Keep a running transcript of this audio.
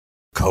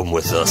Come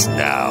with us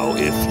now,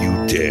 if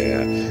you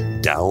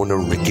dare, down a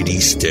rickety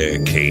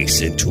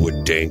staircase into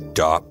a dank,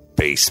 dark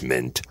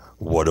basement.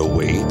 What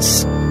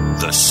awaits?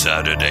 The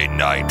Saturday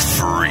Night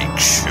Freak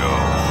Show.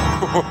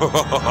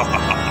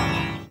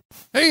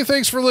 Hey,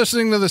 thanks for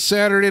listening to the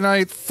Saturday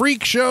Night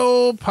Freak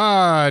Show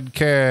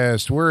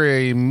podcast. We're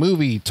a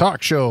movie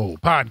talk show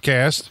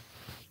podcast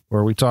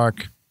where we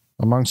talk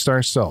amongst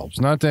ourselves,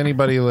 not to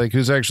anybody like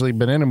who's actually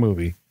been in a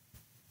movie,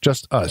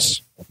 just us,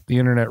 the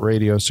internet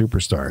radio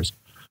superstars.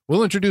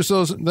 We'll introduce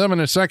them in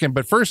a second,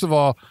 but first of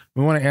all,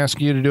 we want to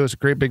ask you to do us a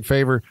great big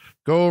favor.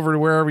 Go over to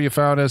wherever you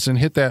found us and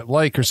hit that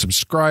like or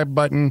subscribe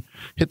button.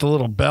 Hit the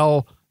little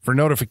bell for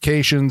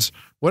notifications.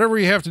 Whatever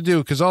you have to do,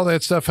 because all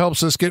that stuff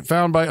helps us get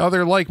found by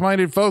other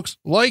like-minded folks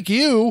like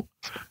you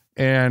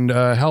and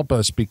help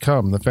us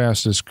become the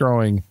fastest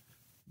growing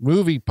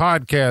movie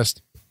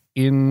podcast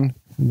in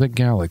the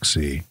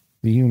galaxy,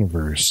 the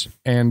universe,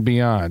 and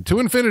beyond. To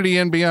infinity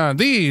and beyond.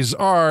 These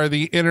are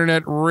the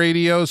internet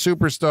radio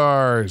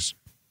superstars.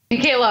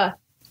 Michaela.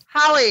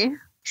 Holly.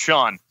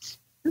 Sean.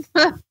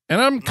 And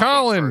I'm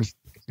Colin.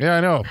 Yeah,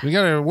 I know. We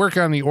got to work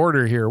on the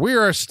order here. We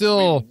are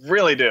still... We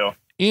really do.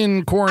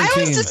 In quarantine. I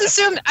always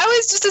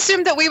just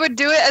assumed that we would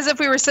do it as if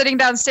we were sitting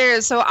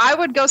downstairs. So I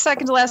would go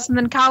second to last, and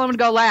then Colin would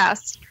go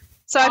last.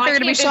 So I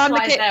figured it'd be Sean,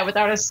 that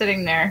without us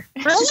sitting there.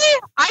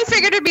 Really? I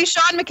figured it'd be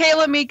Sean,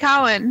 Michaela, me,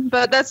 Colin,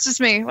 but that's just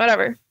me.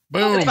 Whatever.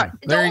 Boom.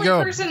 There you go. The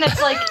only person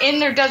that's like in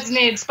their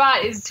designated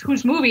spot is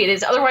whose movie it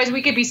is. Otherwise,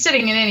 we could be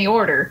sitting in any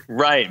order.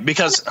 Right,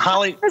 because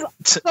Holly.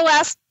 The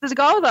last to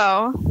go,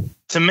 though.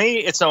 To me,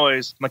 it's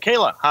always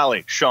Michaela,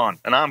 Holly, Sean,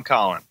 and I'm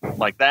Colin.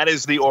 Like, that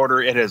is the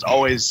order it is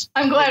always.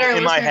 I'm glad our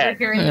in my listeners head. are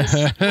hearing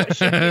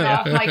this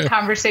off-mic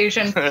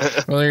conversation.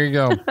 Well, there you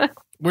go.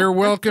 We're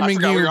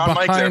welcoming you we were on mic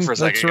there behind. for a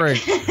That's second.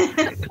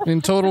 right.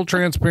 In total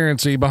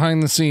transparency,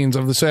 behind the scenes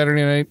of the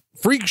Saturday Night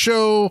Freak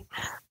Show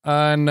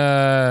on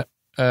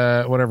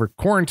whatever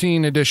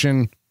quarantine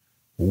edition,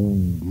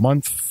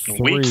 month 3,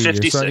 Week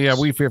 56. So, yeah,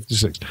 week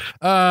 56.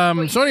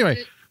 So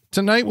anyway,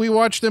 tonight we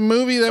watched a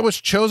movie that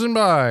was chosen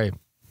by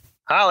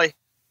Holly.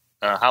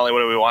 Holly,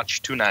 what did we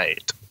watch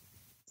tonight?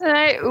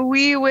 Tonight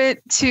we went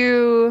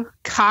to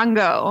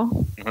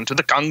Congo. We went to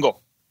the Congo.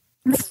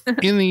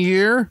 in the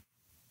year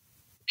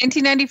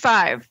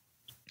 1995.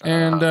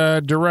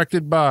 and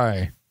directed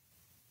by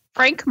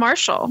Frank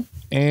Marshall.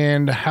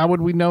 And how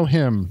would we know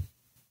him?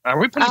 Are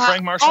we putting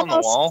Frank Marshall on the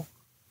wall?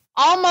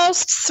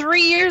 Almost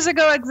 3 years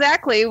ago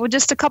exactly, with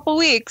just a couple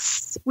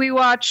weeks, we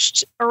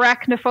watched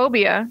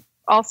Arachnophobia,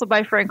 also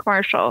by Frank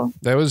Marshall.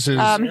 That was his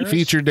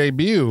feature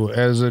debut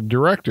as a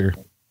director.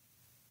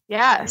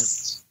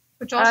 Yes.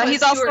 Which also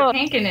he's has Stuart also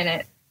Pankin in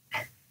it.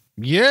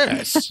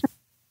 Yes.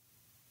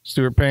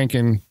 Stuart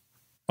Pankin,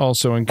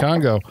 also in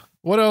Congo.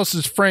 What else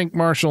is Frank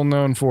Marshall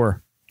known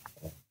for?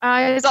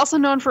 He's also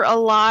known for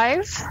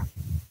Alive,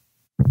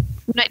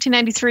 from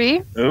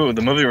 1993. Ooh,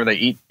 the movie where they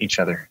eat each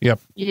other. Yep.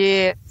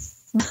 Yes.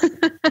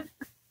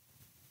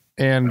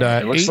 And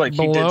it looks 8 like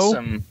Below. he did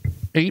some.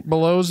 8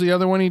 Below is the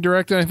other one he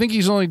directed. I think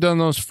he's only done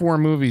those 4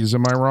 movies.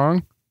 Am I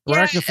wrong?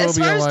 Yeah, as far Arachnophobia, as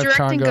Alive,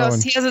 directing Congo.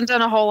 goes, he hasn't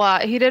done a whole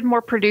lot. He did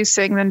more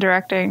producing than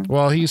directing.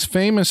 Well, he's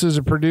famous as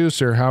a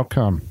producer. How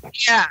come?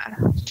 Yeah.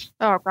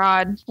 Oh,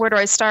 God. Where do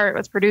I start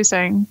with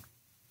producing?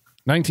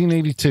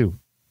 1982.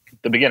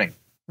 The beginning.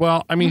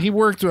 Well, I mean, he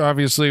worked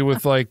obviously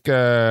with like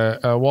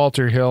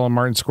Walter Hill and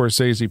Martin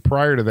Scorsese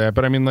prior to that.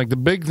 But I mean, like the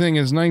big thing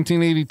is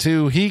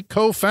 1982. He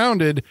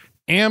co-founded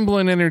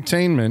Amblin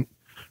Entertainment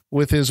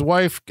with his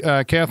wife,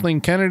 Kathleen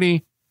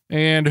Kennedy,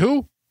 and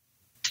who?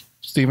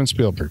 Steven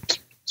Spielberg.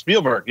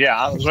 Spielberg. Yeah,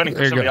 I was waiting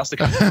for somebody else to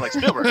come in like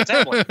Spielberg. It's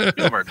Amblin.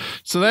 Spielberg.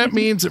 So that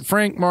means that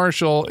Frank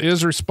Marshall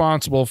is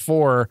responsible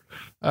for,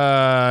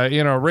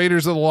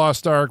 Raiders of the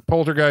Lost Ark,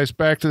 Poltergeist,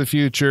 Back to the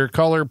Future,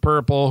 Color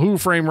Purple, Who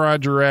Framed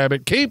Roger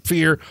Rabbit, Cape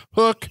Fear,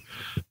 Hook.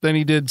 Then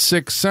he did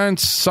Sixth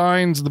Sense,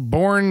 Signs, the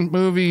Bourne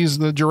movies,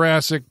 the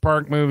Jurassic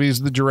Park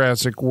movies, the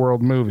Jurassic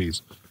World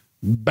movies.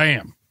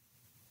 Bam.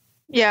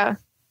 Yeah.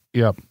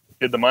 Yep.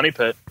 Did the Money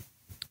Pit.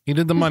 He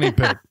did the Money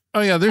Pit. Oh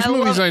yeah, there's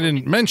movies I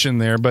didn't mention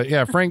there, but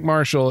yeah, Frank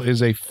Marshall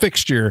is a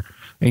fixture,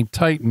 a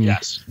titan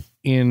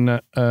in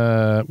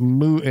the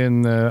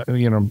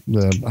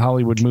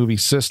Hollywood movie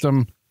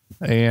system,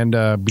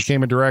 and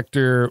became a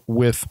director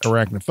with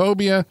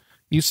Arachnophobia.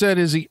 You said,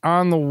 is he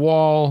on the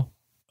wall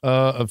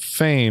of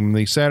fame,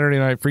 the Saturday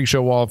Night Freak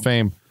Show Wall of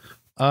Fame?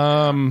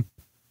 I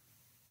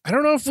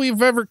don't know if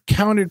we've ever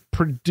counted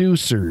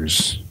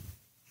producers.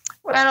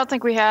 I don't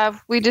think we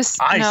have. We just.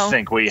 I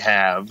think we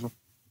have.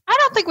 I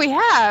don't think we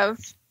have.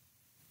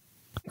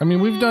 I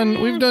mean, we've done.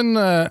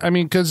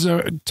 Because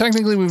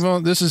technically,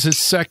 this is his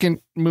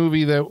second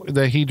movie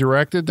that he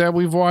directed that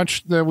we've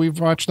watched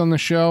on the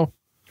show.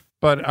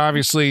 But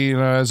obviously,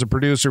 as a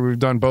producer, we've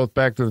done both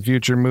Back to the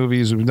Future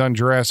movies. We've done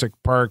Jurassic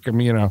Park. I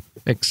mean,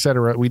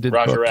 etc. We did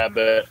Roger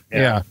Rabbit.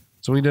 Yeah.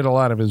 So we did a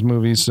lot of his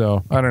movies.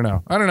 So I don't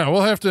know.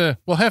 We'll have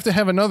to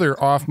have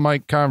another off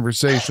mic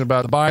conversation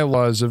about the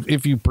bylaws of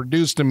if you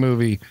produced a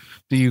movie,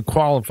 do you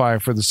qualify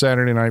for the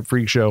Saturday Night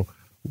Freak Show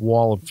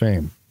Wall of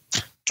Fame?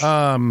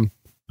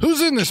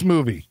 Who's in this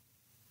movie?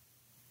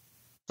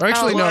 Or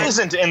actually, no. Who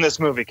isn't in this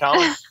movie,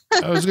 Colin?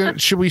 I was gonna.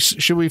 Should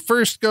we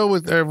first go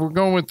with? We're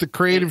going with the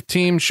creative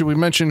team. Should we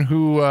mention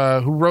who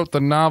wrote the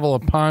novel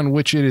upon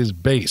which it is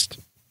based?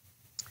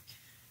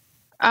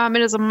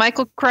 It is a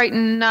Michael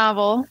Crichton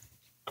novel.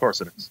 Of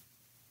course it is.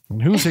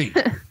 And who's he?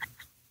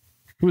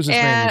 Who's his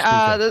name?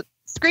 The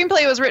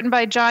screenplay was written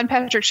by John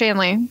Patrick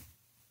Shanley.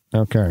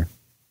 Okay.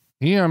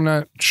 I'm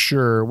not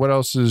sure. What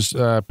else has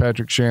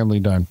Patrick Shanley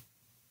done?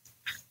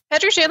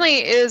 Patrick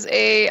Shanley is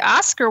a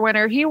Oscar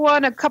winner. He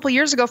won a couple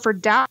years ago for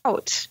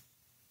Doubt.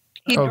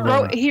 He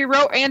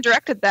wrote and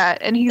directed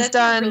that, and he's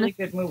done a really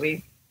good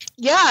movie.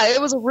 Yeah,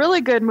 it was a really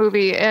good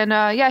movie, and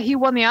he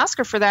won the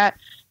Oscar for that.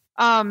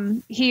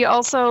 He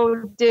also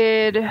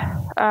did,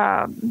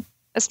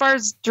 as far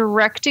as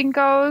directing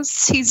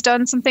goes, he's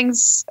done some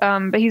things,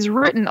 but he's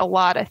written a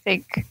lot, I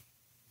think.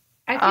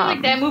 I feel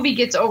like that movie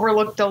gets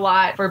overlooked a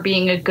lot for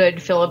being a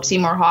good Philip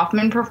Seymour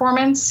Hoffman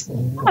performance.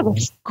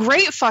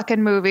 Great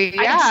fucking movie,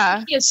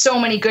 yeah. He has so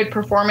many good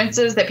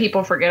performances that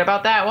people forget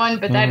about that one,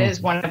 but that is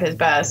one of his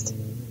best.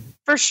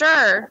 For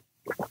sure.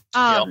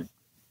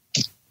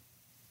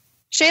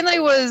 Shanley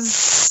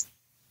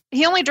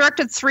he only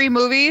directed 3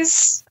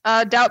 movies,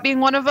 Doubt being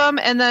one of them,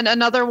 and then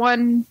another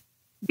one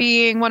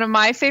being one of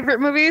my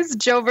favorite movies,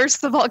 Joe versus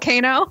the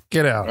Volcano.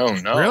 Get out. Oh,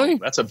 no. Really?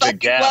 That's a big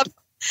gap.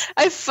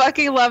 I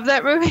fucking love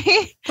that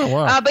movie. Oh,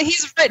 wow. But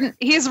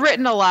he's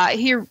written a lot.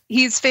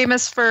 He's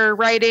famous for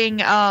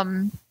writing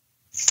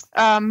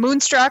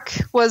Moonstruck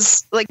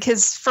was like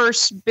his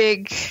first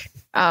big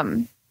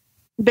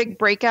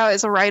breakout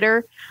as a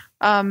writer.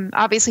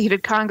 Obviously he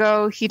did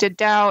Congo, he did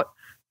Doubt,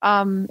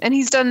 and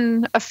he's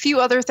done a few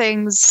other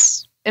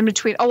things in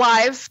between.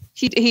 Alive.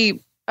 He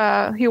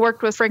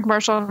worked with Frank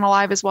Marshall on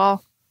Alive as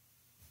well.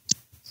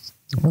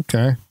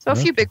 Okay. So a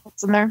few big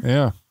ones in there.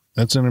 Yeah.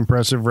 That's an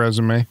impressive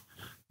resume.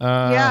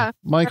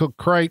 Michael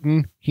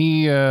Crichton,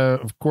 he,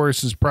 of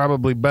course, is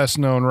probably best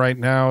known right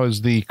now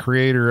as the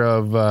creator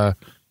of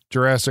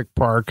Jurassic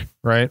Park,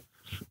 right?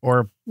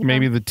 Or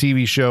maybe the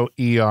TV show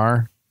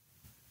ER.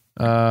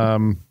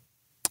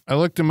 I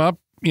looked him up,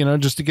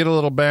 just to get a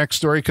little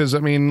backstory, because, I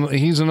mean,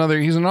 he's an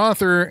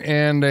author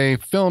and a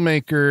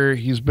filmmaker.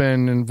 He's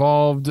been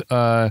involved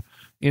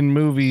in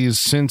movies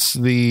since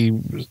the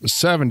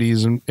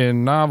 70s and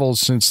in novels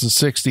since the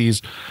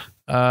 60s.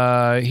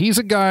 He's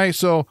a guy,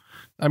 so...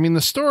 I mean,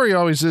 the story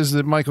always is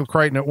that Michael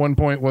Crichton at one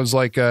point was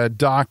like a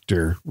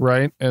doctor,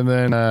 right? And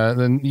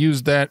then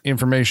used that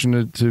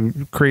information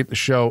to create the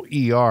show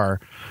ER.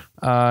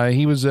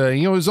 He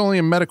was only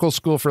in medical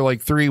school for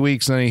like 3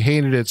 weeks, and then he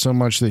hated it so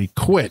much that he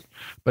quit.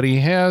 But he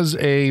has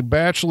a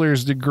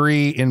bachelor's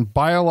degree in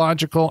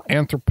biological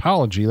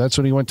anthropology. That's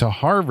what he went to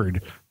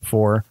Harvard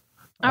for.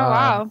 Oh,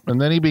 wow.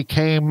 And then he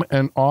became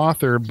an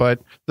author. But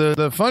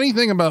the funny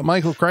thing about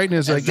Michael Crichton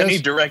is, then he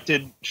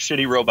directed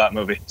shitty robot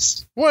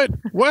movies. What?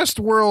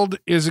 Westworld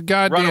is a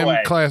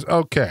goddamn class.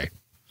 Okay.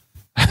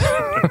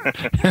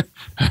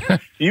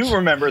 You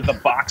remember the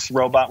box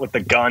robot with the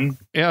gun?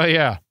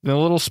 Yeah. The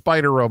little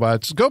spider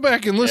robots. Go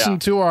back and listen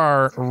to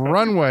our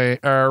runaway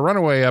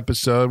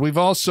episode. We've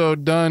also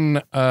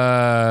done,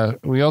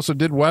 we also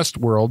did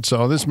Westworld.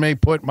 So this may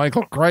put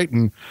Michael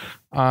Crichton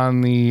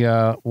on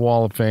the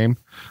Wall of Fame.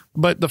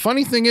 But the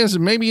funny thing is,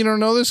 maybe you don't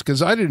know this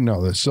because I didn't know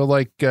this. So,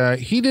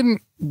 he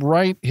didn't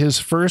write his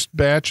first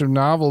batch of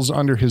novels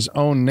under his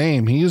own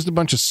name. He used a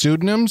bunch of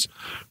pseudonyms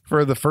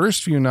for the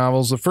first few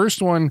novels. The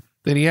first one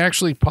that he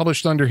actually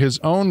published under his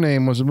own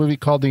name was a movie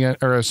called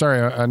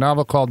a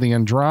novel called The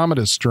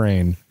Andromeda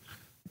Strain.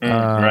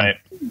 Right.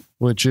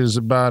 Which is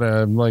about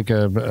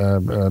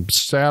a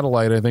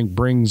satellite, I think,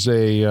 brings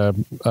I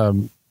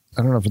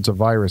don't know if it's a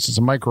virus. It's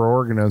a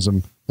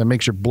microorganism that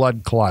makes your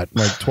blood clot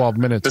in like 12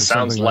 minutes. This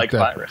sounds like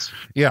that. Virus.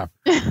 Yeah.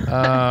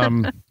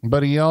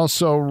 But he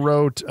also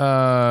wrote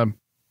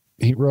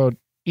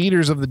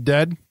Eaters of the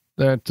Dead.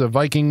 That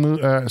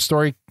Viking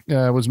story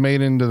was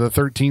made into the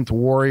 13th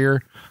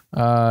Warrior.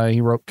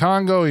 He wrote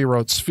Congo. He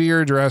wrote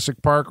Sphere,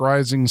 Jurassic Park,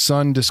 Rising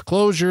Sun,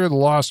 Disclosure, The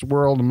Lost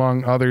World,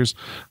 among others.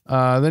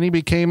 Then he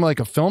became like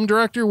a film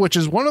director, which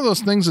is one of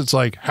those things that's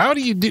like, how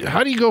do you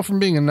go from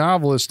being a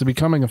novelist to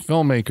becoming a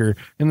filmmaker?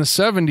 In the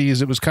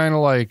 70s, it was kind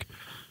of like,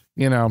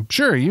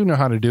 sure, you know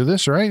how to do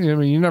this, right? I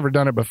mean, you've never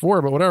done it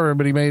before, but whatever.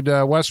 But he made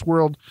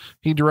Westworld.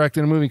 He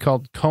directed a movie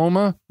called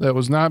Coma that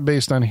was not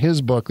based on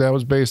his book. That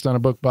was based on a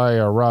book by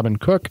Robin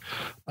Cook.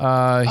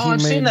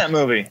 I've seen that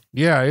movie.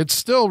 Yeah, it's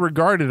still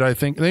regarded, I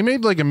think. They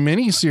made like a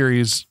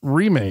miniseries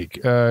remake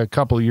a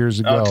couple of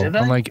years ago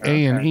on like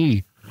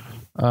A&E.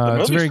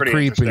 It's very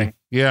creepy.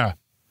 Yeah.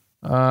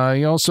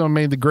 He also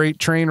made The Great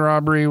Train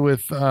Robbery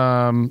with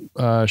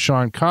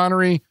Sean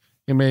Connery.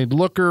 He made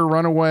Looker,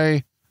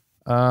 Runaway.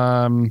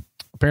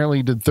 Apparently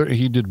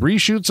he did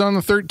reshoots on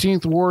the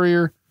 13th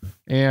Warrior,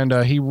 and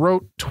he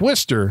wrote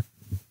Twister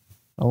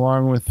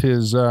along with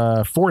his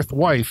fourth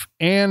wife,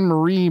 Anne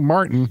Marie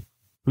Martin,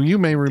 who you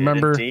may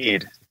remember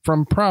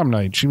from Prom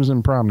Night. She was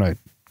in Prom Night.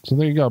 So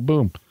there you go.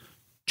 Boom.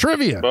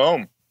 Trivia.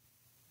 Boom.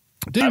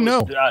 Did you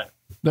know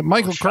that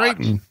Michael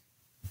Crichton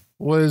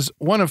was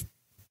one of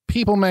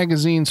People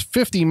magazine's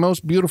 50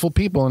 most beautiful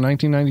people in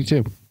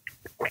 1992?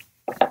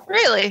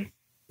 Really?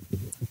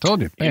 I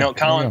told you. You know,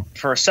 Colin,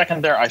 for a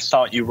second there, I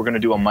thought you were going to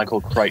do a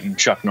Michael Crichton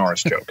Chuck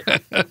Norris joke.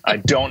 I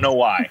don't know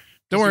why.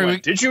 Don't worry.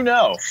 Did you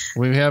know?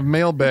 We have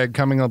mailbag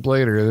coming up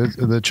later.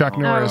 The Chuck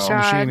Norris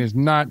machine is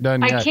not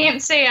done yet. I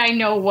can't say I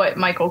know what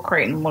Michael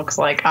Crichton looks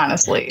like,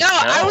 honestly. No,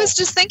 I was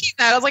just thinking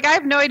that. I was like, I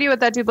have no idea what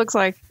that dude looks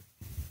like.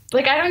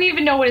 Like, I don't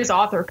even know what his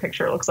author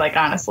picture looks like,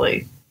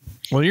 honestly.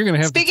 Well, you're going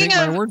to have to take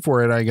my word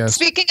for it, I guess.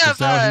 Speaking of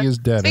now he is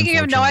dead, speaking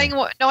of knowing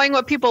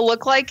what people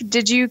look like,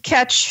 did you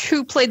catch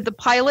who played the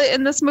pilot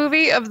in this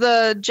movie of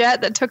the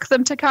jet that took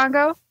them to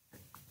Congo?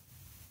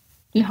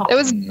 No.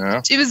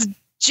 It was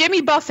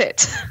Jimmy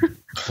Buffett.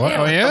 What?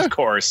 Oh, yeah? Of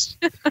course.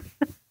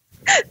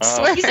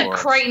 He's a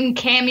Crichton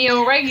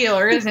cameo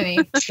regular, isn't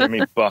he?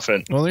 Jimmy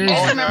Buffett. Well, You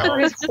remember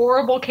his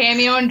horrible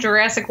cameo in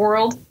Jurassic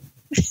World?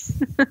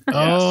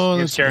 Oh,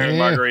 he's carrying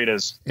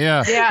margaritas.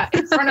 Yeah,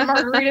 in front of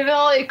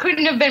Margaritaville. It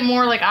couldn't have been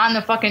more like on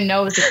the fucking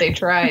nose if they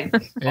tried.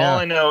 All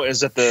I know is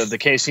that the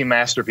KC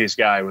Masterpiece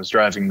guy was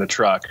driving the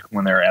truck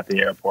when they were at the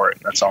airport.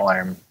 That's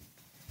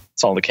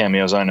all the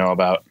cameos I know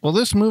about. Well,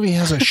 this movie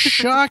has a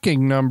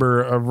shocking number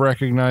of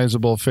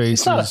recognizable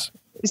faces.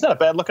 He's not a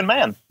bad looking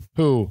man.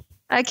 Who?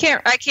 I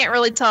can't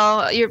really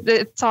tell.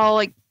 It's all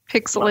like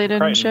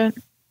pixelated and shit.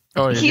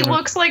 Oh, he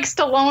looks like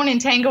Stallone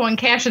and Tango and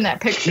Cash in that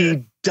picture.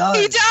 He does.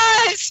 He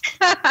does.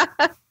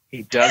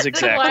 He does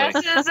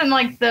exactly. The glasses and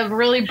like the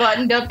really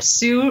buttoned up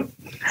suit.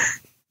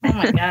 Oh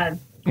my god.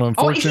 Well,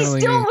 unfortunately,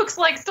 he still looks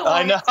like Stallone.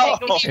 I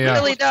know. He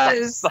really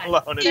does.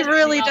 He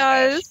really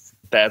does.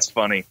 That's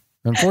funny.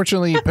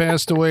 Unfortunately, he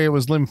passed away. It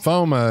was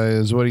lymphoma,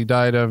 is what he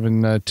died of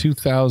in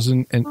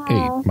 2008.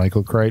 Oh.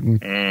 Michael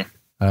Crichton.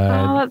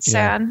 That's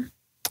sad.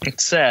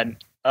 It's sad.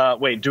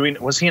 Wait,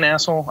 was he an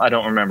asshole? I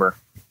don't remember.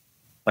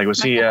 Like,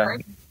 was he?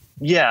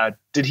 Yeah.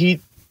 Did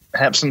he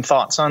have some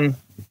thoughts on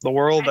the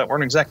world that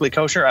weren't exactly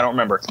kosher? I don't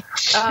remember.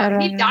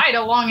 He died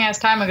a long ass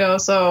time ago.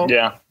 So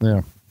yeah.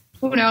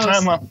 Who knows?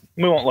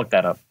 We won't look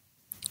that up.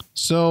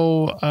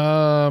 So,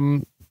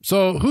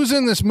 so who's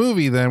in this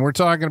movie then? We're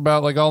talking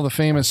about like all the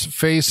famous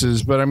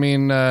faces, but I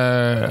mean,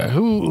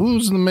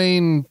 who's the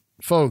main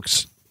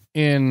folks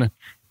in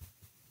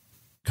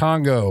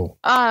Congo?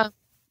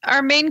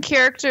 Our main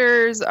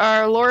characters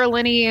are Laura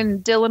Linney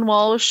and Dylan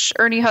Walsh,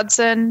 Ernie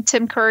Hudson,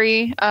 Tim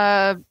Curry,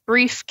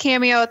 brief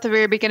cameo at the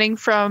very beginning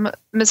from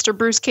Mr.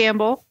 Bruce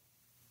Campbell.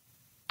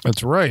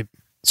 That's right.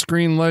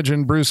 Screen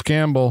legend Bruce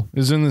Campbell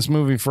is in this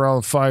movie for all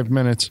of 5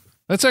 minutes.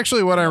 That's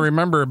actually what I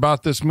remember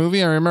about this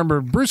movie. I remember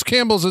Bruce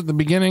Campbell's at the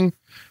beginning,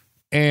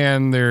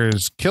 and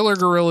there's killer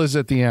gorillas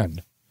at the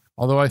end.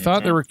 Although I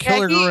thought there were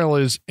killer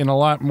gorillas in a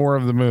lot more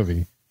of the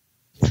movie.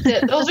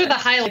 Those are the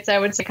highlights, I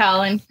would say,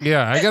 Colin.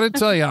 Yeah, I got to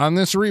tell you, on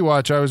this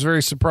rewatch, I was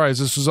very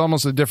surprised. This was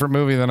almost a different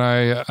movie than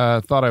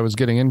I thought I was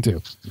getting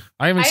into.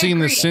 I haven't seen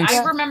this since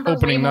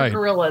opening night.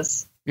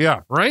 Gorillas.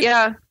 Yeah, right?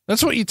 Yeah.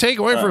 That's what you take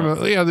away from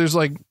it. Yeah, there's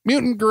like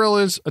mutant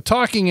gorillas, a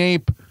talking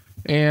ape,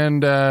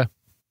 and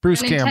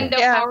Bruce Campbell.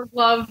 Nintendo Power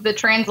Glove that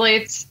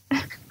translates.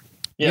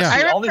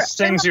 Yeah, all these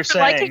things you're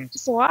saying. I like it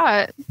just a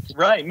lot.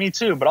 Right, me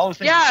too. But all the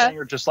things you're saying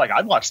are just like,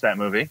 I'd watch that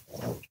movie.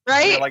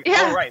 Right? Like,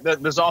 oh, right.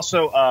 There's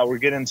also, we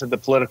get into the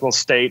political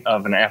state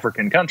of an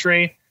African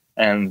country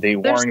and the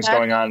warrings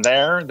going on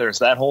there. There's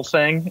that whole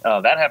thing.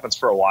 That happens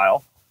for a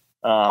while.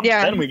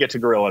 Then we get to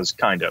gorillas,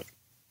 kind of.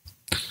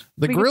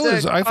 The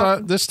gorillas, I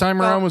thought this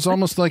time around was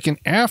almost like an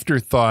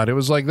afterthought. It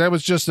was like that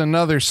was just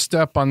another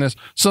step on this.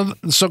 So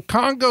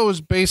Congo is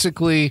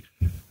basically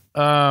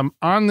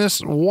on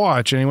this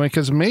watch anyway,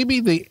 because maybe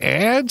the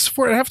ads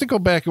for it. I have to go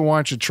back and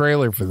watch a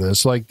trailer for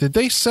this. Like, did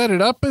they set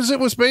it up as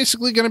it was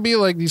basically going to be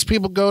like these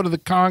people go to the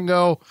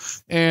Congo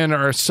and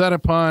are set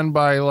upon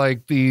by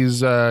like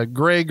these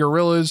gray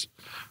gorillas?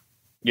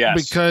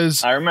 Yes,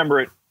 because I remember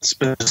it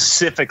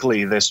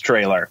specifically, this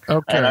trailer.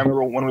 Okay. And I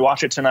remember when we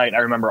watch it tonight, I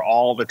remember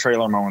all the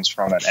trailer moments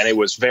from it, and it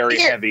was very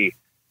heavy.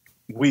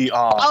 We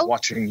are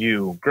watching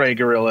you, gray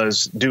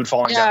gorillas, dude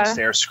falling down the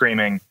stairs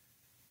screaming.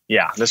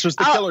 Yeah, this was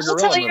the killer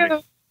gorilla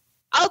movie.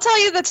 I'll tell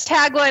you the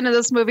tagline of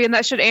this movie, and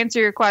that should answer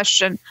your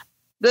question.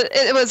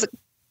 It was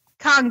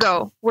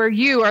Congo, where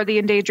you are the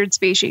endangered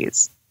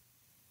species.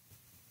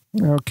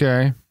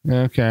 Okay.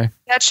 That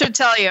should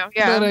tell you.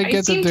 Yeah.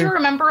 I seem to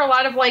remember a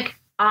lot of like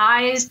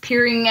eyes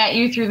peering at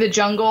you through the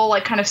jungle,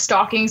 like kind of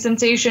stalking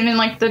sensation in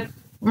like the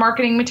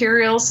marketing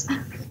materials.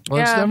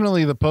 Well, it's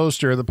definitely the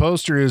poster. The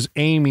poster is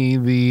Amy,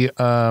 the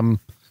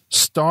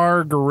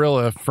star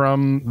gorilla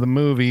from the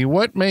movie.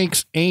 What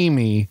makes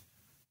Amy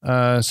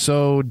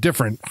so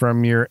different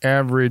from your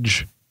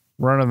average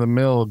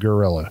run-of-the-mill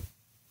gorilla?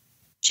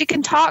 She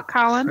can talk,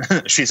 Colin.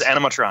 She's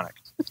animatronic.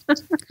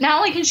 Not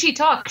only can she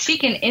talk, she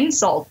can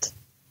insult.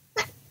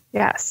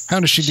 Yes. How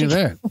does she do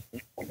that?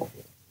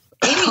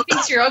 Amy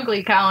thinks you're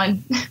ugly,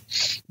 Colin.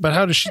 But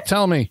how does she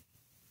tell me?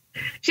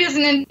 She has a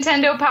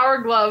Nintendo Power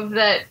Glove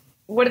that,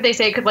 what did they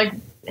say? Could like,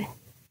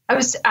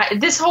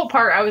 this whole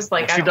part, I was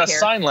like, She does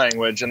sign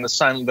language, and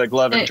the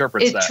glove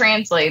interprets that. It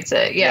translates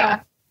it,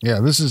 yeah. Yeah,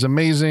 this is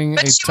amazing.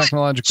 A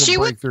technological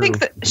breakthrough.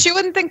 She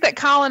wouldn't think that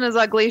Colin is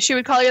ugly. She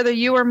would call either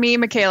you or me,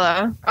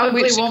 Michaela.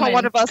 Ugly woman. Call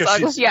one of us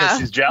ugly. Yeah,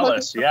 she's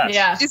jealous. Yeah,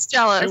 yeah, she's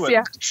jealous.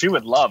 She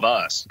would love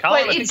us.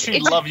 Colin, I think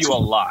she'd love you a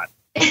lot.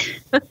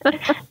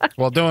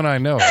 Well, don't I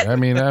know it? I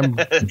mean,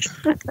 but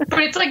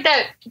it's like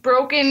that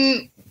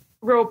broken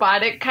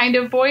robotic kind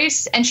of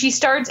voice, and she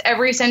starts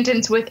every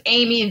sentence with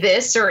Amy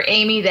this or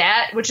Amy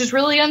that, which is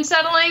really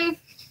unsettling.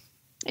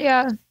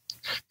 Yeah.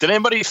 Did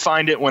anybody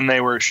find it when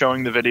they were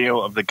showing the video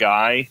of the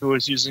guy who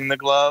was using the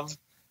glove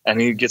and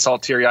he gets all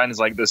teary-eyed and is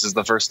like, this is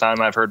the first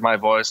time I've heard my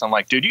voice? I'm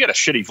like, dude, you got a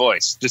shitty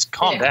voice. Just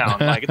calm down.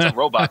 Like, it's a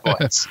robot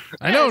voice.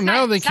 I know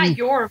now they can. It's not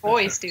your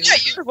voice, dude. Yeah,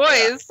 your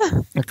voice.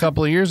 A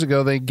couple of years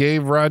ago, they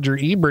gave Roger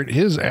Ebert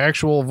his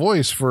actual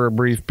voice for a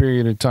brief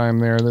period of time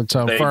there. That's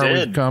how far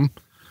we've come.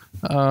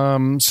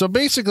 So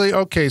basically,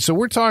 okay, so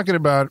we're talking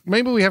about,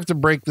 maybe we have to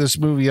break this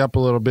movie up a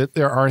little bit.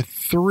 There are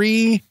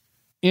 3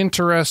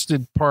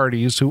 interested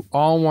parties who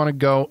all want to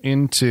go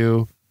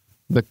into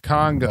the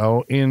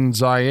Congo in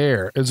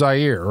Zaire,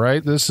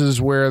 right? This is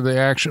where the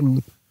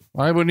action,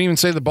 I wouldn't even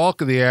say the bulk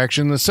of the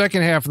action. The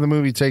second half of the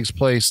movie takes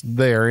place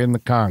there in the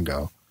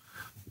Congo.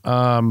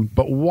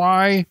 But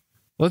why?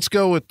 Let's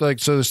go with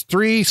so there's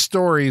 3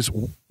 stories.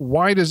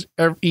 Why does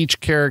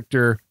each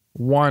character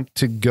want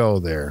to go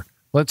there?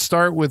 Let's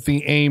start with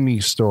the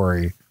Amy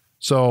story.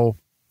 So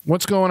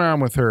what's going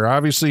on with her?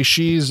 Obviously,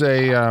 she's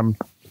a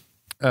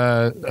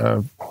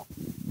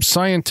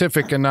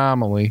scientific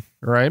anomaly,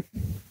 right?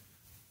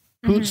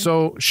 Mm-hmm.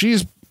 So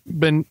she's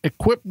been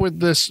equipped with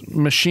this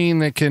machine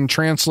that can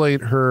translate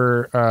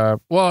her.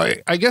 Well,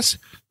 I guess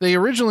they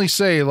originally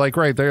say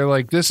they're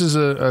like, this is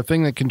a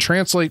thing that can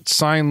translate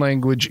sign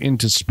language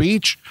into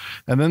speech.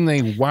 And then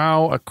they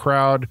wow a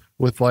crowd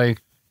with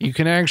you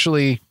can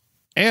actually,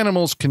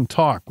 animals can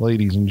talk,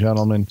 ladies and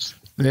gentlemen.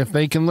 If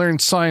they can learn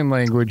sign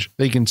language,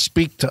 they can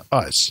speak to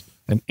us.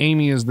 And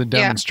Amy is the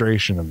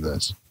demonstration of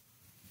this.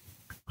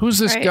 Who's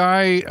this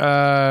guy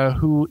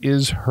who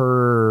is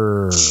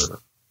her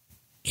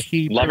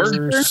keeper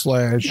lover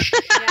slash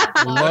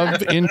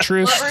love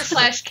interest?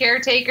 Lover /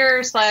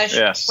 caretaker /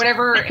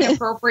 whatever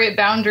inappropriate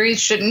boundaries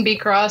shouldn't be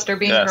crossed or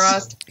being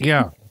crossed.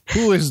 Yeah.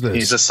 Who is this?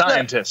 He's a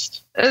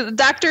scientist.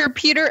 Dr.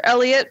 Peter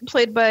Elliott,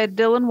 played by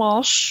Dylan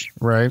Walsh.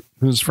 Right.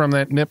 Who's from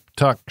that Nip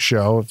Tuck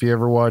show, if you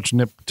ever watch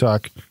Nip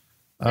Tuck.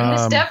 And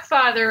the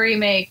Stepfather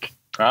remake.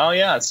 Oh,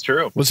 yeah, it's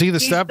true. Was he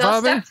the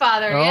stepfather? The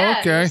stepfather, yeah.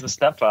 Okay. He's the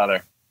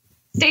stepfather.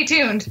 Stay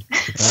tuned.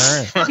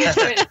 All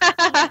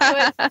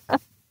right.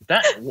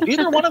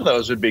 Either one of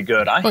those would be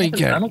good. I don't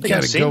think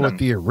I've seen go them. with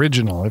the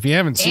original. If you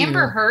haven't seen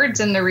Amber Heard's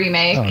in the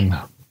remake.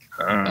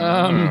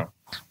 Oh, no.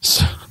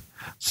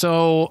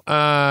 So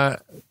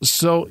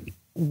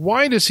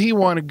why does he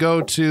want to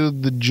go to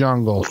the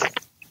jungle?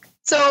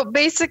 So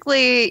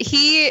basically,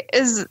 he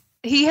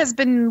has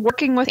been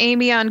working with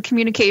Amy on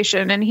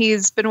communication, and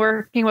he's been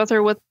working with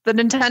her with the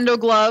Nintendo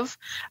glove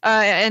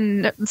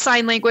and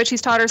sign language.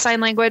 He's taught her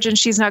sign language, and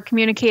she's now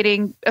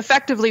communicating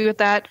effectively with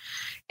that.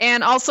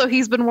 And also,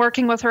 he's been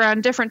working with her on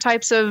different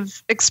types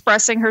of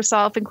expressing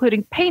herself,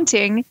 including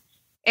painting.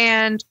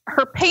 And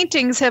her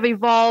paintings have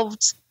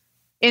evolved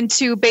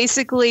into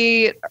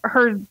basically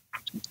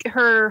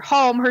her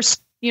home,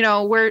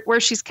 where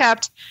she's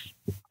kept.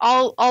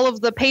 All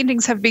of the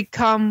paintings have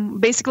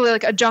become basically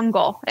like a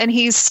jungle,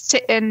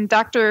 and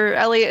Dr.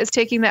 Elliott is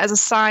taking that as a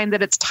sign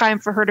that it's time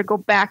for her to go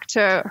back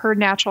to her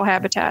natural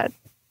habitat.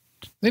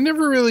 They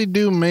never really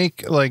do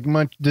make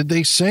much. Did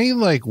they say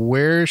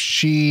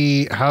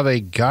how they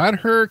got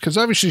her? Because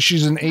obviously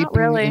she's an ape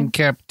in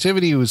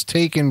captivity who was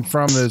taken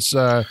from this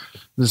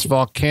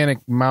volcanic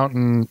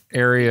mountain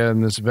area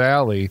in this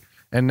valley.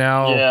 And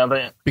now,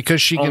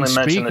 because she can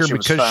speak or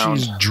because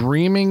she's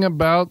dreaming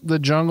about the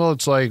jungle,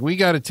 it's like, we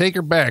got to take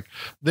her back.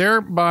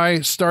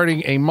 Thereby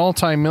starting a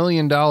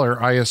multi-million-dollar,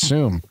 I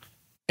assume,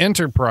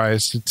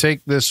 enterprise to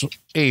take this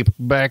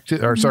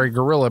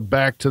gorilla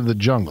back to the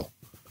jungle.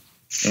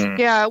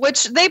 Yeah,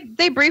 which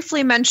they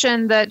briefly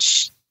mentioned that,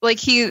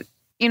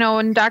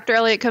 when Dr.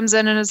 Elliott comes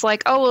in and is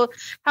like, oh, well,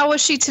 how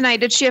was she tonight?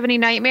 Did she have any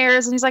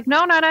nightmares? And he's like,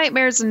 no, not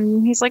nightmares.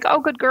 And he's like, oh,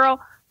 good girl.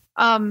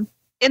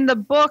 In the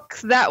book,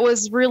 that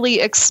was really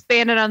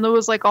expanded on. There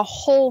was a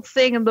whole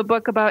thing in the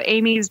book about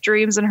Amy's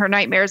dreams and her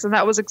nightmares, and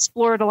that was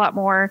explored a lot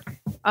more.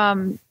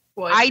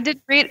 I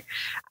didn't read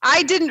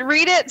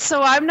it,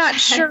 so I'm not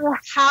sure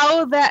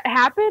how that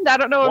happened. I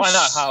don't know. Why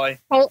not, Holly?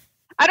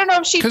 I don't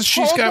know if because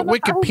she's got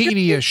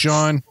Wikipedia,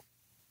 Sean.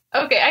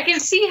 Okay, I can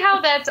see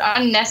how that's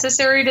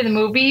unnecessary to the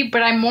movie,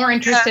 but I'm more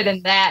interested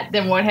in that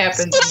than what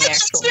happens in the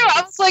actual movie.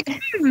 I was like,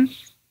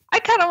 I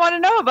kind of want to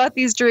know about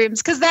these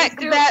dreams, because that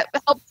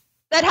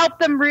helped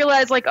them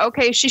realize,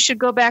 okay, she should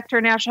go back to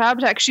her natural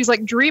habitat. She's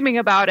dreaming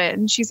about it,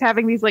 and she's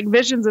having these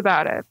visions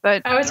about it.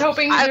 But I was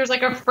hoping there's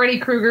a Freddy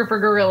Krueger for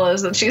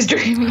gorillas that she's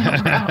dreaming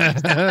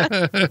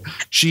about.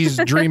 She's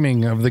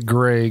dreaming of the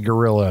gray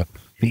gorilla.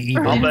 The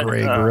evil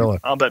gray gorilla.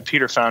 I'll bet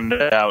Peter found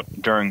it out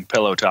during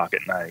pillow talk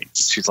at night.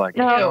 She's like,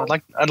 no.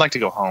 I'd like to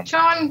go home.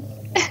 Sean,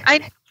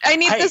 I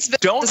need this.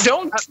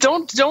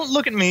 Don't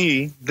look at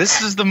me.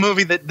 This is the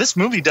movie this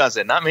movie does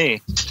it, not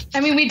me. I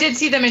mean, we did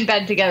see them in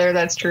bed together.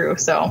 That's true.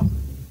 So.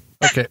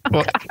 Okay,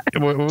 well,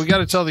 we got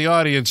to tell the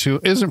audience who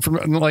isn't from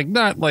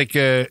not like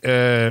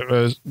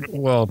a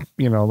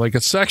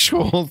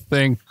sexual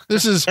thing.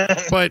 This is,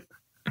 but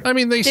I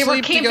mean, they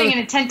were camping together in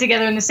a tent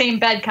together in the same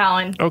bed,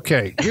 Colin.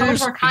 Okay,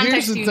 here's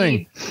the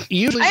thing.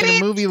 Usually in a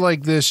movie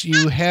like this,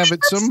 you have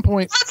at some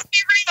point. Let's be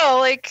real.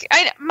 Like,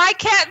 my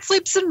cat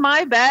sleeps in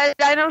my bed.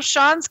 I know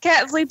Sean's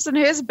cat sleeps in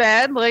his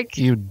bed. Like,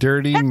 you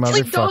dirty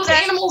motherfucker. Those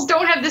animals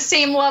don't have the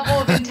same level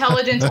of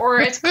intelligence or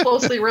as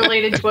closely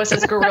related to us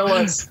as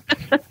gorillas.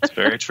 It's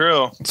very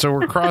true. So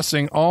we're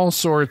crossing all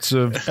sorts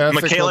of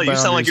ethical Michaela, you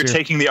sound like you're here.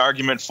 taking the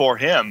argument for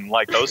him.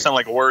 Like, those sound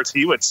like words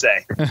he would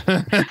say. I'm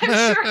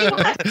sure he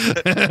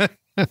would.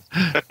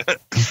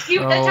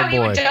 That's how he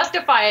would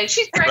justify it.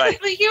 She's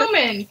practically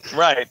human.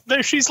 Right.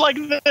 She's like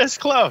this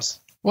close.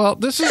 Well,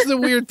 this is the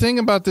weird thing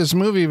about this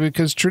movie,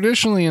 because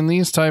traditionally in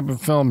these type of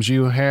films,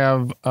 you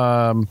have,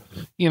 I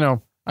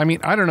mean,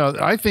 I don't know.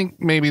 I think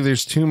maybe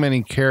there's too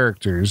many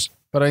characters,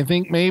 but I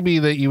think maybe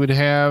that you would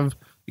have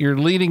your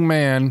leading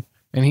man,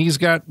 and he's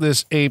got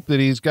this ape that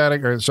he's got to,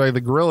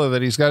 the gorilla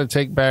that he's got to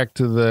take back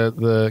to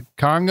the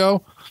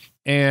Congo,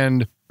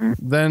 and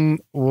then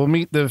we'll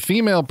meet the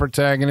female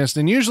protagonist,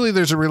 and usually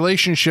there's a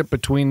relationship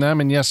between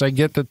them. And yes, I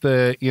get that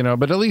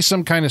but at least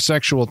some kind of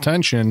sexual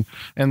tension,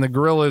 and the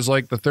gorilla is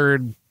like the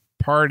third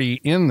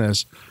party in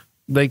this.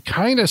 They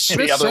kind of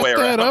set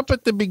that up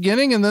at the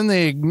beginning, and then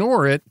they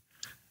ignore it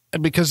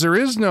because there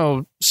is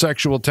no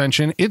sexual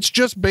tension. It's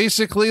just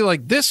basically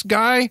like this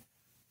guy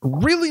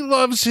really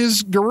loves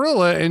his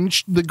gorilla, and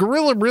the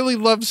gorilla really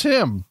loves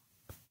him.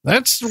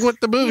 That's what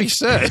the movie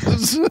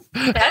says.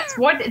 That's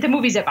what the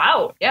movie's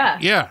about. Yeah.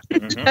 Yeah.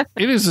 Mm-hmm.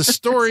 It is a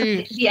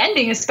story. The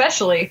ending,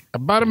 especially.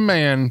 About a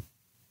man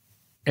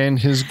and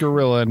his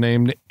gorilla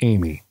named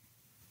Amy.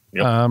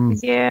 Yep.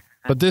 Yeah.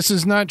 But this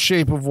is not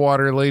Shape of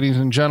Water, ladies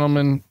and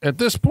gentlemen. At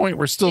this point,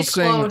 we're still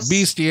saying close.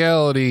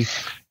 Bestiality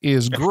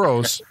is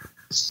gross.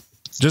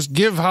 Just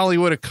give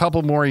Hollywood a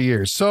couple more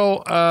years.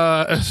 So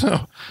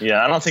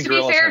yeah, I don't think. To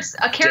be fair,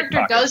 a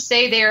character does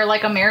say they are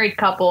like a married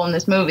couple in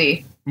this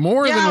movie.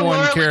 More than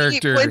one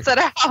character. Points it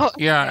out.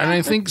 Yeah, and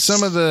I think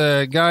some of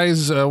the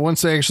guys,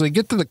 once they actually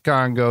get to the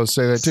Congo,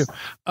 say that too.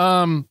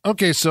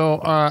 Okay,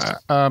 so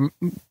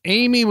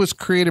Amy was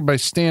created by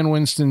Stan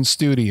Winston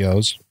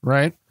Studios,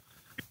 right?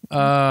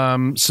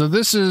 So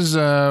this is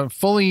a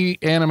fully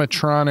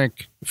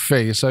animatronic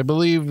face. I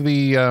believe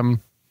the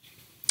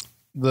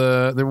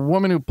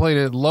woman who played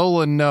it,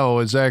 Lola No,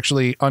 is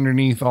actually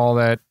underneath all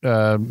that.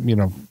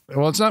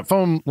 Well, it's not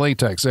foam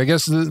latex. I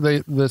guess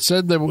they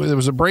said that there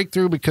was a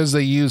breakthrough because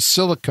they used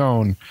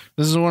silicone.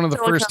 This is one of the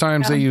first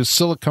times they used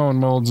silicone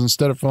molds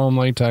instead of foam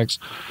latex.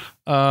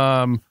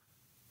 And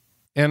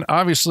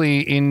obviously,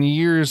 in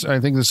years,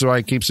 I think this is why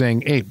I keep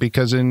saying ape,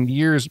 because in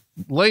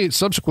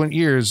subsequent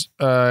years,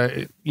 we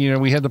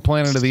had the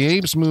Planet of the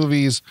Apes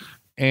movies.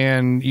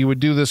 And you would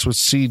do this with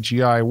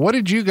CGI. What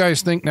did you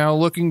guys think now,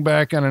 looking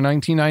back on a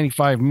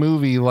 1995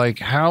 movie? Like,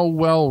 how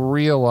well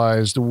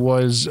realized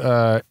was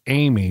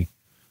Amy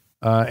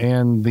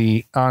and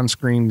the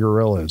on-screen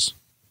gorillas?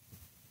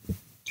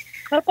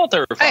 I thought they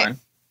were fine.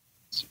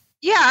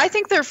 I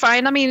think they're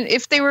fine. I mean,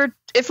 if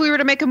we were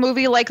to make a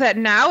movie like that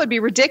now, it'd be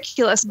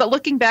ridiculous. But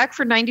looking back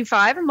for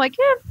 95, I'm like,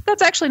 yeah,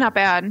 that's actually not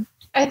bad.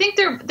 I think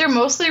they're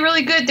mostly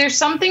really good. There's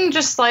something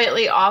just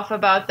slightly off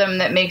about them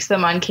that makes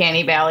them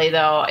uncanny valley,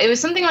 though. It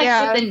was something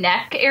like with the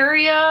neck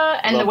area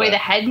and the way the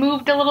head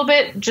moved a little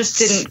bit just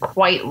didn't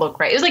quite look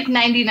right. It was like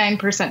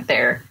 99%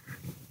 there.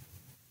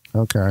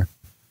 Okay.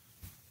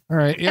 All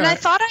right. Yeah. And I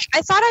thought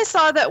I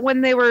saw that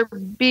when they were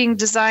being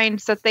designed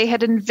that they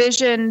had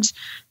envisioned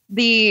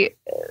the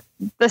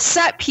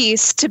set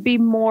piece to be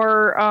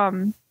more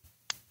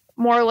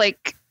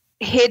like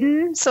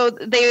hidden, so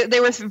they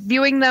were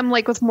viewing them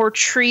like with more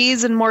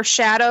trees and more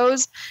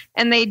shadows,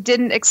 and they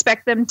didn't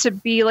expect them to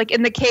be like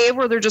in the cave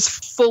where they're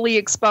just fully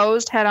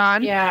exposed head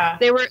on. Yeah,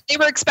 they were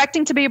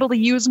expecting to be able to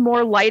use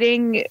more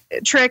lighting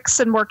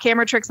tricks and more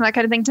camera tricks and that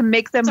kind of thing to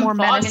make them more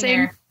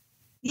menacing.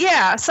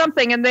 Yeah,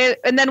 something. And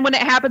then when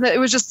it happened that it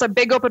was just a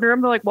big open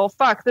room, they're like, well,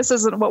 fuck, this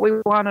isn't what we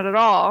wanted at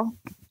all.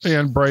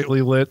 And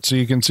brightly lit so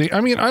you can see. I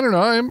mean, I don't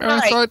know.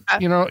 I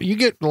thought, you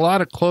get a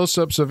lot of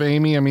close-ups of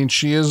Amy. I mean,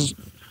 she is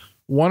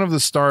one of the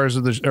stars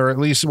of or at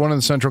least one of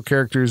the central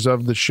characters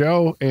of the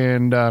show.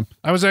 And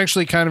I was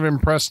actually kind of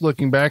impressed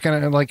looking back on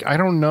it. And like, I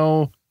don't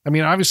know. I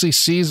mean, obviously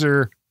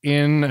Caesar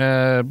in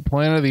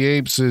Planet of the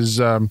Apes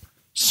is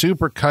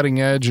super cutting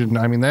edge. And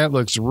I mean, that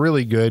looks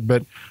really good,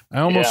 but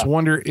I almost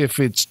wonder if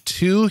it's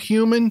too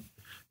human.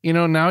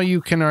 Now you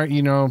can,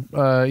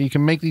 you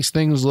can make these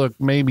things look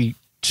maybe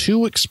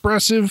too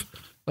expressive.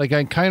 Like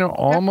I kind of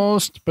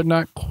almost, but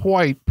not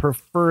quite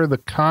prefer the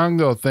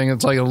Congo thing.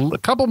 It's like a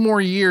couple more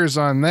years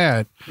on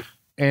that.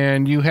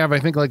 And you have, I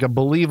think, like a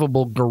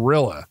believable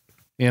gorilla,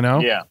 You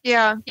know?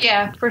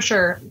 Yeah, for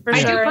sure.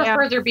 I do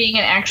prefer there being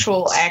an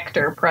actual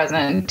actor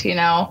present, you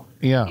know?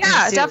 Yeah.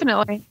 Yeah,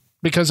 definitely.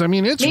 Because, I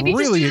mean, it's maybe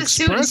really just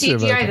do the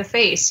suit and CGI the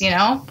face, you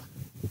know?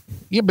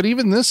 Yeah, but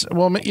even this,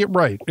 well, you're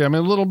right. I mean,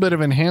 a little bit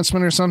of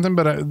enhancement or something,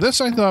 but this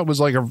I thought was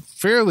like a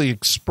fairly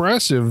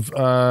expressive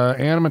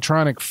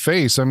animatronic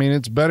face. I mean,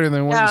 it's better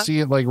than when you see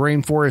it like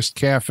Rainforest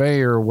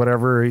Cafe or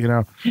whatever, you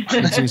know.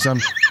 You see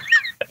some...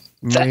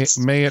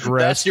 May it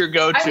rest. That's your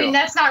go-to. I mean,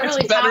 that's not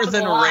really better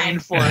than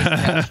Rainforest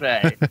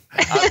Cafe.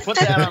 I'll put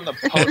that on the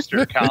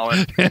poster,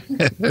 Colin.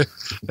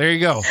 There you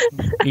go.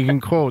 You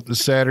can quote the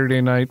Saturday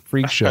Night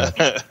Freak Show.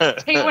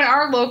 Hey, when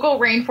our local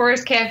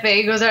Rainforest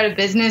Cafe goes out of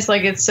business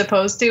like it's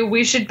supposed to,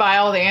 we should buy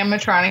all the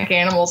animatronic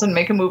animals and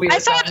make a movie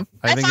with them.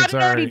 I think it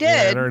already did.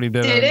 Yeah, it already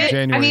did. Did it?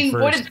 January I mean,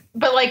 1st.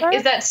 but like,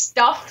 is that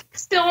stuff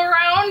still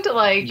around?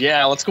 Like,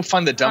 yeah, let's go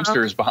find the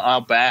dumpsters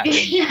out back.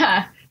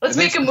 Yeah. Let's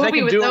make a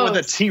movie with those. They can do it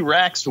with a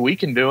T-Rex. We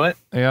can do it.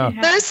 Yeah.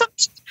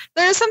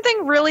 There's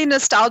something really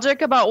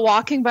nostalgic about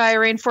walking by a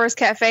Rainforest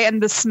Cafe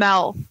and the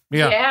smell.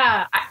 Yeah.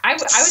 Yeah. I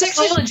was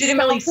actually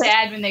legitimately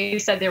sad when they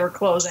said they were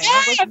closing.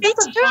 Yeah, me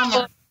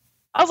too.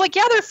 I was like,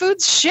 yeah, their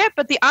food's shit,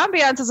 but the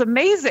ambiance is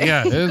amazing.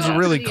 Yeah, it is a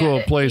really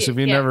cool place if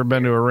you've never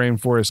been to a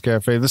Rainforest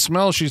Cafe. The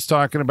smell she's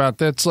talking about,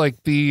 that's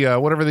like the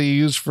whatever they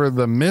use for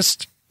the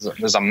mist.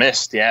 There's a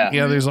mist, yeah.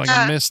 Yeah, there's like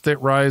a mist that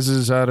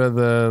rises out of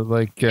the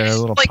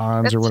little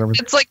ponds or whatever.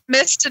 It's like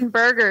mist and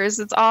burgers.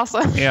 It's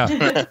awesome.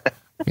 Yeah.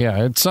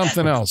 Yeah, it's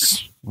something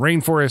else.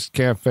 Rainforest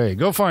Cafe.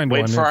 Go find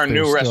one. Wait for our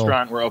new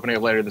restaurant we're opening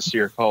up later this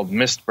year called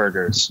Mist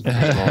Burgers.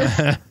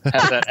 Have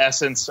that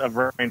essence of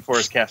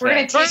Rainforest Cafe. We're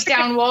going to take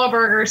down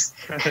Wahlburgers.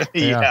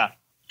 Yeah.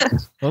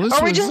 Well,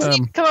 or we just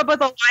need to come up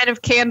with a line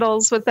of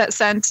candles with that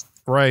scent.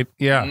 Right.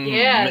 Yeah.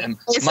 Yeah.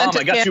 Mom,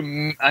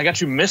 I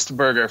got you Mist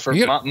Burger for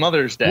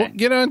Mother's Day. Well,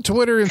 get on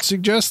Twitter and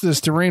suggest this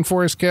to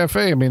Rainforest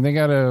Cafe. I mean, they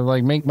got to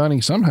like make money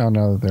somehow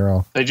now that they're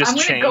all. They just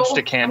changed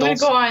to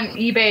candles. I'm going to go on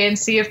eBay and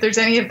see if there's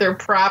any of their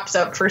props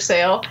up for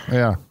sale.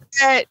 Yeah.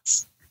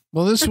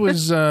 Well, this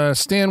was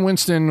Stan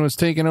Winston was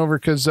taking over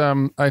because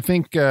I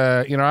think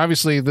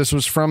obviously this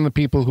was from the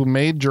people who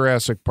made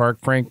Jurassic Park.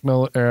 Frank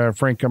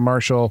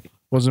Marshall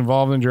was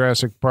involved in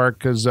Jurassic Park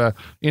because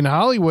in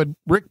Hollywood,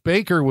 Rick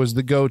Baker was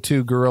the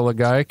go-to gorilla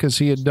guy because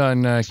he had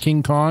done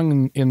King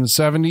Kong in the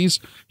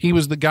 70s. He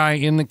was the guy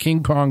in the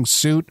King Kong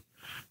suit.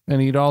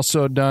 And he'd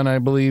also done, I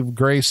believe,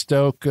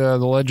 Greystoke, The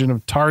Legend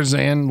of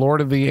Tarzan, Lord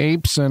of the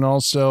Apes, and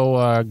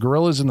also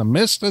Gorillas in the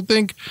Mist, I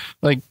think.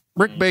 Like,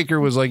 Rick Baker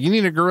was like, you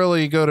need a gorilla,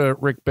 you go to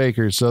Rick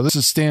Baker. So this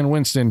is Stan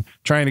Winston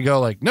trying to go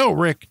like, no,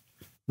 Rick,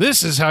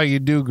 this is how you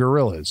do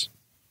gorillas.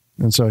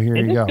 And so here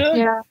you go.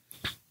 Yeah.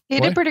 He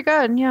did pretty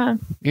good, yeah.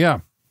 Yeah.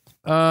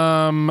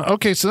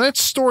 Okay, so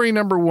that's story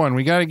number one.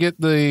 We got to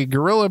get the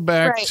gorilla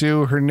back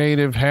to her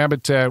native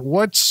habitat.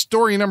 What's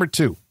story number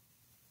two?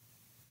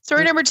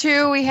 Story number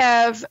two, we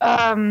have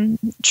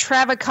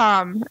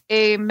Travacom,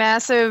 a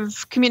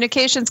massive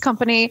communications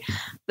company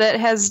that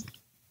has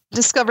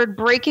discovered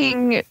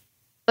breaking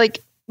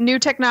new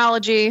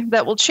technology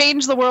that will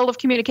change the world of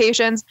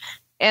communications,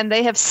 and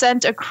they have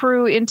sent a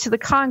crew into the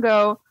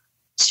Congo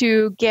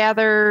to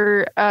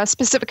gather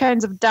specific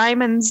kinds of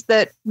diamonds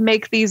that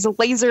make these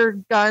laser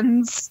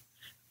guns,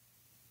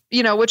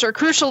 which are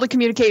crucial to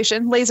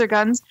communication, laser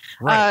guns.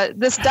 Right.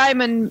 This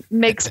diamond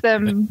makes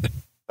them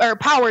or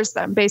powers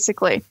them,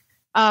 basically.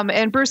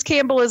 And Bruce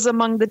Campbell is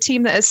among the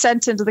team that is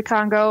sent into the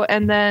Congo,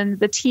 and then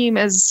the team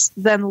is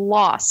then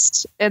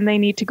lost, and they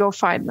need to go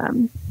find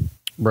them.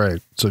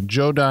 Right. So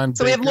Jodan.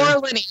 So we have Laura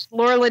Linney.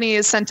 Laura Linney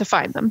is sent to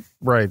find them.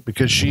 Right,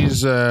 because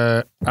she's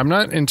I'm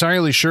not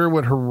entirely sure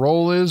what her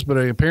role is, but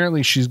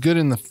apparently she's good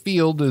in the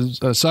field.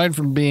 Aside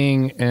from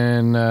being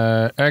an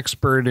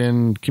expert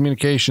in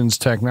communications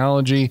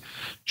technology,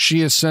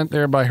 she is sent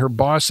there by her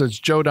boss. That's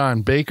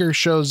Jodan Baker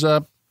shows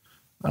up.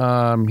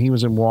 He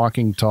was in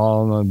Walking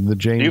Tall, the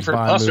James Buford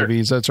Bond Pusser.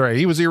 movies. That's right.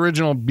 He was the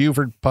original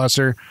Buford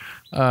Pusser,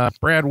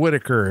 Brad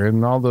Whitaker,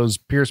 and all those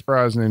Pierce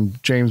Brosnan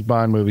James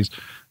Bond movies.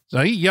 So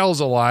he yells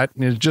a lot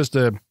and is just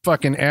a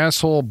fucking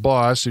asshole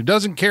boss who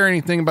doesn't care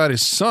anything about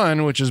his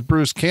son, which is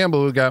Bruce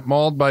Campbell, who got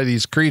mauled by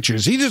these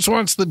creatures. He just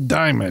wants the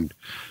diamond.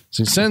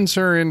 So he sends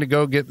her in to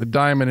go get the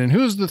diamond. And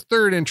who's the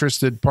third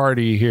interested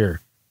party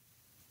here?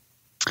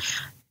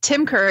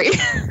 Tim Curry.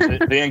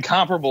 the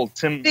incomparable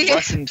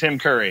Russian Tim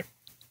Curry.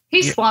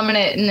 He's slumming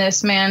it in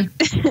this, man.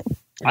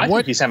 I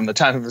think he's having the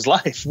time of his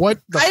life. What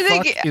the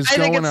fuck is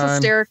going on? I think it's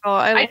hysterical.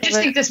 I just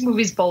think this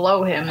movie's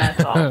below him,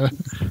 that's all.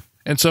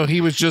 And so he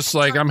was just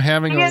like, I'm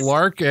having a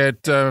lark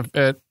at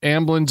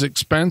Amblin's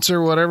expense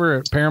or whatever,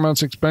 at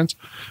Paramount's expense.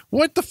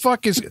 What the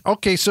fuck is...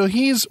 Okay, so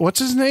what's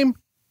his name?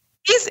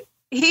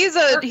 He's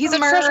a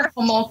treasure...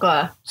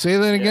 Homolka. Say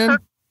that again?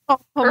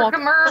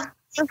 Herkimer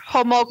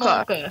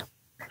Homolka.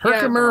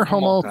 Herkimer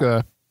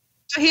Homolka.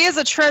 So he is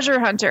a treasure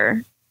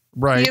hunter.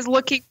 Right. He is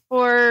looking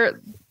for...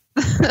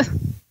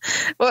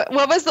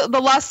 what was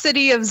the lost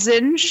city of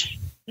Zinj?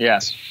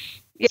 Yes.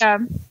 Yeah.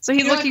 So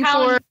he's looking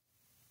for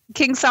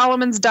King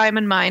Solomon's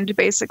diamond mind,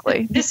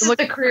 basically. This is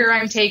the career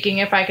I'm taking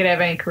if I could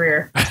have any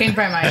career. Change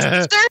my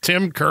mind.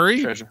 Tim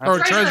Curry? Treasure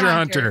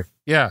Hunter.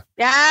 Yeah.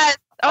 Yeah.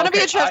 I want to be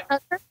a treasure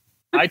hunter.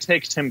 I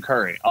take Tim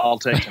Curry. I'll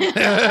take him.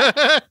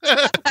 I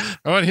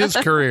want his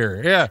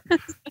career. Yeah.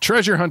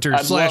 Treasure Hunter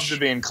I'd love to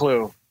be in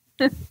Clue.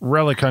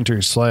 Relic Hunter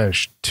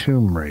 /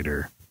 Tomb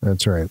Raider.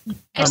 That's right.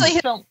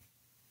 Actually,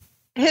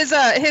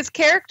 his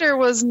character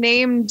was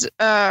named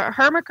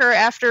Hermiker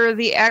after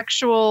the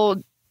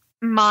actual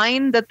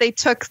mine that they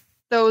took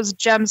those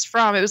gems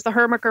from. It was the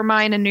Hermiker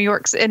mine in New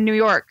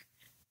York.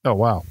 Oh,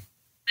 wow.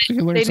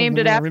 They named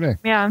it after him.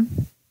 Yeah.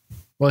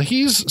 Well,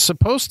 he's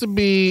supposed to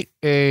be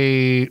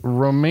a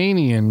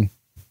Romanian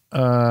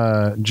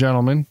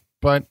gentleman,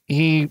 but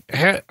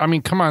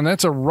come on,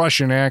 that's a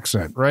Russian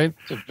accent, right?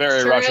 It's a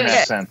very Russian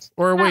accent.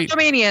 Or not wait,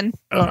 Romanian.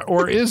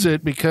 Or is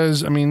it? Because,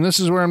 this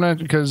is where I'm not,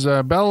 because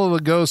Bela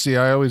Lugosi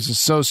I always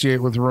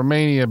associate with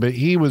Romania, but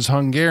he was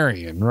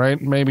Hungarian,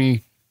 right?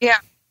 Maybe. Yeah.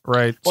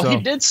 Right. Well, he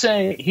did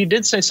say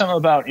something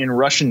about in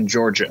Russian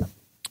Georgia.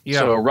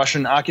 Yeah. So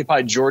Russian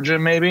occupied Georgia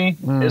maybe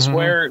is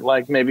where,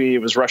 like, maybe it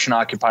was Russian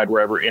occupied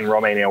wherever in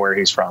Romania where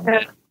he's from.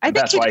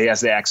 That's why he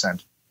has the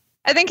accent.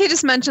 I think he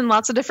just mentioned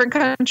lots of different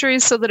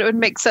countries so that it would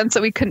make sense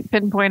that we couldn't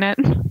pinpoint it.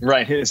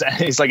 Right. He's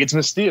like, it's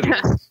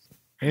mysterious.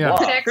 Yeah.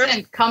 His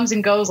accent comes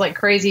and goes like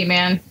crazy,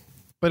 man.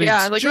 But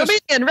like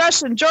Romanian,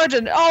 Russian,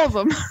 Georgian, all of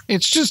them.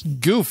 It's just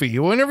goofy.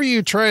 Whenever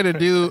you try to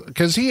do,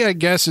 because he, I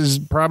guess, is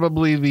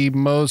probably the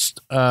most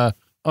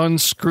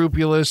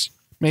unscrupulous,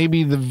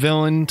 maybe the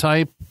villain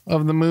type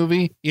of the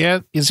movie. Yeah,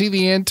 is he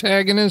the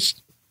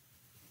antagonist?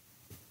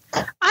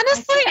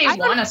 Honestly, they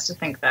want us to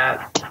think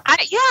that.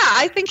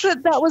 I think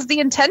that was the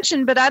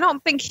intention, but I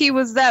don't think he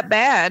was that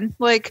bad.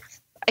 Like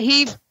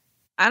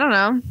I don't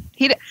know.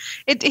 He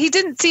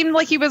didn't seem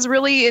like he was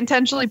really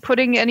intentionally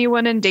putting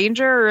anyone in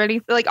danger or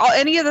anything, like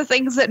any of the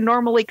things that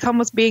normally come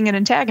with being an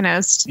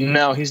antagonist.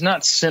 No, he's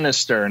not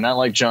sinister, not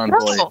like John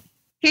Boyd.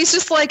 He's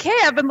just like, hey,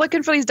 I've been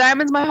looking for these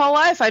diamonds my whole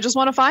life. I just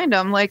want to find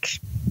them. Like,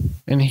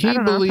 and he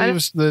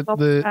believes that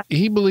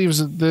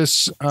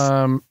this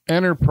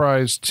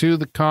enterprise to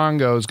the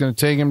Congo is going to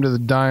take him to the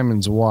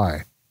diamonds.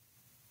 Why?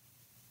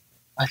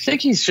 I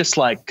think he's just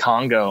like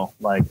Congo.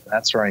 Like,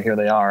 that's right. Here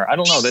they are. I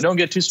don't know. They don't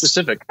get too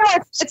specific. No,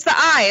 it's the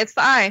eye. It's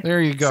the eye.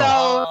 There you go.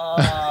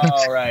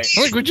 So, right.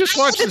 Look, we just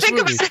watched this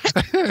movie.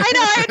 I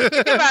know. I had to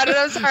think about it.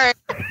 I'm sorry.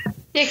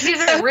 Yeah, because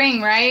he's a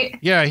ring, right?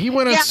 Yeah, he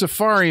went on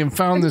safari and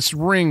found this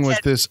ring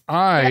with this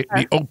eye,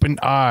 the open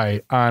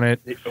eye on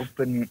it. The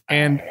open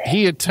and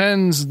he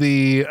attends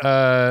the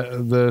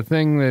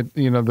thing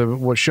that,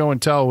 was show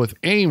and tell with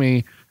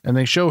Amy, and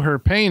they show her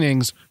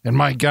paintings, and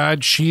my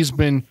God, she's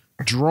been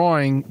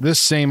drawing this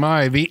same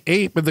eye. The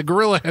ape, but the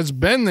gorilla has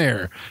been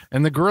there,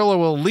 and the gorilla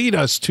will lead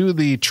us to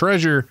the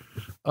treasure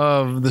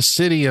of the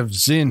city of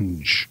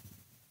Zinj.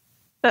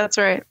 That's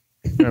right.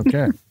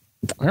 Okay.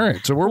 All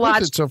right. So we're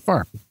with it so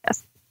far.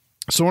 Yes.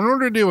 So in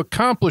order to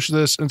accomplish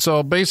this, and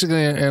so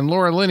basically, and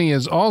Laura Linney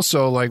is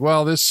also like,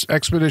 well, this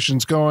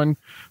expedition's going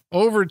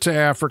over to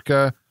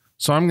Africa,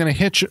 so I'm going to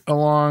hitch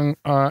along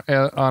on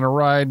a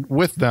ride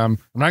with them.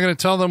 I'm not going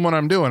to tell them what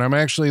I'm doing. I'm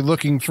actually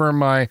looking for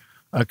my,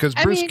 because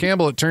Bruce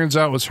Campbell, it turns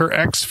out, was her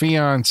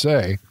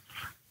ex-fiance.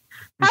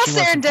 How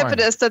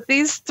serendipitous that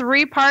these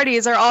three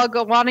parties are all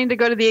wanting to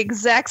go to the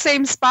exact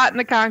same spot in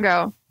the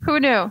Congo. Who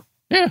knew?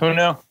 Yeah. Who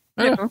knew?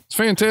 Yeah, it's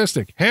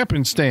fantastic.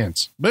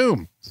 Happenstance.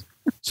 Boom.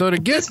 So to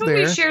get this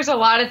movie shares a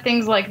lot of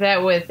things like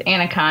that with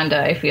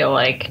Anaconda, I feel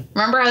like.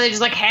 Remember how they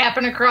just like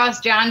happen across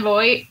John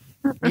Voight?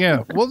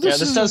 Yeah. Well,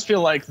 this does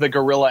feel like the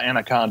gorilla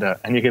Anaconda,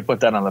 and you could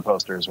put that on the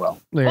poster as well.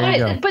 There you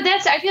go. But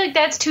I feel like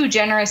that's too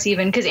generous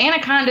even, because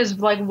Anaconda is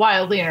like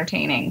wildly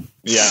entertaining.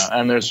 Yeah,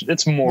 and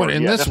it's more,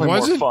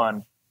 more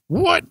fun.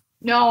 What?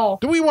 No.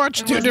 Do we watch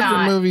two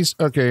different movies?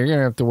 Okay, you're going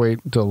to have to wait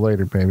until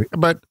later, baby.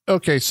 But,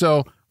 okay,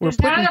 so there's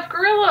not enough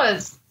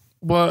gorillas.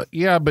 Well,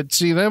 yeah, but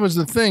see, that was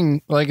the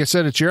thing. Like I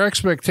said, it's your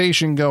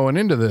expectation going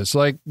into this.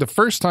 Like the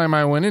first time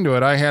I went into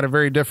it, I had a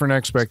very different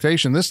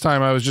expectation. This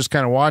time I was just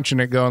kind of watching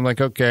it going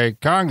like, okay,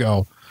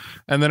 Congo.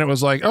 And then it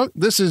was like, oh,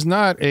 this is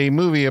not a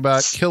movie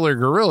about killer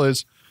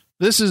gorillas.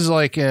 This is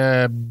like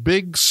a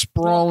big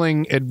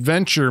sprawling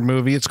adventure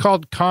movie. It's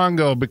called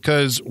Congo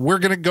because we're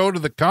going to go to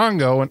the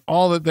Congo and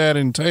all that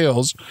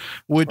entails,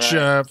 which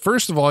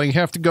first of all, you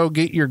have to go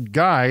get your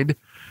guide.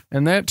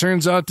 And that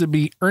turns out to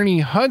be Ernie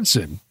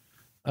Hudson.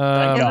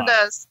 It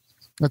does.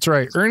 That's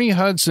right. Ernie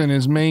Hudson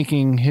is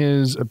making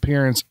his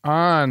appearance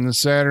on the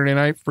Saturday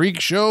Night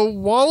Freak Show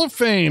Wall of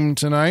Fame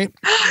tonight.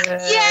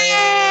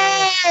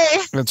 Yay!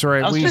 That's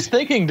right. I was just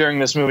thinking during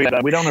this movie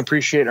that we don't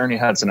appreciate Ernie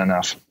Hudson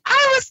enough.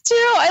 I was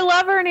too. I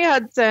love Ernie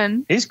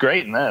Hudson. He's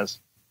great in this.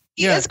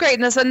 He is great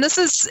in this, and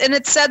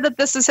it's said that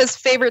this is his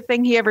favorite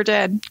thing he ever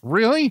did.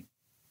 Really?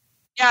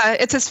 Yeah,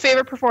 it's his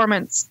favorite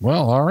performance.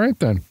 Well, all right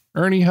then.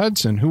 Ernie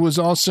Hudson, who was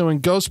also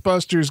in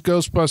Ghostbusters,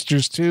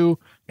 Ghostbusters 2,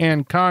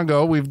 and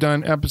Congo. We've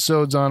done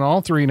episodes on all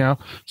three now.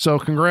 So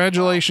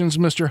congratulations,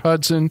 Mr.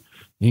 Hudson.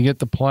 You get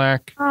the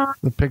plaque,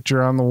 the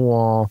picture on the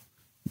wall.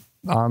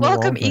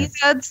 Welcome,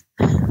 Eads.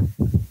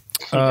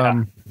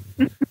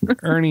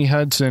 Ernie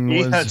Hudson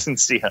was... Hudson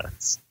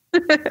Seahawks.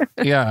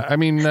 Yeah, I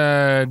mean,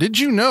 did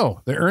you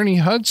know that Ernie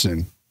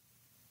Hudson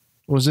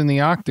was in the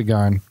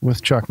Octagon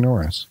with Chuck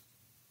Norris?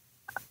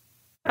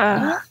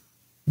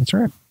 That's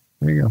right.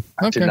 There you go.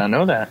 I did not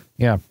know that.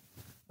 Yeah.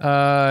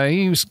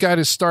 He's got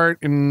his start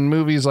in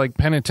movies like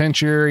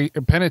Penitentiary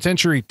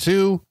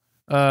 2.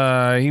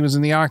 He was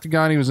in the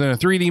Octagon. He was in a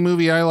 3D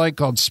movie I like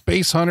called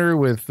Space Hunter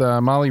with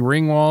Molly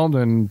Ringwald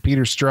and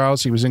Peter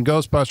Strauss. He was in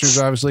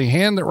Ghostbusters, obviously.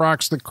 Hand That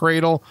Rocks the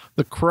Cradle,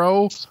 The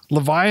Crow,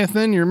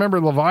 Leviathan. You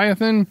remember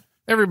Leviathan?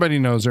 Everybody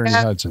knows Ernie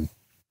Hudson,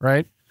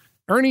 right?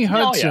 Ernie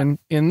Hudson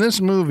in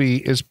this movie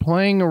is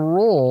playing a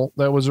role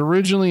that was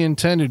originally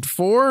intended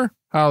for...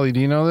 Holly, do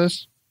you know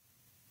this?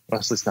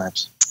 Wesley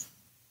Snipes.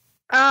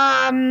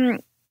 No,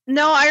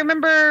 I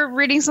remember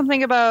reading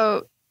something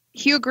about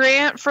Hugh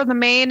Grant for the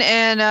main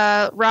and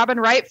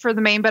Robin Wright for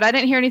the main, but I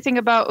didn't hear anything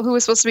about who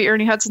was supposed to be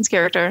Ernie Hudson's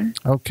character.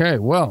 Okay,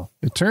 well,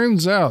 it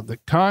turns out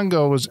that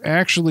Congo was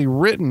actually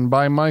written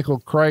by Michael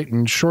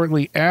Crichton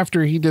shortly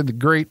after he did the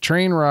Great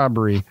Train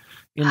Robbery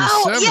in the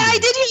 70s. Yeah, I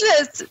did hear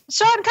this.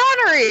 Sean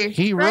Connery.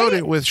 He wrote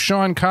it with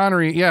Sean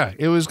Connery. Yeah,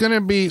 it was going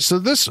to be... So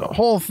this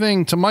whole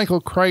thing to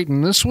Michael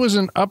Crichton, this was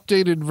an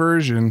updated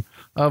version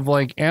of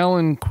like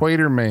Alan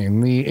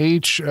Quatermain,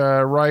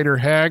 the Rider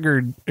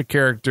Haggard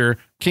character,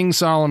 King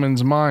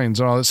Solomon's Mines,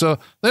 and all that. So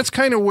that's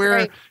kind of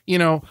where, you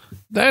know,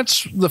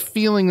 that's the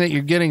feeling that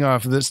you're getting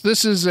off of this.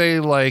 This is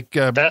a like...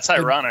 that's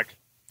ironic.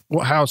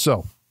 How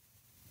so?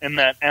 In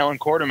that Alan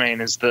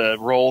Quatermain is the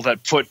role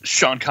that put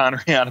Sean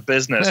Connery out of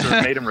business or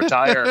made him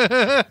retire.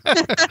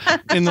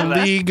 In the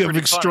League of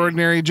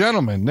Extraordinary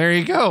Gentlemen. There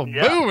you go.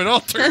 Yeah. Boom. It all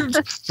turns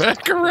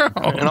back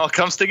around. It all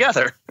comes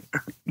together.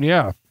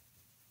 Yeah.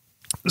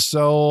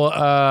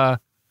 So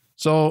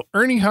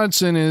Ernie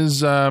Hudson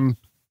is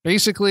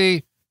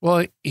basically,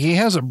 well, he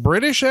has a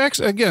British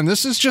accent. Again,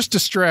 this is just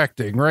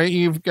distracting, right?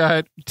 You've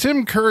got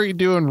Tim Curry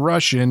doing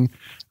Russian,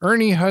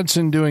 Ernie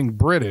Hudson doing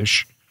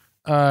British.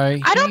 I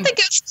don't think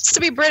it's supposed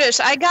to be British.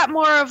 I got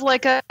more of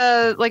like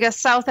a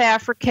South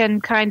African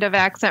kind of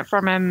accent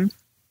from him,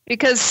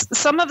 because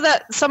some of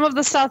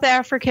the South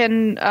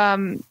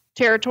African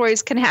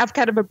territories can have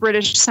kind of a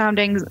British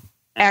sounding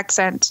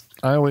accent.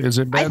 Is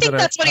it bad? I think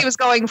that's what he was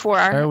going for,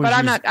 but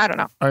I don't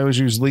know. I always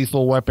use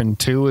Lethal Weapon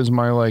 2 as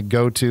my like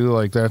go-to.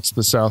 Like that's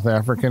the South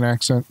African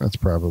accent. That's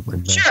probably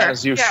bad. Sure.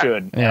 As you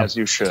should. Yeah. As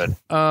you should.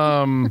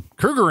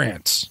 Kruger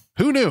ants.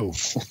 Who knew?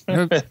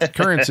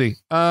 Currency.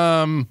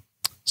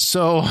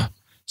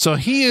 So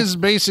he is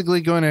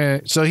basically going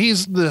to, so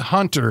he's the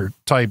hunter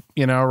type,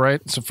 you know,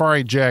 right?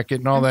 Safari jacket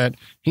and all that.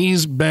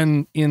 He's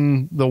been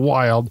in the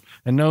wild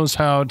and knows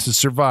how to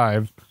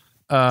survive.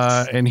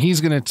 And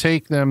he's going to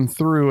take them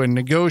through and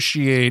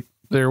negotiate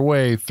their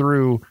way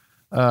through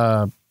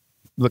the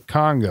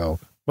Congo,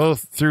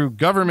 both through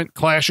government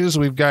clashes.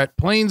 We've got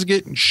planes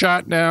getting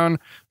shot down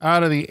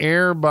out of the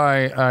air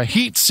by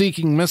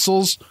heat-seeking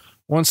missiles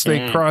once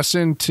they cross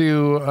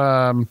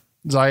into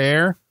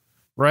Zaire.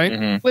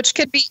 Right, which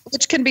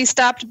can be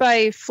stopped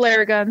by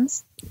flare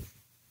guns.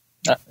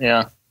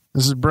 Yeah,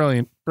 this is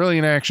brilliant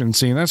action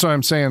scene. That's what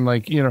I'm saying.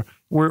 Like, you know,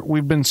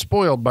 we've been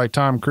spoiled by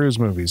Tom Cruise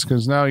movies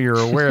because now you're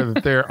aware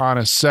that they're on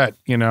a set,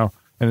 you know,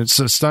 and it's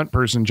a stunt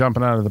person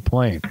jumping out of the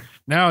plane.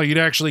 Now you'd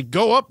actually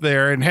go up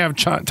there and have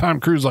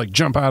Tom Cruise like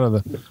jump out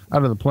of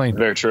the plane.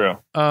 Very true.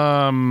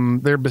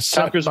 They're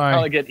beset Tom Cruise will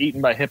probably get eaten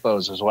by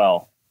hippos as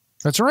well.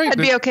 That's right. I'd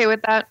be okay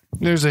with that.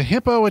 There's a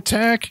hippo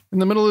attack in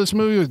the middle of this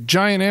movie with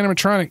giant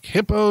animatronic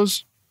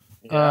hippos.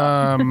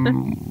 Yeah.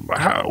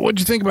 What'd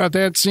you think about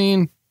that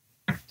scene?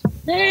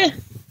 It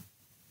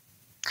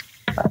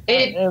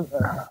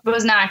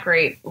was not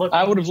great.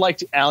 I would have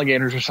liked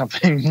alligators or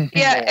something.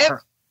 Yeah,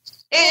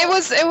 it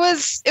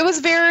was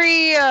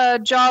very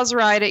Jaws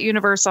ride at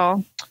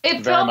Universal.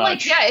 It felt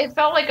like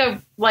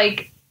a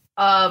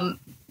bad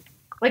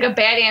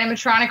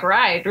animatronic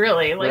ride,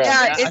 really. Like,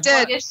 yeah, it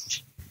did.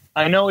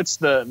 I know it's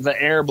the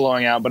air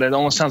blowing out, but it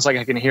almost sounds like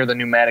I can hear the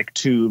pneumatic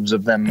tubes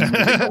of them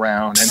moving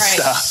around and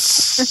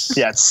stuff.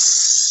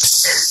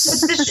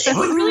 Yes.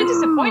 What's really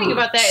disappointing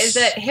about that is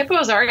that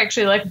hippos are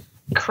actually like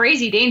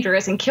crazy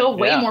dangerous and kill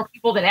way more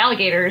people than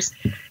alligators.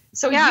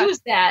 So use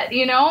that,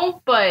 you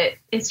know, but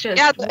it's just...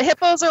 Yeah,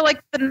 hippos are like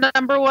the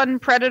number one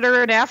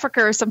predator in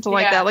Africa or something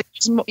like that. Like,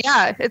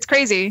 it's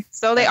crazy.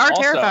 So they are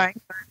terrifying.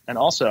 And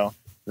also,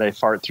 they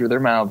fart through their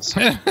mouths.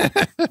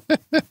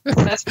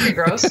 That's pretty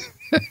gross.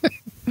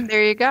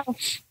 There you go.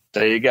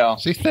 There you go.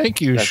 See,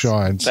 thank you,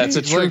 Sean. That's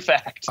a true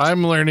fact.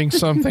 I'm learning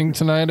something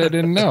tonight I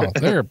didn't know.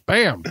 There,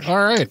 bam. All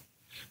right.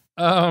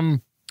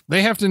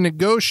 They have to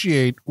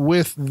negotiate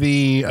with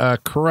the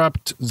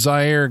corrupt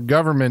Zaire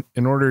government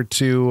in order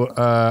to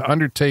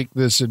undertake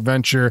this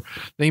adventure.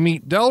 They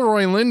meet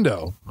Delroy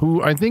Lindo,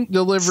 who I think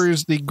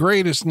delivers the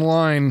greatest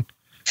line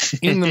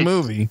in the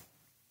movie.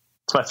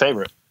 It's my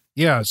favorite.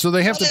 Yeah, so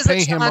they have to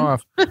pay him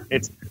off.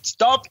 It's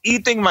stop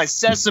eating my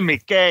sesame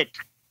cake.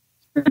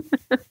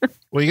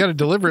 Well, you got to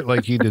deliver it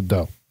like he did,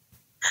 though.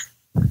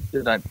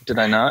 Did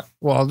I not?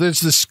 Well,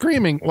 there's the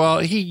screaming. Well,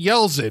 he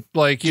yells it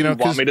like, you know.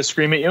 Want me to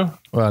scream at you?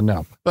 Well,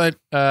 no. But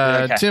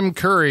Okay. Tim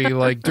Curry,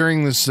 like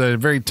during this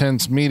very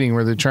tense meeting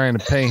where they're trying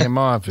to pay him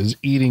off, is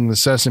eating the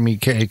sesame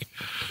cake.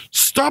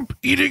 Stop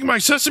eating my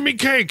sesame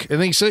cake!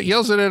 And he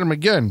yells it at him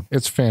again.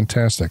 It's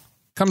fantastic.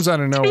 Comes out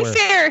of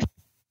nowhere.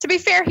 To be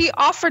fair, he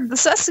offered the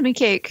sesame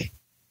cake.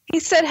 He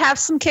said, "Have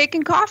some cake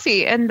and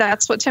coffee," and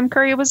that's what Tim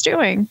Curry was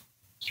doing.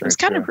 It's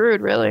kind of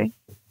rude, really.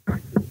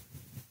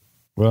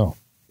 Well,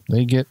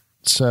 they get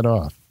set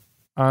off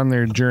on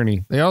their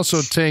journey. They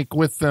also take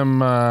with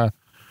them, I'm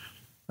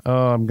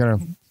going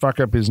to fuck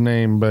up his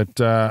name, but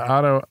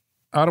Adewale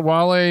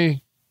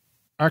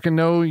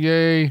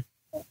Akinoye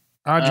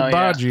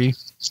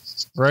Ajibaji,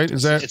 right?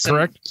 Is that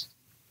correct?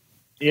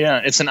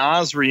 It's an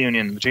Oz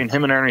reunion between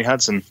him and Ernie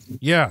Hudson.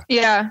 Yeah.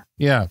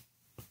 Yeah.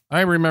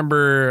 I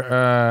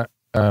remember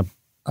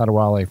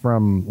Adewale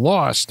from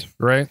Lost,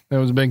 right? That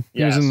was big.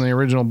 He was in the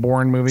original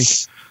Bourne movie.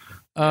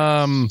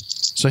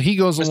 So he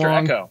goes Mr.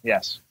 along. Echo,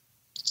 yes.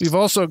 We've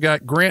also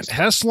got Grant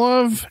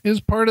Heslov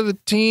is part of the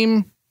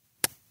team.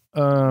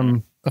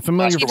 A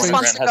familiar He face. just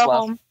wants to go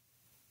home.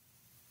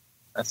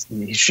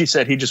 She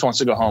said he just wants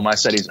to go home. I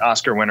said he's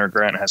Oscar winner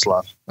Grant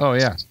Heslov. Oh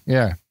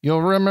yeah.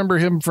 You'll remember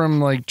him from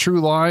like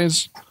True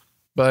Lies,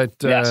 but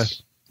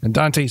and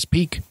Dante's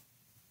Peak.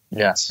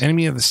 Yes.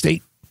 Enemy of the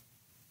State.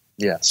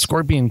 Yes.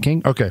 Scorpion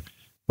King. Okay.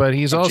 But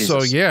he's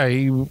also,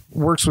 he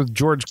works with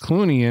George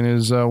Clooney and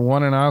has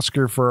won an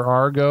Oscar for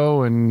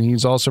Argo, and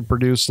he's also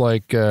produced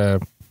like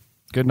Good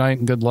Night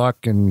and Good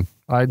Luck and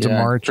Ides of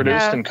March.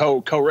 Produced and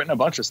co-written a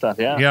bunch of stuff,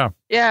 Yeah.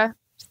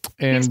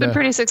 And he's been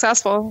pretty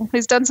successful.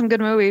 He's done some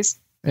good movies.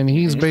 And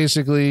he's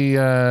basically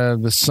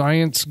the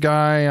science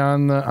guy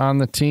on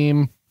the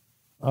team.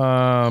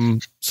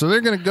 So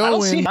they're going to go I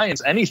don't see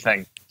science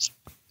anything.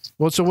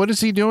 Well, so what is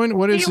he doing?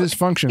 What is his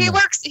function? He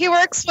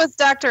works with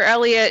Dr.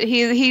 Elliot.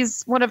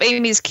 He's one of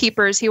Amy's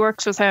keepers. He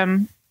works with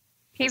him.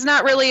 He's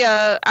not really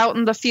a out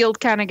in the field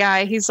kind of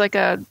guy. He's like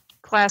a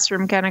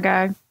classroom kind of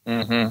guy.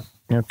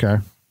 Mm-hmm. Okay.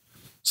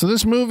 So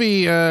this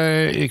movie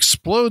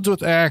explodes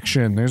with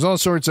action. There's all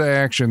sorts of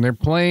action. They're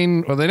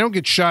playing. Well, they don't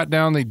get shot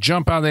down. They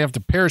jump out. They have to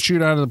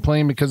parachute out of the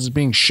plane because it's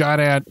being shot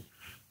at.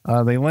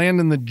 They land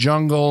in the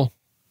jungle.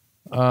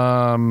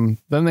 Then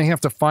they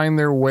have to find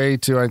their way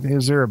to,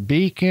 is there a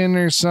beacon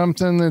or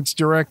something that's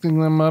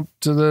directing them up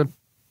to the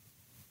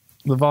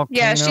volcano?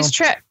 Yeah,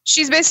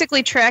 she's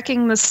basically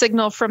tracking the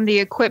signal from the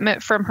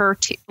equipment from her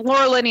team.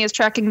 Laura Linney is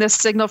tracking this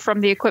signal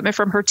from the equipment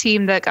from her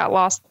team that got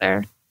lost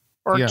there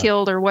or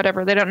killed or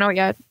whatever. They don't know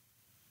yet.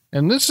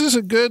 And this is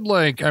a good,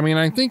 I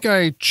think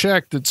I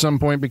checked at some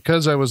point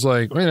because I was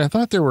like, wait, I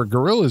thought there were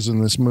gorillas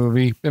in this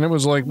movie. And it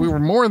was like, we were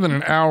more than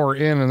an hour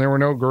in and there were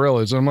no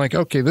gorillas. And I'm like,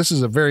 okay, this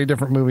is a very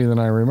different movie than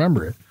I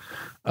remember it.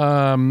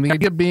 The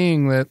idea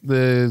being that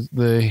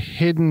the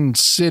hidden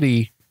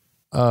city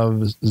of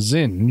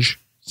Zinj,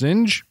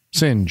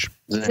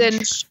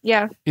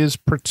 yeah, is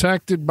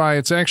protected by,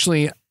 it's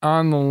actually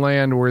on the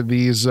land where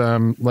these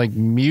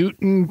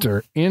mutant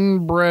or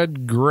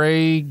inbred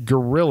gray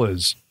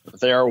gorillas.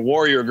 They are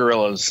warrior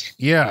gorillas.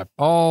 Yeah,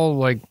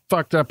 all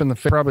fucked up in the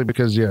face, probably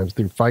because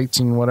through fights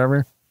and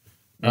whatever.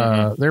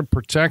 They're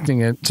protecting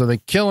it, so they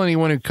kill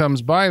anyone who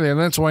comes by there. And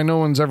that's why no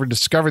one's ever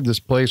discovered this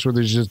place where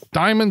there's just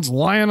diamonds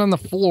lying on the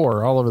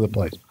floor all over the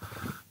place.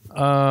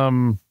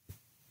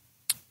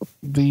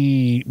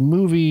 The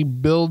movie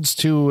builds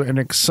to an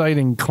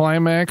exciting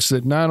climax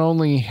that not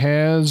only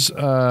has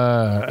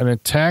an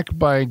attack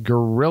by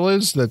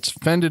gorillas that's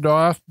fended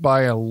off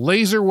by a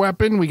laser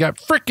weapon. We got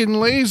frickin'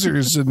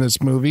 lasers in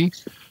this movie.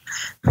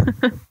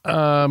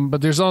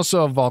 But there's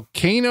also a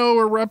volcano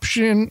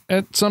eruption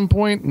at some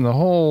point, and the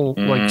whole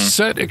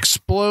set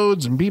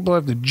explodes, and people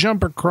have to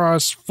jump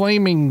across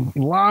flaming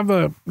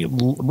lava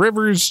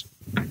rivers.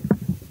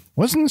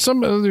 Wasn't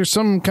there's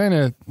some kind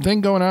of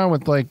thing going on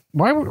with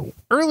why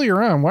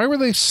were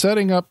they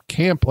setting up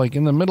camp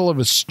in the middle of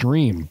a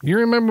stream? You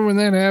remember when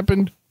that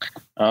happened?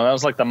 That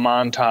was the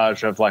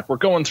montage of we're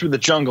going through the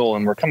jungle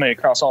and we're coming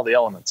across all the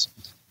elements.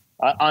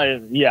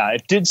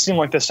 It did seem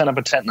like they set up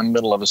a tent in the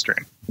middle of a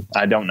stream.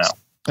 I don't know.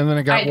 And then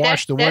it got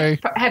washed away.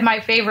 That had my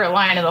favorite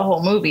line of the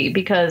whole movie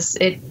because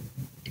it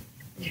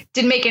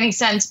didn't make any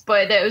sense,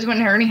 but it was when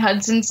Ernie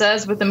Hudson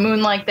says, with the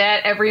moon like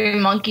that, every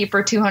monkey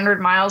for 200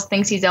 miles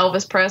thinks he's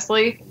Elvis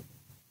Presley.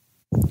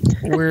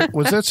 Where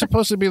was that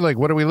supposed to be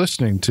what are we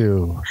listening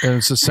to? And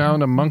it's the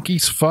sound of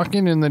monkeys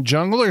fucking in the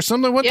jungle or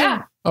something?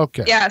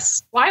 Okay.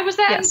 Yes. Why was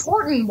that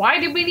important? Why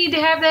did we need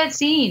to have that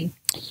scene?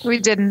 We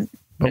didn't.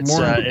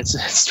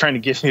 It's trying to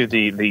give you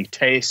the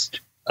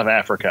taste of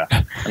Africa.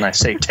 And I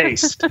say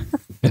taste.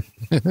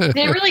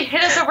 They really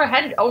hit us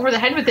over the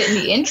head with it in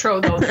the intro,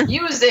 though. The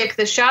music,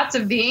 the shots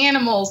of the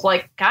animals,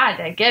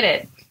 God, I get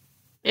it.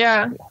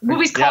 Yeah. The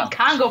movie's called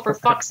Congo, for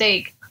fuck's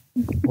sake.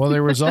 Well,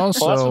 there was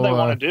also... Well, that's what they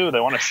want to do. They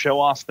want to show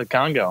off the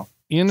Congo.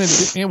 In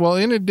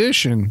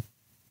addition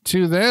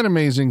to that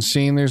amazing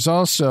scene, there's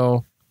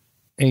also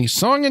a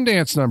song and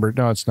dance number.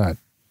 No, it's not.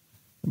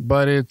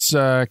 But it's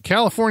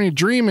California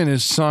Dreamin'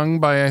 is sung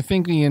by, I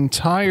think, the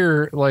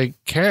entire,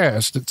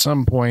 cast at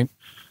some point.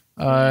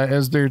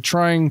 as they're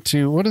trying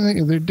to, what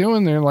are they're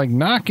doing? They're like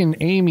knocking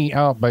Amy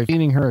out by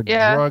feeding her a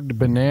drugged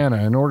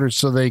banana in order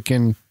so they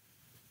can,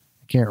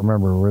 I can't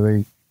remember,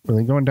 were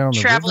they going down the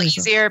travel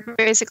easier?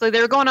 Basically,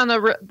 they were going on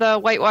the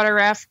whitewater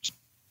raft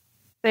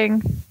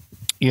thing.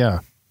 Yeah,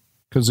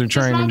 because they're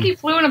trying. This monkey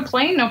flew in a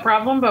plane, no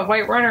problem, but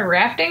whitewater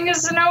rafting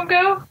is a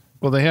no-go.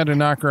 Well, they had to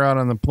knock her out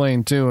on the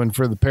plane too, and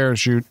for the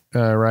parachute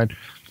ride.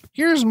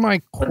 Here's my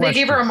question. Well, they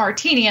gave her a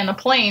martini on the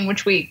plane,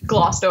 which we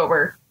glossed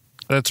over.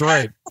 That's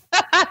right.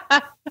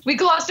 We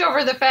glossed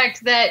over the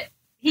fact that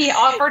he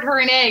offered her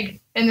an egg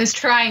in this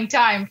trying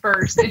time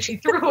first, and she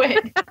threw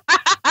it.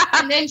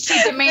 And then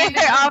she demanded...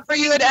 I offer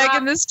you an egg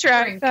in this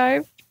trying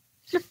time.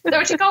 Is that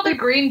what she called a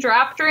green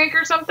drop drink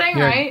or something,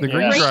 right? The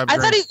green drop drink.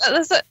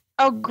 I thought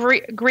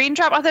green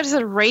drop? I thought it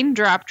said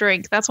raindrop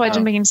drink. That's why it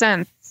didn't make any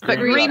sense. But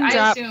green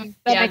drop,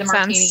 that makes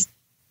sense.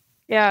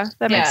 Yeah,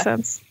 that makes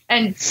sense.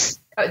 And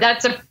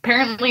that's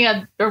apparently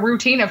a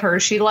routine of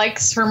hers. She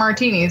likes her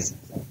martinis.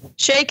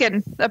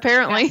 Shaken,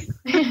 apparently.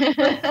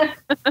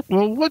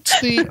 Well,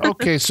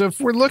 okay, so if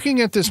we're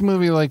looking at this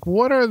movie, like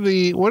what are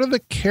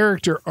the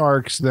character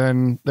arcs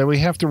then that we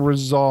have to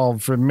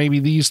resolve for maybe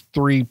these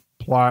three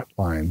plot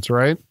lines,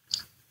 right?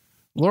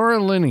 Laura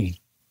Linney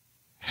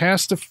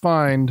has to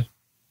find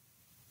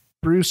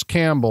Bruce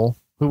Campbell,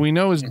 who we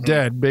know is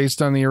dead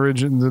based on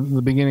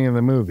the beginning of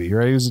the movie,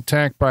 right? He was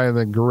attacked by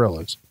the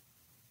gorillas.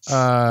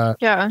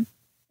 Yeah.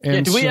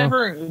 Do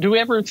we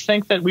ever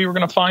think that we were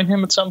going to find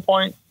him at some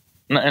point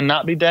and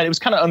not be dead? It was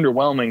kind of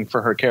underwhelming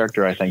for her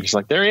character, I think. She's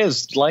like, there he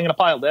is, laying in a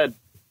pile dead.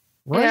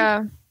 Right?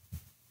 Yeah.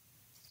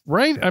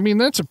 Right? I mean,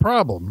 that's a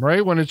problem,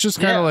 right? When it's just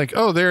kind of like,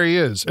 oh, there he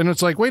is. And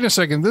it's like, wait a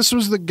second, this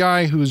was the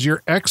guy who's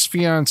your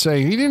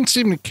ex-fiancé. He didn't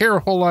seem to care a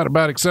whole lot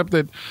about it, except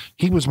that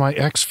he was my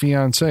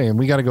ex-fiancé, and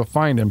we got to go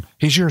find him.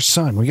 He's your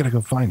son. We got to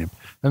go find him.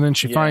 And then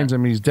she finds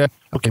him. He's dead.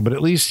 Okay, but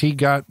at least he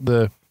got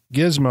the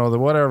gizmo,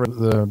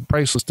 the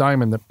priceless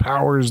diamond that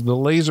powers the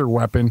laser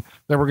weapon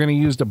that we're going to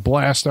use to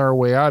blast our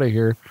way out of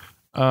here.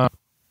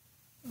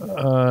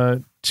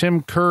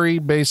 Tim Curry,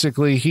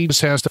 basically, he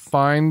just has to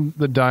find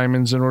the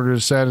diamonds in order to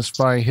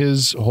satisfy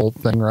his whole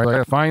thing, right?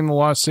 Like, find the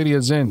lost city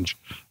of Zinj.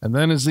 And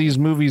then as these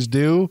movies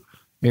do,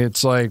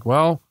 it's like,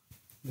 well,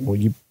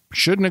 you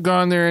shouldn't have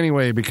gone there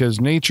anyway because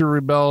nature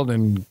rebelled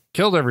and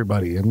killed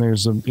everybody. And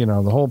there's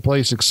the whole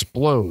place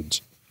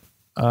explodes.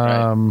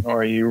 Right.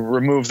 Or you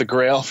remove the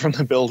grail from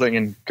the building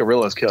and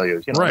gorillas kill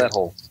you. That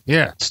whole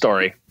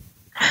story.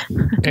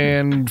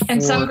 And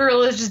some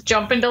gorillas just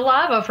jump into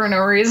lava for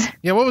no reason.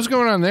 Yeah, what was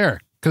going on there?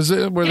 Because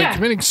were they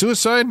committing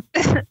suicide?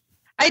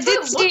 I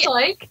did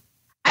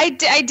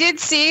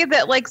see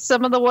that, like,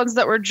 some of the ones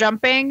that were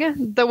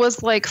jumping, there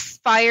was like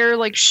fire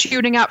like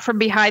shooting out from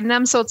behind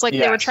them. So it's like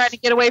they were trying to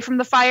get away from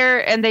the fire,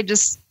 and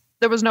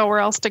there was nowhere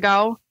else to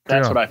go.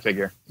 That's what I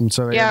figure. And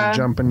so they had to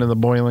jump into the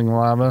boiling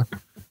lava.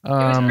 It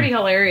was pretty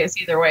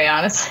hilarious either way,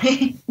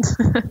 honestly.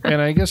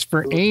 And I guess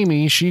for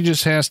Amy, she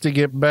just has to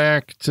get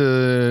back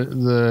to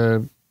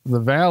the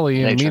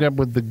valley and meet up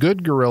with the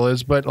good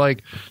gorillas. But,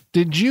 like,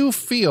 did you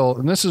feel,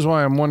 and this is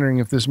why I'm wondering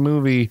if this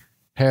movie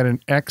had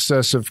an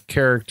excess of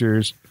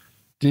characters,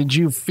 did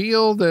you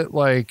feel that,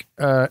 like,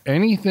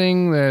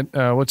 anything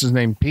that, what's his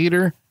name,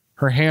 Peter,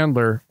 her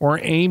handler, or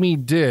Amy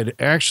did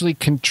actually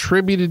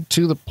contributed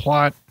to the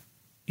plot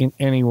in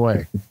any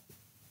way?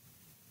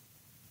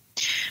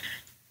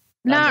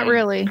 Not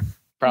really.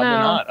 Probably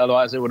not.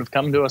 Otherwise, it would have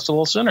come to us a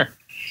little sooner.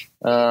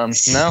 No.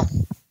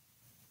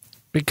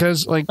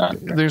 Because, like,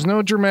 there's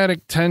no dramatic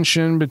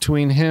tension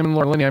between him and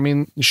Laura Linney. I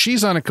mean,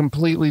 she's on a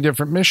completely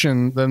different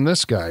mission than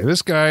this guy.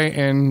 This guy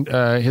and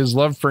his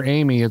love for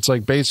Amy, it's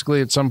like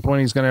basically at some point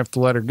he's going to have to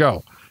let her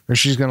go. Or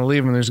she's going to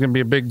leave him. There's going to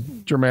be a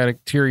big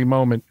dramatic teary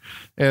moment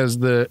as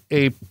the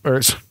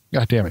as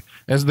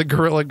the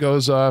gorilla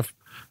goes off,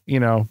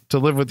 to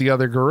live with the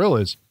other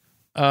gorillas.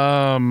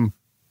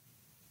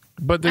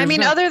 But I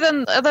mean, other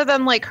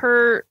than like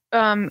her,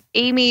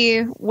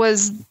 Amy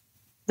was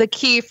the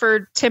key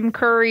for Tim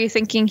Curry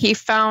thinking he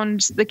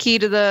found the key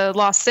to the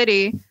lost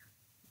city.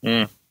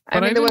 I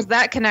mean, there was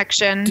that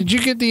connection. Did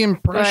you get the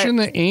impression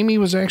that Amy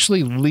was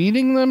actually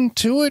leading them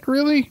to it,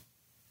 really?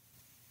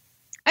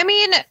 I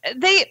mean,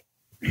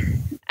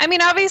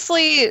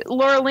 obviously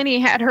Laura Linney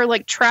had her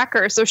like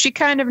tracker, so she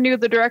kind of knew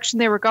the direction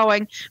they were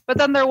going. But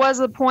then there was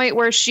a point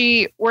where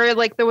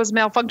like there was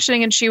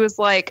malfunctioning, and she was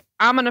like,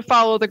 "I'm going to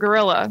follow the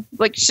gorilla."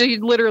 Like, she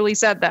literally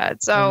said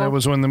that. So and that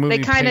was when the movie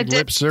paid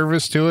lip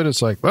service to it.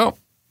 It's like, well,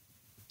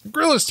 the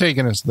gorilla's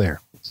taking us there.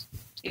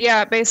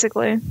 Yeah,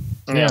 basically.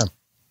 Yeah.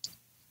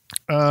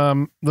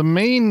 The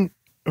main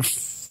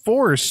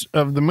force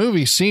of the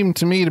movie seemed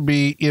to me to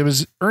be, it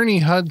was Ernie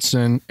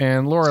Hudson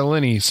and Laura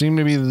Linney seemed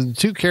to be the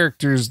two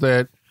characters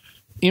that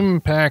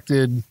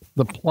impacted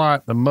the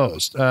plot the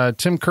most.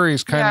 Tim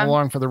Curry's kind of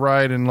along for the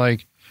ride, and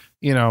like,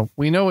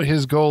 we know what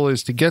his goal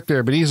is to get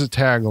there, but he's a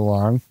tag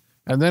along.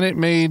 And then it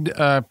made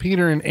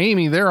Peter and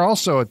Amy, they're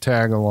also a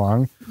tag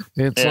along.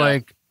 It's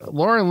like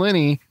Laura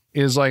Linney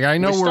is like, I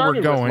know where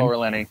we're going. Laura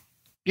Linney.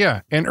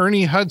 Yeah, and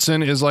Ernie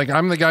Hudson is like,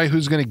 I'm the guy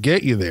who's going to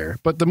get you there.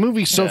 But the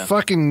movie's so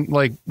fucking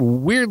like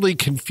weirdly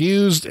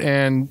confused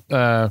and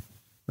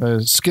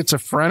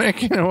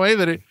schizophrenic in a way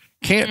that it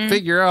can't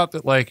figure out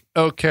that, like,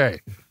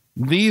 okay,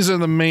 these are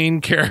the main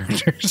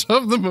characters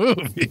of the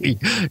movie.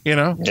 You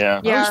know?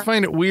 Yeah. I always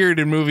find it weird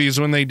in movies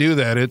when they do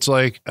that. It's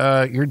like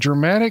your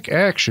dramatic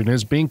action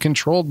is being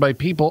controlled by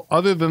people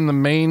other than the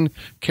main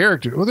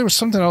character. Well, there was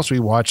something else we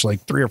watched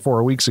like 3 or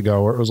 4 weeks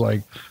ago where it was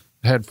like,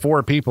 had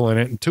 4 people in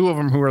it, and 2 of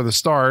them who are the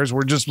stars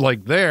were just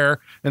like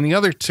there, and the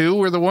other 2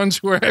 were the ones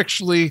who are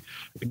actually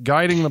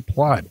guiding the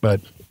plot.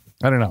 But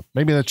I don't know.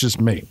 Maybe that's just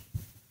me.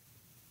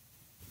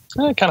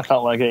 It kind of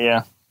felt like it,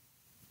 yeah.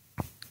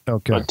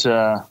 Okay.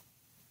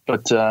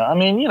 But I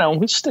mean, you know,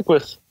 we stick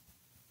with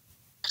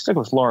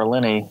Laura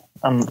Linney.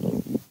 I'm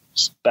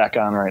back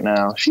on right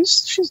now.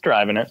 She's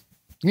driving it.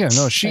 Yeah,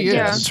 no, she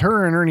is. It's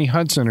her and Ernie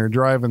Hudson are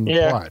driving the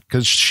plot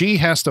because she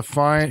has to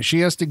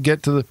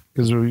get to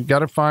because we've got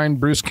to find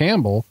Bruce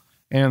Campbell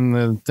and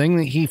the thing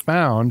that he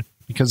found,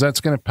 because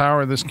that's going to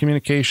power this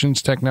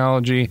communications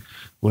technology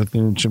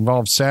which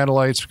involves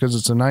satellites, because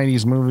it's a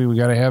 90s movie. We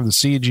got to have the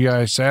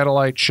CGI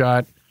satellite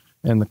shot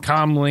and the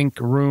comlink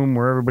room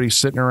where everybody's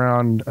sitting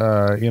around,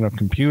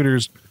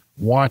 computers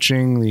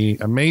watching the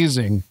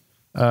amazing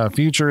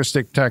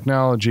futuristic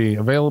technology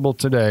available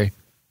today.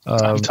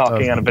 I'm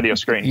talking on a video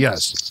screen.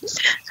 Yes.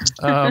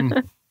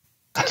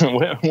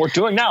 We're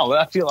doing now.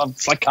 I feel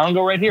it's like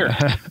Congo right here.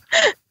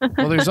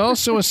 Well, there's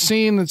also a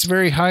scene that's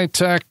very high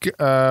tech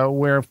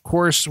where, of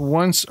course,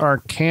 once our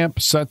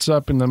camp sets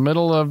up in the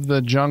middle of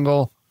the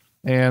jungle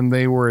and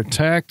they were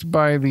attacked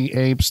by the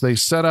apes, they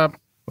set up,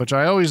 which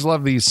I always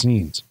love these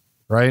scenes,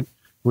 right?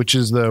 Which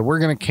is we're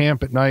going to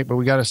camp at night, but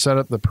we got to set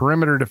up the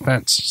perimeter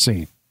defense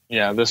scene.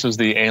 Yeah, this was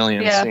the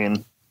alien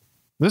scene.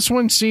 This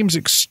one seems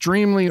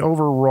extremely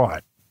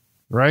overwrought.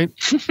 Right?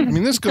 I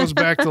mean, this goes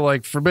back to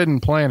like Forbidden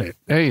Planet.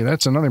 Hey,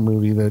 that's another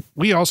movie that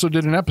we also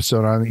did an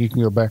episode on that you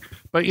can go back.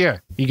 But yeah,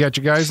 you got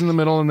your guys in the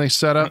middle and they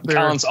set up their...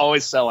 Colin's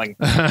always selling.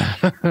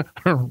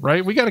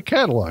 Right? We got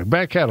a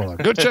back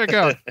catalog. Go check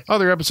out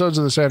other episodes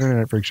of the Saturday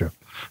Night Freak Show.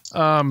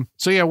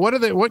 So yeah, what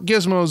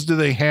gizmos do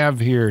they have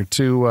here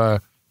to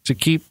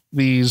keep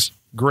these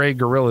gray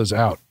gorillas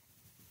out?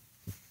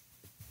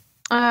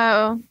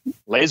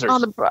 Lasers.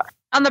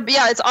 On the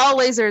it's all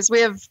lasers.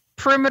 We have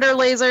perimeter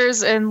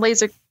lasers and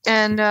laser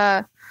and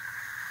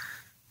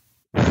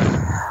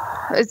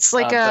it's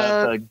like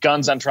the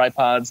guns on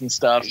tripods and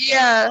stuff.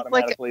 Yeah,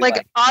 like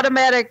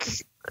automatic.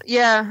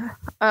 Yeah,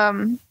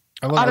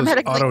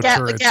 automatic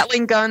like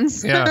Gatling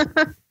guns. Yeah,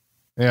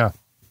 yeah.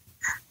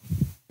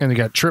 And they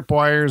got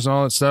tripwires and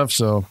all that stuff.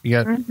 So you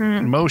got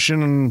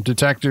motion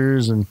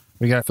detectors, and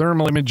we got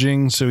thermal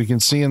imaging so we can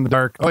see in the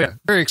dark. Oh yeah,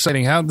 very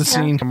exciting. How'd the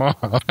scene come off?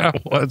 How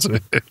was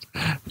it?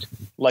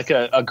 Like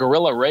a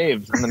gorilla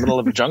rave in the middle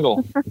of a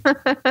jungle.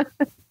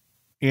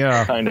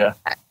 Yeah. Kind of.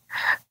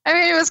 I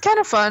mean, it was kind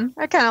of fun.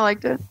 I kind of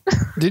liked it.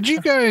 Did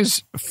you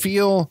guys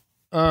feel,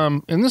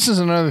 and this is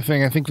another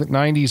thing I think that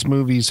 90s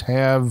movies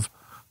have,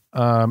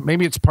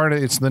 maybe it's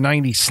the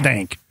 90s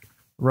stank,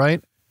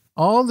 right?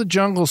 All the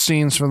jungle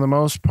scenes, for the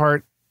most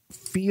part,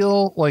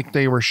 feel like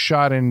they were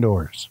shot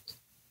indoors.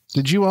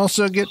 Did you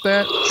also get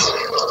that?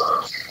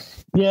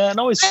 Yeah, it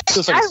always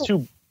feels like it's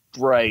too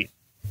bright.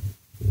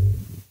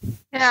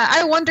 Yeah,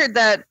 I wondered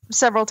that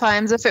several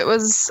times if it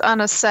was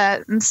on a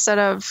set instead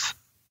of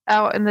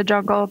out in the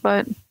jungle,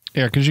 but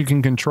yeah, because you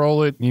can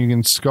control it, you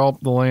can sculpt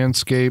the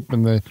landscape,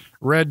 and the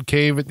red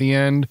cave at the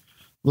end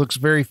looks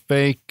very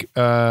fake.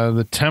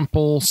 The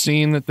temple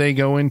scene that they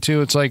go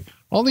into, it's like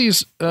all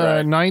these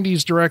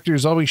 90s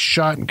directors always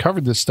shot and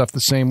covered this stuff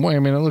the same way. I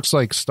mean, it looks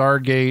like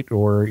Stargate,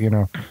 or you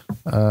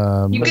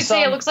could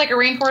say it looks like a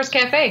rainforest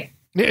cafe.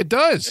 Yeah, it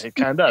does. It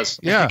kind of does.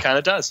 Yeah, it kind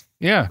of does.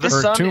 Yeah, the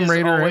or sun Tomb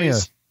Raider. is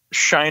always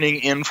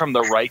shining in from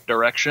the right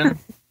direction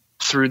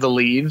through the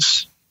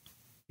leaves.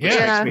 Which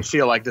makes me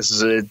feel like this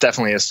is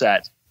definitely a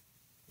set.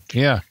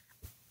 Yeah.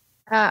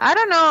 I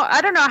don't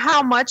know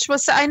how much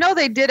was. I know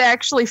they did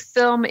actually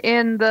film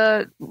in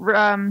the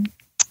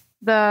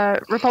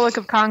Republic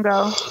of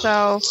Congo.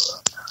 So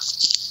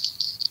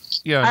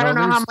yeah, I don't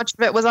know how much of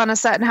it was on a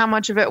set and how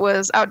much of it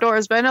was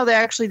outdoors, but I know they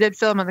actually did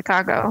film in the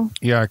Congo.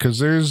 Yeah, because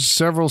there's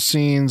several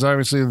scenes.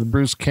 Obviously, the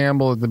Bruce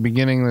Campbell at the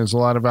beginning. There's a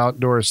lot of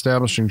outdoor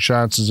establishing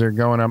shots as they're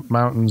going up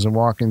mountains and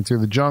walking through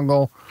the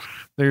jungle.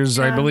 There's,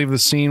 I believe, the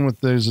scene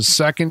there's a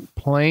second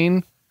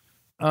plane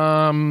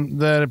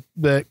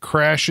that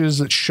crashes,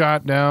 that's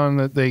shot down,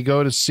 that they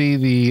go to see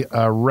the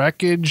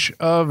wreckage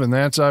of, and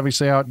that's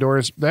obviously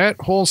outdoors. That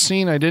whole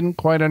scene I didn't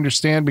quite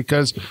understand,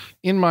 because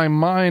in my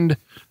mind,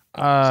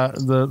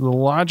 the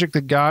logic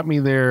that got me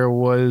there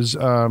was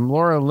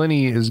Laura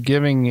Linney is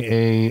giving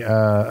a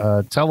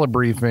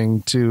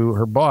telebriefing to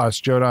her boss,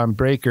 Jodan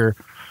Baker,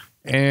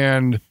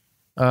 and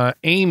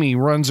Amy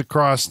runs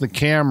across the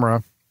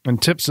camera and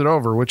tips it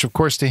over, which of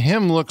course to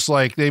him looks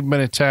like they've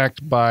been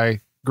attacked by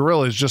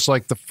gorillas, just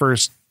like the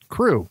first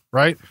crew,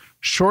 right?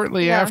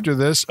 Shortly after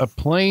this, a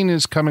plane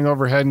is coming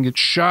overhead and gets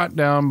shot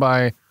down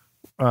by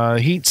a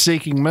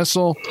heat-seeking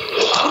missile.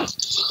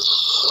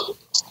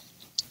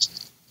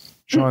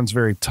 Sean's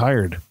very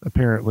tired,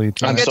 apparently.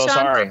 I'm so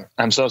sorry.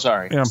 I'm so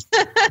sorry. Yeah.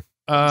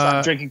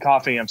 I'm drinking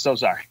coffee. I'm so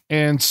sorry.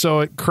 And so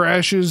it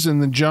crashes in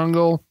the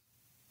jungle.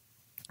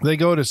 They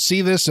go to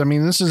see this. I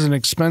mean, this is an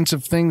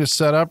expensive thing to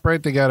set up,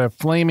 right? They got a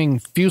flaming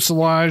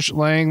fuselage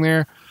laying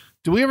there.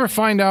 Do we ever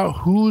find out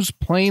whose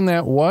plane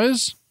that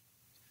was?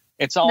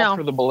 It's all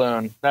for the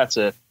balloon. That's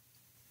it.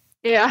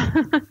 Yeah.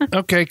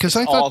 Okay, because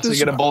I thought all to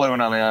get a balloon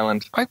on the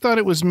island. I thought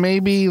it was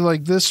maybe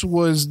like this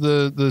was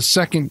the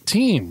second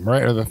team,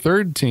 right, or the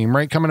third team,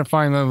 right, coming to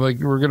find them. Like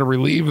we're going to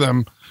relieve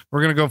them. We're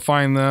going to go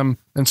find them,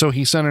 and so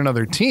he sent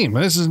another team.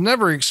 This is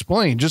never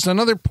explained. Just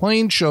another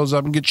plane shows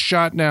up and gets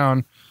shot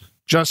down.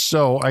 Just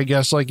so, I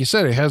guess, like you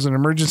said, it has an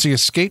emergency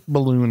escape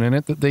balloon in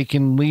it that they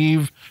can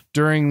leave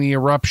during the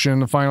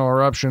eruption, the final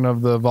eruption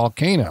of the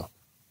volcano.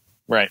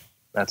 Right.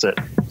 That's it.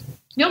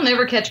 You'll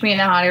never catch me in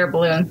a hot air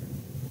balloon.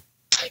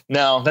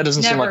 No, that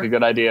doesn't seem like a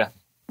good idea.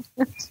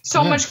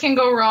 So much can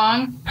go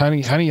wrong. How do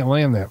you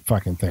land that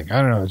fucking thing?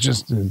 I don't know. It's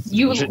just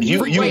you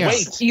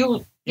wait.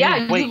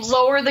 You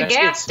lower the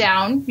gas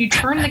down. You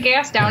turn the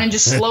gas down and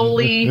just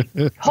slowly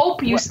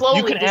hope you slowly.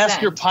 You can ask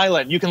your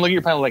pilot. You can look at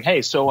your pilot like,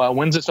 "Hey, so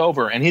when's this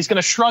over?" And he's going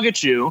to shrug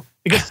at you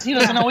because he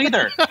doesn't know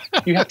either.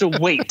 You have to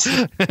wait.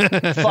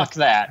 Fuck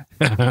that.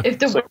 If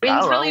the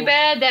wind's really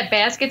bad, that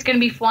basket's going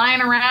to be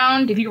flying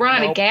around. If you run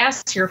out of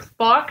gas, you're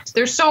fucked.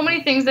 There's so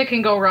many things that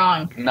can go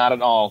wrong. Not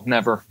at all.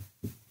 Never.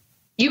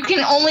 You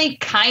can only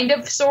kind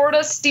of sort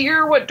of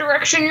steer what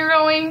direction you're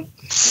going.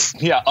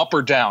 Yeah, up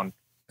or down.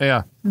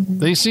 Yeah.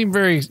 They seem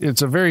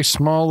it's a very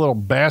small little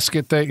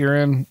basket that you're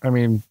in. I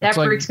mean, that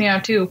freaks me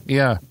out too.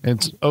 Yeah.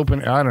 It's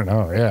open. I don't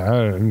know.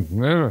 Yeah.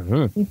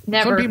 Never.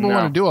 Some people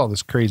want to do all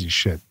this crazy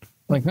shit.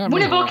 Like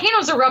when a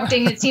volcano's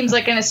erupting, it seems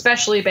like an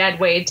especially bad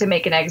way to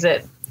make an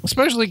exit.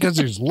 Especially because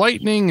there's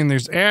lightning and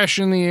there's ash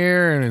in the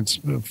air and it's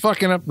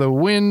fucking up the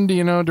wind,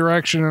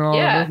 direction and all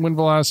the wind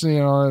velocity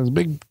and all that. It's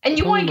big. And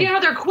you want to get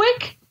out there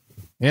quick?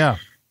 Yeah.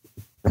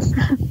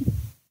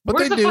 But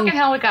where's the fucking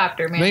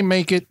helicopter, man? They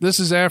make it. This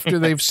is after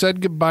they've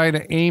said goodbye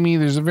to Amy.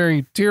 There's a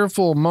very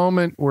tearful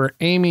moment where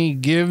Amy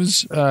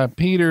gives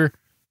Peter,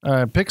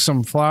 picks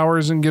some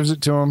flowers and gives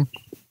it to him.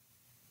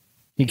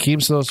 He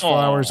keeps those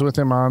flowers with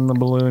him on the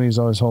balloon. He's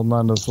always holding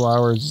on to the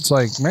flowers. It's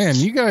like, man,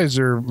 you guys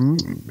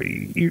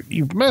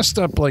you've messed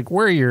up like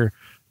where your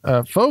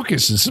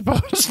focus is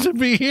supposed to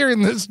be here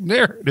in this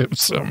narrative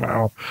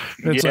somehow.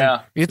 It's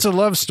like, it's a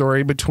love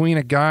story between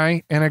a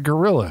guy and a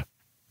gorilla.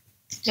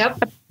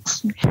 Yep.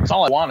 That's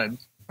all I wanted.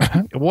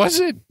 Was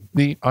it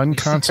the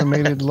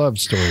unconsummated love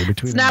story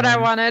between? It's not what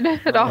I wanted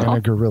at all. And a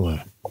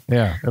gorilla.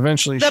 Yeah.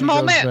 Eventually, the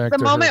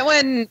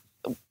moment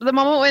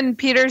when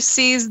Peter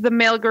sees the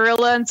male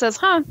gorilla and says,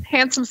 "Huh,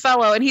 handsome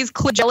fellow," and he's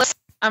clearly jealous.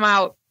 I'm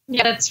out.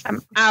 Yeah,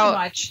 I'm out.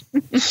 Much.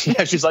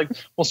 Yeah, she's like,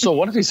 well, so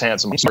what if he's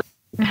handsome?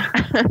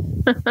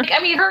 I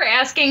mean, her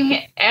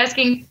asking,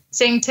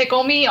 saying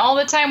 "tickle me" all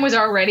the time was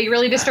already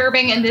really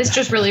disturbing, and this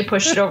just really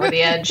pushed it over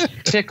the edge.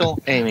 Tickle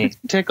Amy,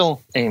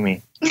 tickle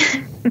Amy.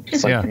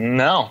 It's like,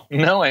 no,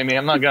 Amy,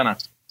 I'm not gonna.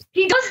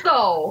 He does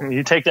though.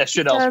 You take that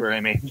shit elsewhere,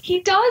 Amy.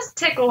 He does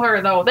tickle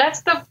her though.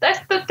 That's the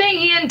thing.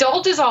 He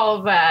indulges all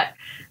of that.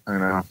 I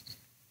know.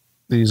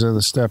 These are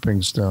the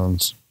stepping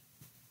stones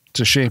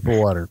to Shape of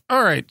Water.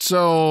 All right,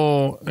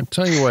 so I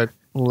tell you what,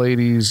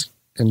 ladies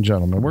and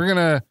gentlemen, we're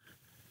gonna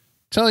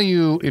tell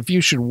you if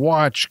you should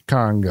watch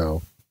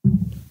Congo.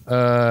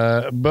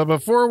 But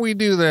before we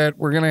do that,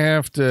 we're gonna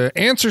have to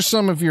answer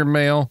some of your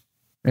mail.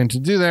 And to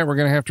do that, we're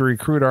going to have to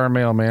recruit our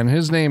mailman.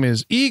 His name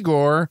is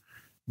Igor.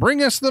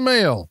 Bring us the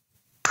mail.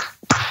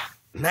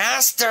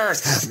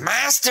 Masters,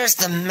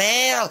 the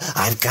mail.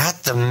 I've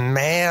got the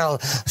mail.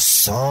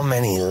 So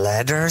many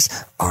letters.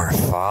 Our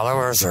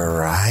followers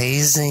are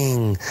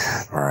rising.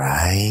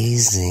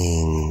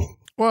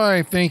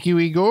 Why, thank you,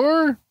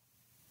 Igor.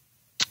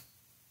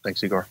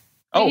 Thanks, Igor.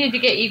 We need to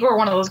get Igor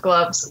one of those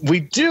gloves.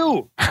 We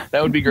do.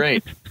 That would be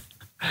great.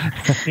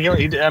 Does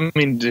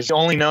you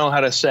only know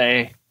how to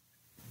say...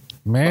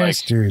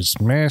 Masters.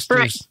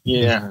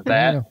 Yeah,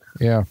 that.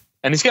 Yeah.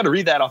 And he's got to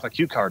read that off a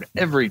cue card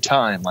every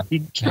time. Like, he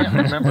can't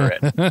remember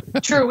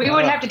it. True. We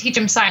would have to teach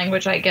him sign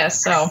language, I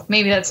guess. So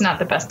maybe that's not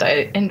the best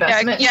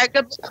investment. Yeah,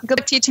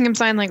 good teaching him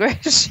sign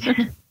language.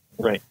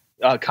 Right.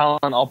 Colin,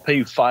 I'll pay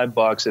you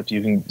 $5 if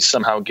you can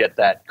somehow get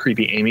that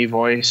creepy Amy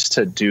voice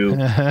to do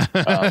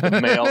the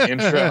male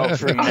intro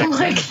for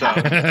next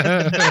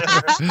episode.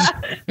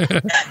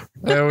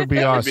 That would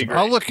be awesome.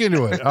 I'll look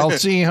into it. I'll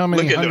see how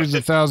many hundreds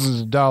of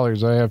thousands of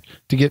dollars I have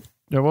to get.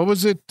 What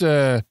was it?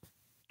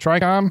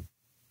 Tricom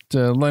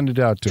to lend it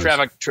out to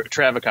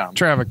Travicom.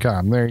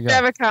 Travicom. There you go.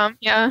 Travicom.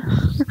 Yeah.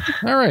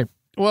 All right.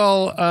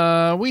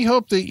 Well, we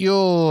hope that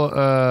you'll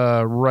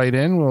write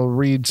in. We'll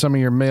read some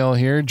of your mail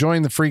here.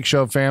 Join the Freak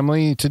Show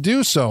family. To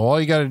do so, all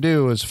you got to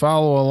do is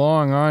follow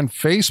along on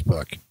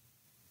Facebook.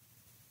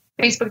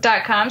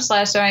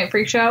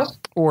 Facebook.com/SaturdayNightFreakShow.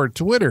 Or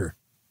Twitter.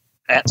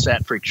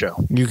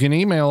 @SatFreakShow. You can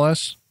email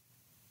us.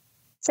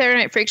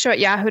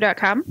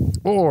 SaturdayNightFreakShow@yahoo.com.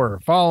 Or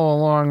follow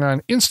along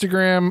on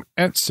Instagram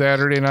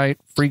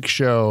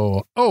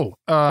 @SaturdayNightFreakShow. Oh,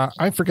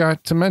 I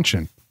forgot to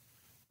mention.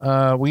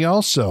 We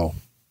also...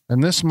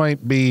 and this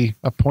might be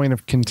a point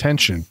of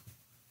contention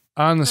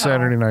on the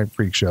Saturday Night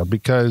Freak Show,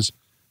 because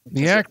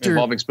the actor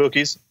involving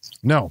spookies.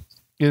 No,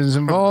 it is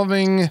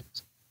involving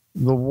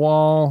the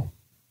Wall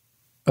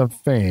of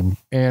Fame,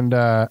 and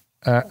I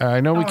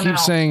know we keep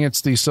saying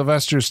it's the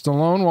Sylvester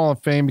Stallone Wall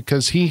of Fame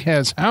because he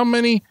has how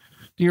many?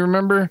 Do you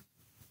remember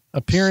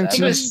appearances?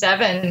 He was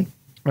 7.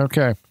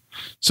 Okay,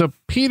 so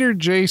Peter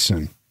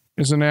Jason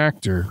is an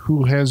actor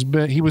who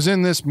he was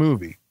in this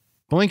movie.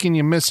 Blink and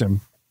you miss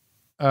him.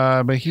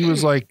 But he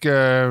was like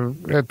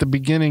at the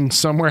beginning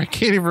somewhere. I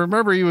can't even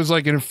remember. He was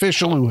like an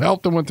official who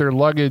helped them with their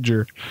luggage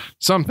or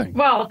something.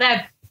 Well,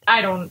 that's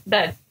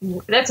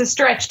a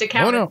stretch to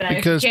count. No,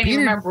 because I can't even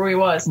remember who he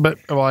was. But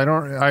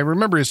I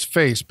remember his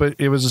face, but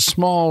it was a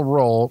small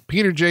role.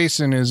 Peter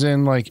Jason is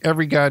in like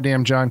every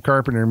goddamn John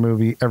Carpenter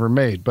movie ever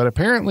made. But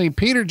apparently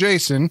Peter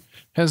Jason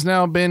has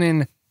now been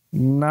in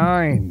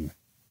 9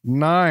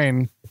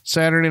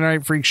 Saturday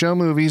Night Freak Show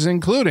movies,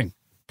 including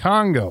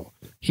Congo.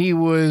 He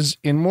was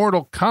in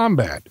Mortal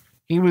Kombat.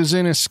 He was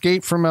in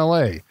Escape from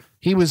L.A.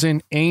 He was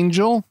in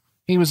Angel.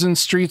 He was in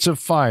Streets of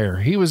Fire.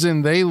 He was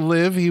in They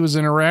Live. He was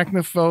in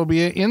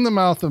Arachnophobia, In the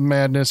Mouth of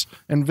Madness,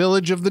 and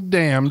Village of the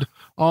Damned,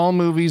 all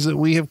movies that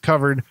we have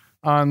covered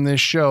on this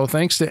show.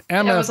 Thanks to MF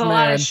That was a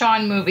lot of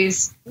Sean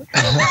movies. And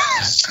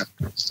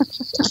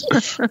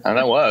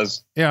that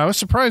was. Yeah, I was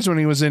surprised when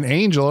he was in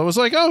Angel. I was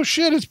like, oh,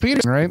 shit, it's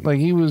Peter, right? Like,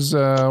 he was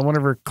one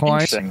of her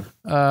clients.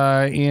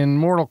 In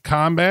Mortal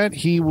Kombat,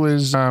 he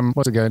was,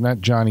 what's the guy?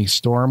 Not Johnny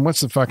Storm. What's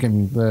the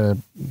fucking,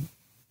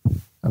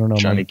 I don't know.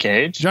 Johnny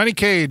Cage? Johnny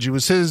Cage. It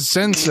was his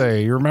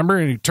sensei. You remember?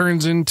 And he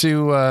turns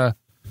into,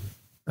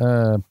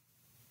 not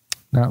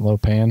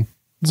Lopan.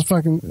 It's a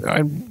fucking,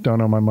 I don't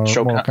know my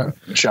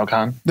Shao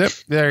Kahn. Yep,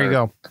 there you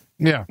go.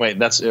 Yeah. Wait,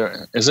 that's,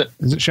 is it?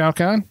 Is it Shao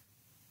Kahn?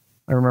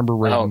 I remember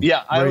Raiden. Oh,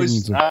 yeah. I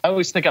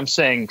always think I'm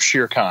saying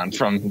Shere Khan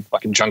from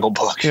fucking Jungle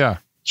Book. Yeah.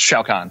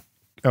 Shao Kahn.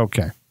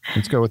 Okay.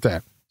 Let's go with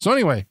that. So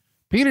anyway,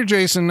 Peter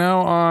Jason now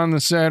on the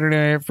Saturday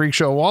Night Freak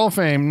Show Wall of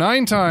Fame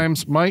 9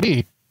 times. Might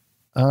be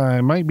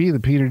the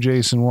Peter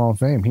Jason Wall of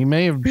Fame. He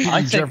may have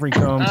beaten Jeffrey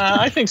Combs.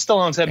 I think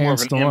Stallone's had more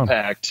of an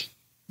impact.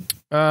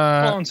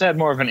 Stallone's had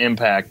more of an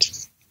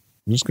impact.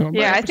 Just going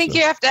yeah, I think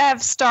you have to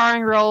have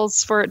starring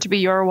roles for it to be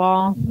your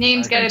wall.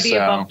 Name's got to be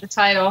above the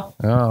title.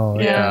 Oh,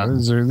 yeah.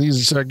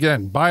 These are,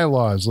 again,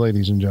 bylaws,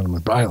 ladies and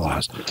gentlemen,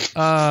 bylaws.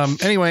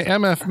 Anyway,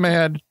 MF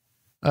Mad,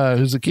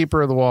 who's the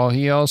keeper of the wall,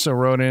 he also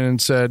wrote in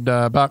and said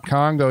about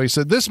Congo, he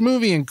said, this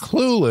movie and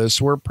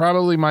Clueless were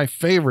probably my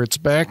favorites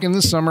back in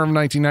the summer of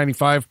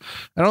 1995.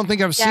 I don't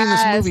think I've seen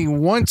this movie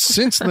once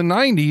since the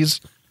 90s,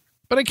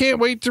 but I can't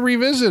wait to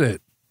revisit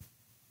it.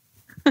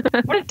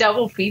 What a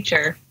double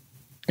feature.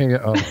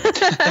 Well,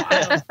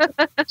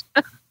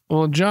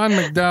 John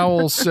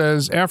McDowell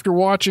says, after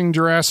watching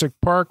Jurassic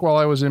Park while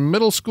I was in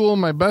middle school,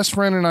 my best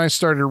friend and I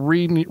started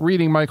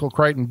reading Michael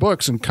Crichton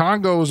books, and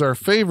Congo was our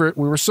favorite.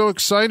 We were so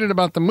excited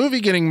about the movie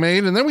getting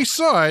made, and then we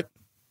saw it.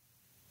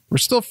 We're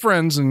still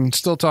friends and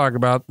still talk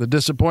about the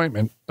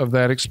disappointment of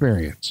that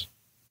experience.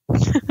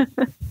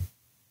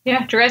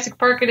 Yeah, Jurassic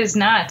Park it is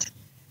not.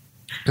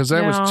 Because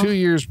that was 2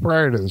 years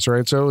prior to this,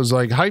 right? So it was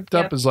like hyped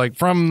up as like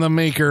from the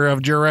maker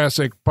of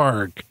Jurassic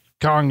Park.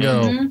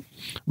 Congo. Mm-hmm.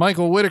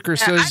 Michael Whitaker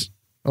says,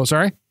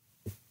 sorry.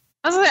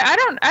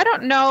 I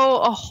don't know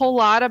a whole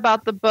lot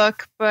about the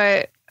book,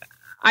 but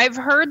I've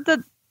heard that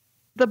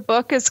the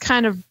book is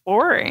kind of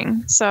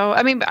boring. So,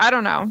 I mean, I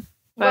don't know.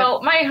 But.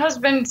 Well, my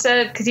husband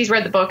said, because he's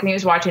read the book and he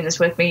was watching this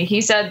with me, he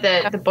said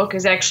that the book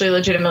is actually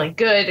legitimately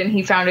good and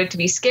he found it to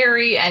be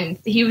scary. And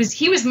he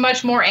was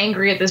much more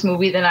angry at this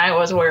movie than I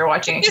was when we were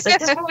watching it. He's like,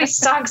 this movie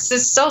sucks.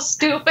 It's so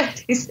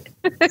stupid.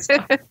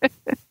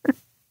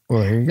 Well,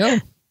 there you go.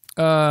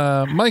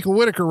 Michael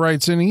Whitaker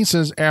writes in, he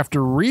says,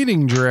 after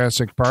reading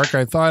Jurassic Park,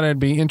 I thought I'd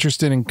be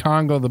interested in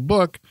Congo the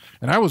book,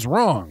 and I was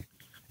wrong.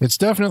 It's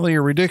definitely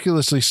a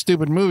ridiculously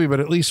stupid movie, but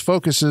at least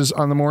focuses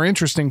on the more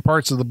interesting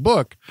parts of the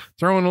book.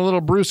 Throw in a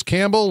little Bruce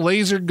Campbell,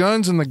 laser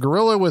guns, and the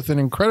gorilla with an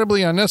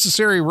incredibly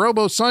unnecessary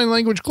robo sign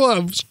language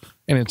gloves,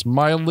 and it's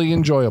mildly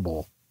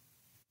enjoyable.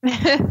 He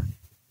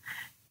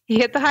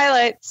hit the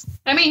highlights.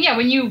 I mean, yeah,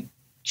 when you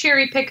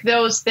cherry pick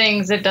those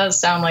things, it does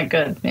sound like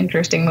an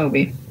interesting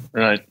movie.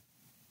 Right.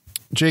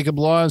 Jacob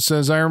Laws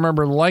says, I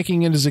remember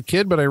liking it as a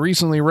kid, but I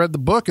recently read the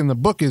book, and the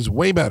book is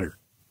way better.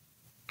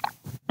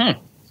 There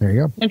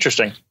you go.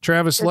 Interesting.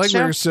 Travis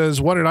Legler says,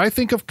 what did I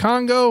think of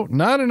Congo?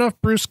 Not enough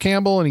Bruce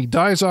Campbell, and he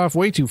dies off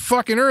way too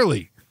fucking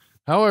early.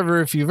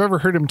 However, if you've ever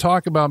heard him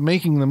talk about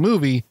making the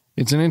movie,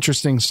 it's an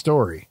interesting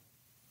story.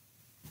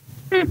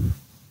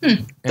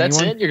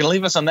 That's it? You're going to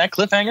leave us on that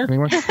cliffhanger?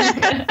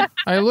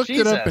 I looked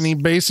it up, and he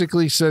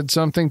basically said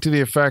something to the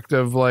effect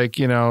of, like,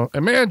 you know,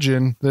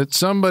 imagine that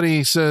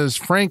somebody says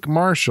Frank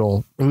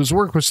Marshall, who's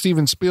worked with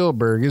Steven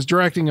Spielberg, is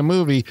directing a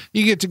movie.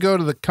 You get to go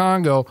to the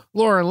Congo.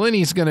 Laura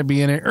Linney's going to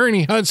be in it.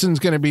 Ernie Hudson's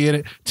going to be in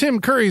it. Tim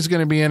Curry's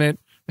going to be in it.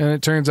 And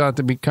it turns out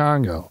to be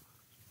Congo.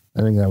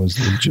 I think that was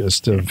the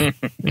gist of,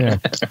 yeah.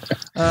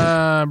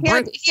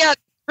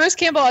 Bruce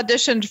Campbell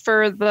auditioned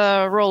for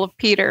the role of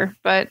Peter,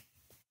 but...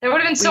 It would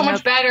have been so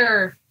much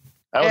better.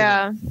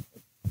 Yeah.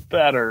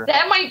 better.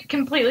 That might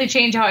completely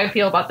change how I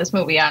feel about this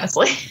movie,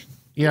 honestly.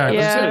 Yeah,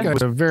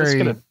 it's a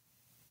very,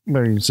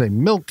 what do you say,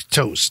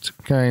 milquetoast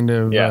kind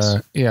of,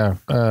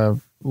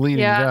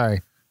 leading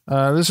guy.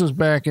 This was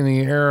back in the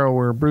era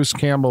where Bruce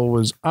Campbell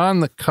was on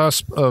the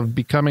cusp of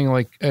becoming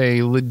like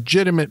a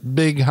legitimate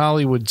big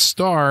Hollywood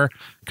star,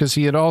 because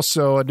he had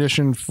also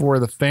auditioned for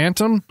The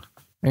Phantom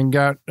and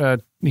got,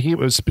 he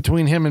was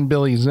between him and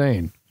Billy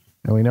Zane.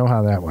 And we know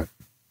how that went.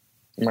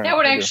 That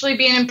would actually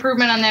be an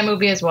improvement on that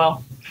movie as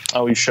well.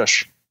 Oh, you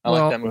shush. I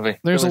like that movie.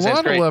 There's a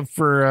lot of love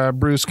for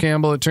Bruce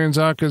Campbell, it turns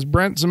out, because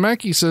Brent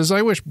Zemecki says,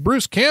 I wish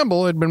Bruce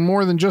Campbell had been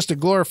more than just a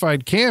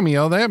glorified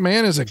cameo. That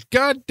man is a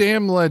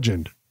goddamn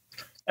legend.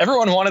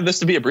 Everyone wanted this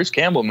to be a Bruce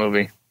Campbell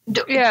movie.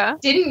 Yeah.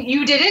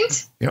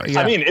 Didn't? Yeah,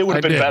 I mean, it would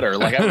have been better.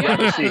 Like, I would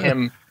rather see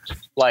him,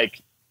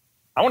 like,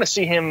 I want to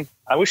see him.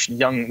 I wish we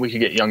could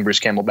get young Bruce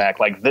Campbell back,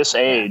 like this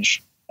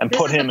age, and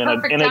put him in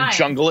a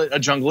jungle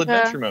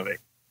adventure movie.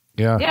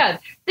 Yeah.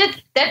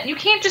 That you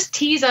can't just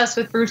tease us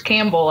with Bruce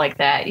Campbell like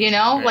that, you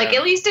know? Yeah. Like,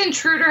 at least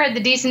Intruder had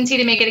the decency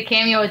to make it a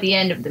cameo at the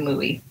end of the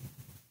movie.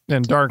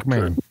 And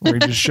Darkman, where he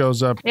just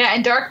shows up. Yeah,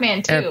 and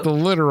Darkman too. At the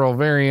literal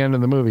very end of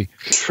the movie.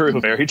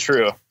 True, very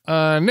true.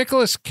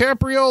 Nicholas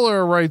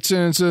Capriola writes in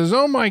and says,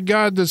 oh my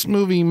God, this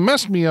movie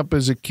messed me up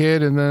as a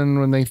kid. And then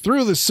when they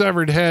threw the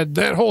severed head,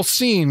 that whole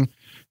scene,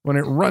 when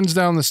it runs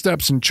down the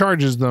steps and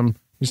charges them,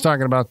 he's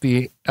talking about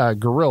the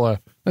gorilla.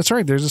 That's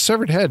right, there's a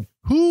severed head.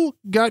 Who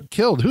got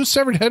killed? Whose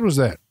severed head was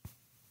that?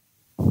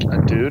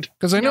 A dude.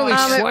 Because I know they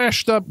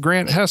slashed up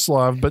Grant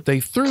Heslov, but they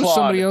threw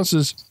somebody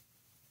else's...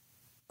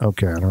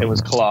 Okay, I don't It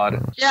was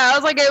Claude. Yeah, I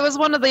was like, it was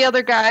one of the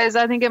other guys.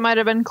 I think it might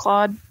have been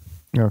Claude.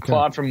 Okay.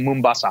 Claude from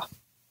Mombasa.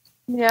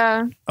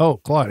 Yeah. Oh,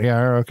 Claude.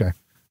 Yeah, okay.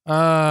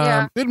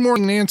 Good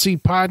Morning Nancy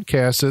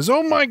podcast says,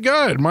 oh my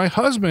God, my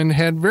husband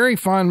had very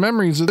fond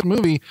memories of the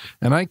movie,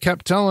 and I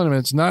kept telling him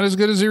it's not as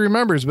good as he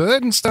remembers, but I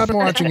didn't stop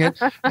watching it.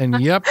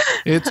 And yep,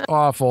 it's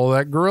awful.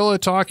 That gorilla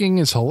talking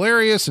is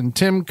hilarious, and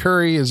Tim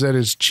Curry is at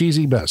his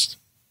cheesy best.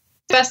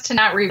 It's best to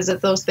not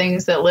revisit those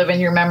things that live in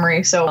your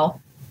memory so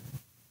well.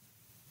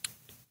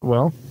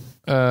 Well,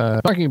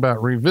 talking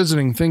about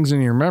revisiting things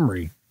in your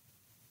memory.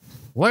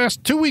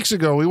 2 weeks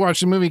ago, we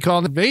watched a movie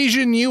called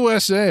Invasion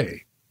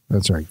USA.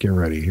 That's right. Get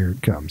ready. Here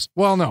it comes.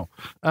 Well, no.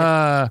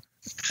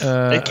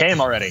 It came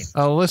already.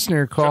 A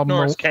listener called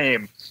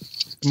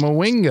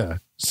Mwinga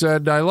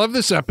said, I love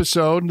this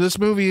episode. This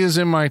movie is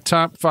in my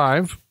top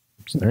 5.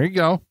 So there you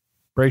go.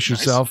 Brace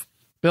yourself.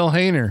 Bill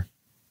Hayner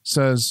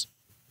says,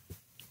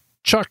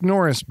 Chuck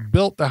Norris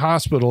built the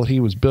hospital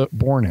he was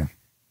born in.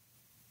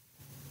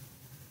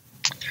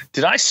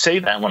 Did I say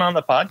that one on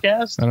the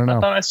podcast? I don't know. I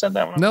thought I said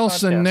that one on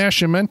Nelson the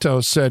podcast.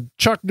 Nascimento said,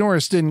 Chuck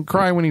Norris didn't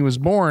cry when he was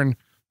born.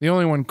 The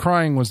only one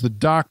crying was the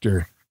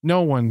doctor.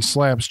 No one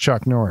slaps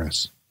Chuck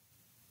Norris.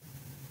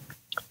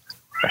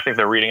 I think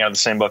they're reading out of the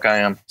same book I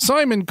am.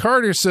 Simon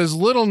Carter says,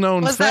 little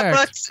known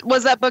fact.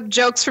 Was that book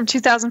Jokes from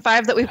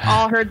 2005 that we've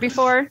all heard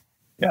before?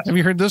 Yeah. Have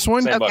you heard this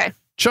one? Same okay. book.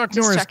 Chuck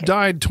Norris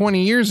died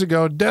 20 years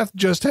ago. Death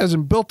just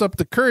hasn't built up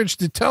the courage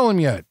to tell him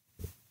yet.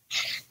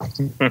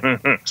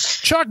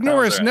 Chuck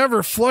Norris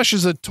never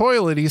flushes a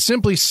toilet. He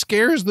simply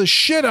scares the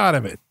shit out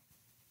of it.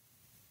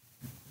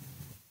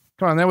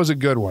 Come on, that was a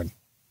good one.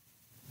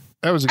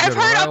 That was a good one.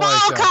 I've heard them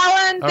all,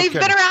 Colin. They've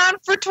been around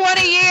for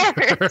 20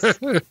 years.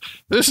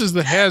 This is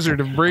the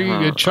hazard of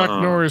bringing a Chuck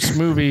Norris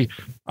movie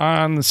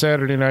on the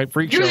Saturday Night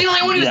Freak Show. You're the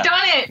only one who's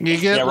done it. You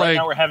get right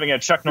now we're having a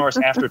Chuck Norris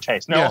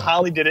aftertaste. No,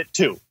 Holly did it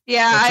too.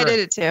 Yeah, I did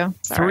it too.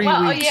 Sorry.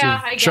 3 weeks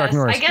of Chuck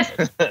Norris. I guess,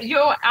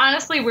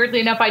 honestly, weirdly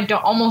enough, I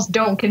almost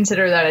don't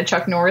consider that a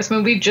Chuck Norris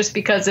movie just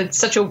because it's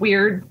such a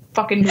weird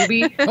fucking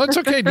movie. That's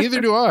okay. Neither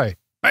do I.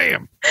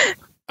 Bam.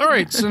 All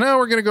right. So now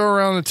we're going to go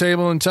around the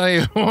table and tell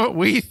you what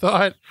we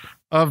thought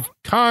of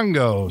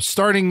Congo,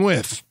 starting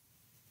with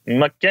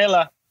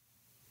Michaela.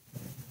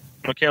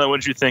 Michaela,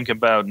 what did you think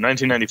about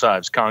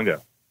 1995's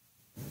Congo?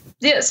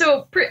 Yeah,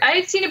 so I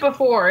had seen it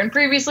before, and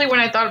previously when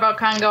I thought about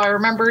Congo, I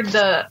remembered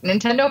the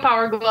Nintendo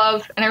Power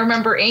Glove, and I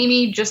remember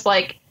Amy just,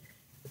 like,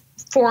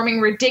 forming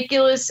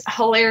ridiculous,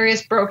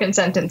 hilarious, broken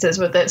sentences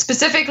with it.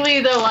 Specifically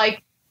the,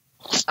 like,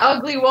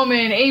 ugly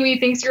woman, Amy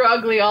thinks you're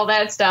ugly, all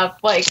that stuff.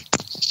 Like,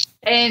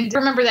 and I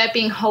remember that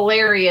being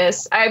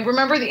hilarious. I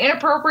remember the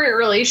inappropriate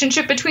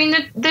relationship between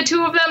the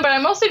two of them, but I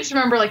mostly just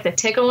remember, like, the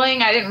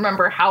tickling. I didn't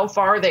remember how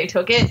far they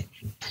took it.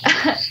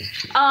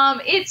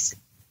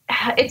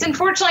 It's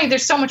unfortunately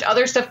there's so much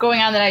other stuff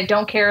going on that I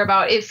don't care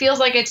about. It feels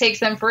like it takes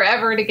them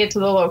forever to get to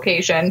the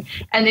location,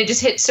 and they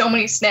just hit so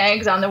many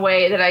snags on the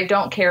way that I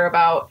don't care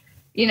about.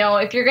 You know,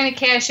 if you're going to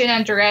cash in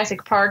on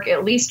Jurassic Park,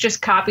 at least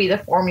just copy the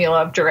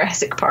formula of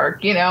Jurassic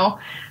Park, you know?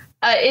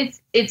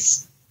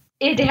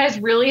 It has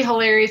really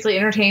hilariously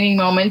entertaining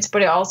moments,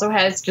 but it also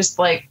has just,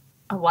 like,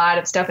 a lot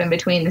of stuff in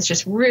between that's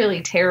just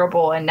really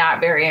terrible and not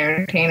very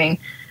entertaining.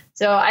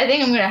 So I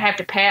think I'm going to have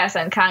to pass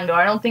on Congo.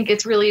 I don't think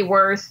it's really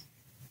worth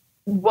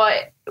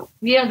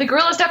the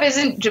gorilla stuff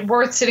isn't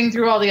worth sitting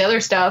through all the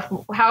other stuff.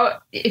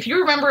 If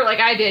you remember, like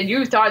I did,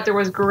 you thought there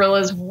was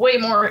gorillas way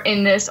more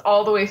in this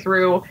all the way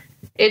through.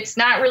 it's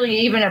not really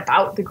even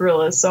about the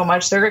gorillas so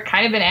much. They're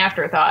kind of an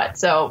afterthought.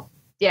 So,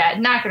 yeah,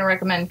 not going to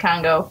recommend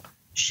Congo.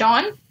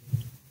 Sean?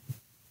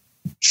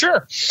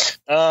 Sure.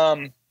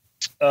 Man,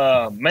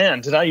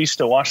 did I used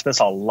to watch this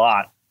a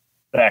lot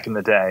back in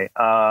the day. It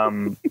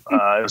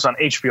was on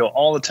HBO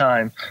all the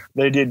time.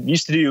 They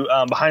used to do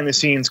behind the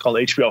scenes called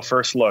HBO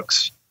First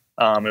Looks.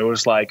 It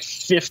was like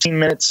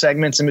 15-minute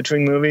segments in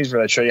between movies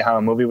where they show you how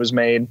a movie was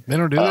made. They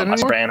don't do that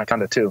anymore?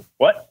 Anaconda 2.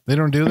 What? They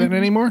don't do that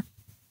anymore?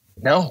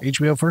 No.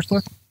 HBO First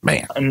Look?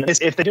 Man. And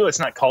if they do, it's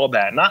not called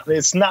that.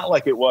 It's not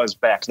like it was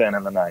back then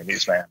in the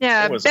 90s, man.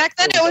 Yeah, back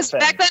then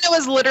it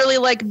was literally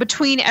like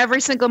between every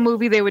single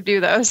movie they would do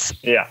those.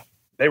 Yeah.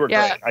 They were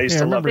great. I used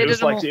to love it.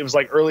 It was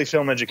like early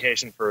film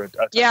education for a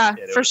kid.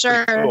 For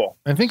sure. Cool.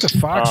 I think the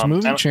Fox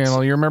movie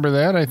channel, you remember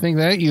that? I think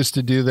that used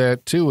to do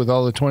that too with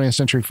all the 20th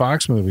Century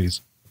Fox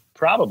movies.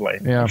 Probably.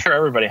 Yeah. I'm sure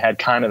everybody had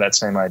kind of that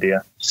same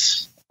idea.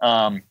 So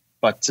I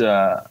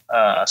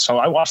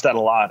watched that a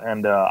lot,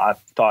 and I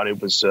thought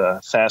it was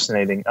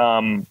fascinating.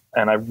 And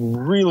I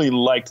really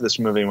liked this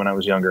movie when I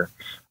was younger.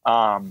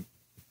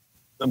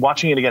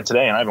 Watching it again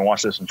today, and I haven't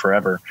watched this in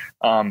forever,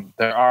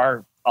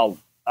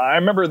 I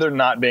remember there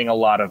not being a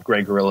lot of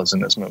gray gorillas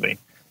in this movie.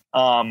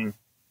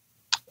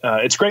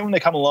 It's great when they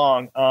come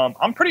along.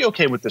 I'm pretty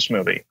okay with this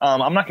movie.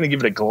 I'm not going to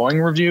give it a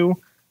glowing review,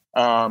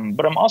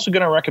 but I'm also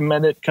going to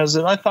recommend it because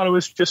I thought it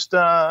was just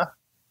kind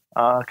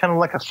of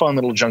like a fun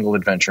little jungle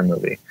adventure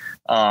movie.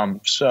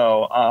 I'm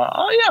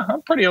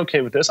pretty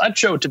okay with this. I'd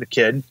show it to the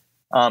kid.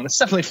 It's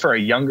definitely for a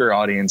younger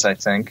audience, I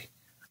think.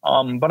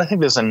 But I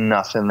think there's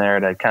enough in there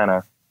to kind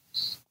of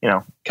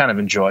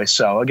enjoy.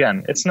 So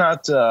again, it's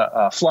not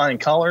flying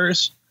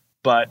colors,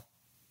 but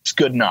it's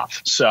good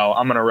enough. So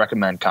I'm going to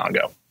recommend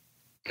Congo.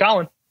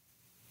 Colin.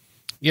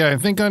 Yeah, I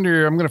think I'm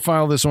going to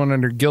file this one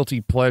under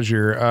guilty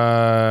pleasure.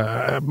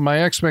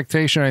 My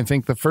expectation, I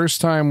think the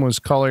first time was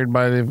colored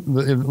by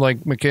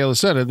like Michaela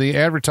said, the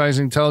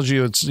advertising tells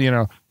you it's, they're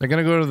going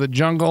to go to the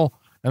jungle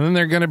and then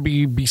they're going to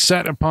be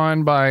beset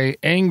upon by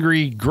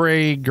angry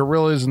gray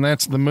gorillas. And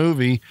that's the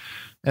movie.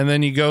 And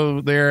then you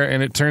go there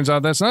and it turns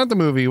out that's not the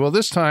movie. Well,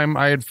 this time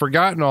I had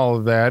forgotten all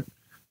of that.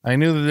 I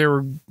knew that there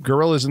were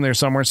gorillas in there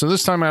somewhere. So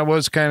this time I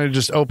was kind of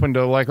just open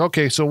to like,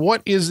 okay, so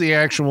what is the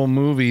actual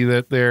movie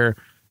that they're,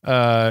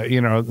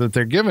 that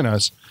they're giving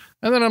us?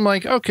 And then I'm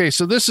like, okay,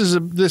 so this is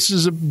a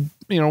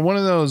one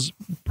of those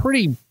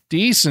pretty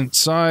decent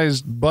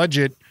sized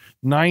budget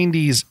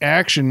 90s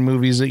action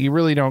movies that you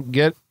really don't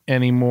get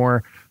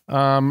anymore.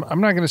 I'm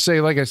not going to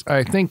say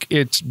I think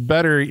it's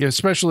better,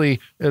 especially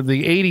the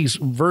 80s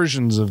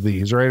versions of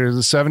these, right? Or the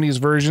 70s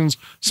versions,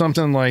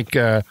 something like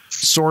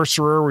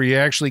Sorcerer, where you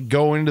actually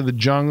go into the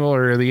jungle,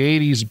 or the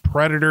 80s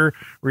Predator,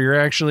 where you're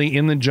actually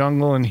in the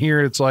jungle. And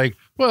here it's like,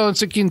 well,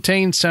 it's a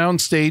contained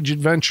soundstage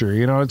adventure.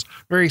 It's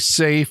very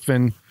safe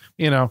and,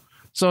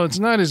 so it's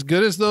not as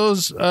good as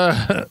those,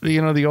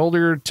 the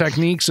older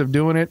techniques of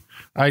doing it.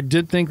 I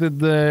did think that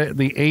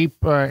the ape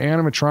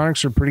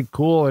animatronics are pretty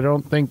cool. I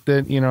don't think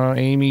that,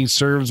 Amy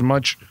serves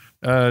much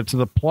to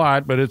the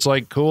plot, but it's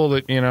like cool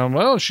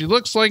that, she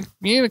looks like,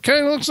 it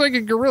kind of looks like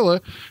a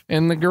gorilla,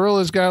 and the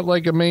gorilla's got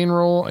like a main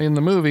role in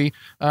the movie.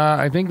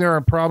 I think there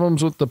are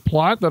problems with the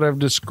plot that I've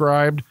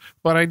described,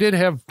 but I did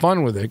have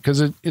fun with it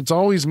because it's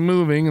always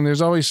moving and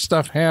there's always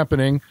stuff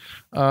happening.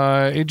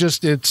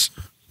 It's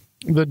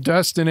the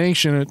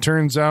destination, it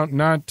turns out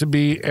not to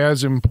be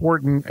as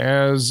important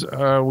as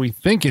we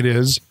think it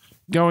is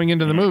going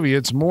into the movie.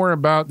 It's more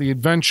about the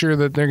adventure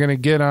that they're going to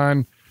get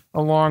on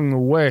along the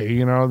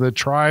way. The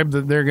tribe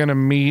that they're going to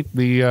meet,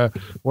 the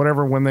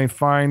whatever, when they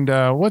find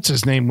what's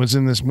his name was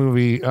in this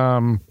movie.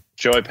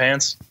 Joey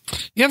Pants.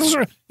 Yeah,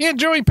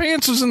 Joey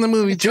Pants was in the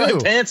movie too.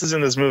 Joey Pants is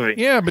in this movie.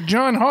 Yeah, but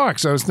John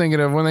Hawkes, I was thinking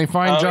of when they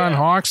find John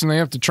Hawkes and they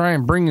have to try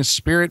and bring his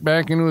spirit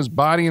back into his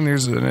body, and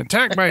there's an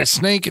attack by a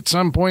snake at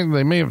some point.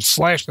 They may have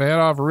slashed the head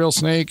off a real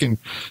snake, and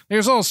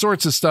there's all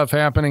sorts of stuff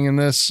happening in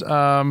this.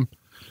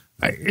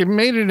 It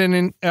made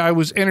it I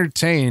was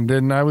entertained,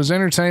 and I was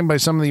entertained by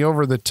some of the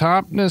over the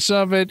topness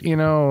of it.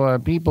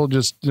 People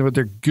just with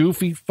their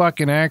goofy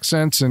fucking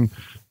accents and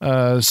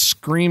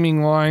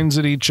screaming lines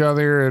at each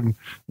other, and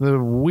the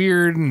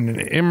weird and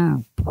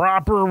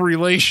improper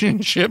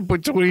relationship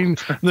between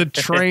the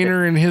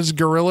trainer and his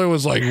gorilla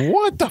was like,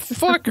 what the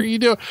fuck are you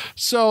doing?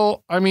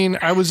 So,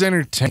 I was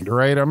entertained,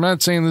 right? I'm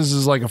not saying this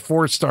is like a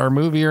 4-star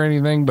movie or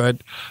anything, but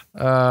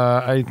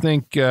I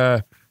think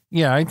I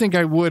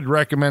would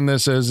recommend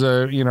this as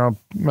a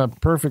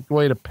perfect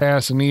way to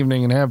pass an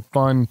evening and have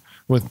fun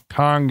with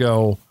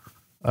Congo.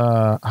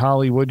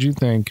 Holly, what'd you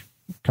think?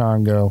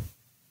 Congo.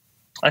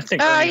 I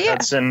think Ernie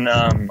Hudson.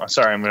 I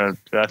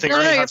think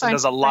Ernie Hudson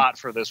does a lot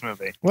for this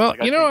movie. Well,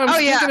 I was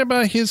thinking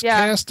about his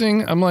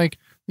casting. I'm like,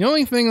 the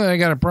only thing that I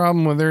got a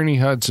problem with Ernie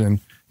Hudson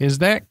is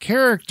that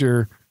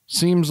character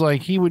seems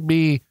like he would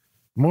be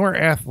more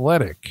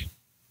athletic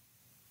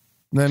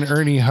than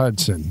Ernie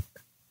Hudson,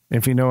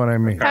 if you know what I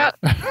mean. I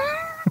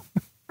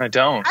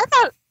don't. I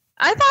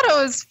thought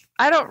it was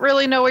I don't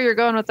really know where you're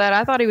going with that.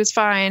 I thought he was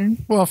fine.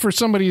 Well, for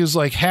somebody who's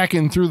like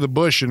hacking through the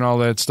bush and all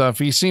that stuff,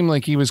 he seemed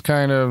like he was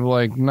kind of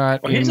like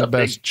not in the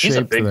best shape. He's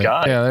a big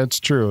guy. Yeah, that's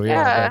true.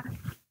 Yeah.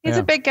 He's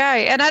a big guy.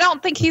 And I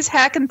don't think he's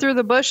hacking through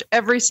the bush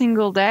every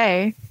single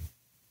day.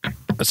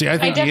 See, I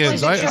think he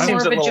is. I more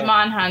of a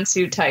Jamon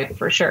Hansu type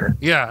for sure.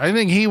 Yeah, I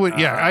think he would.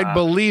 Yeah, I'd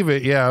believe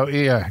it. Yeah.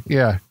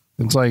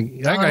 It's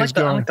like that guy's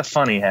going. I like the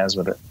fun he has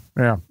with it.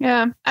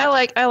 Yeah, I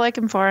like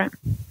him for it.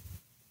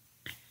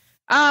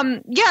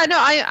 I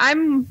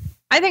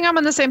think I'm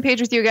on the same page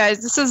with you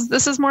guys.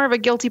 This is more of a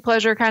guilty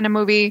pleasure kind of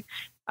movie.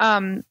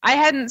 I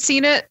hadn't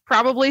seen it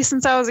probably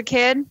since I was a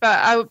kid, but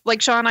I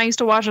like Sean. I used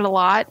to watch it a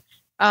lot.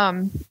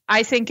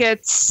 I think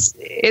there's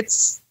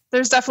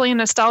definitely a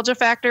nostalgia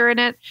factor in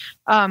it.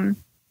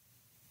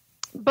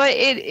 But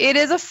it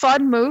is a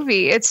fun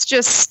movie. It's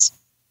just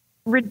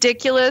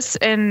ridiculous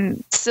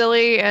and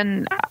silly,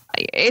 and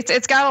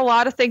it's got a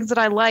lot of things that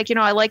I like. You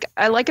know, I like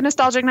a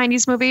nostalgic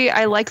 90s movie.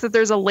 I like that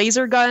there's a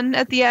laser gun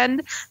at the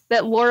end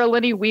that Laura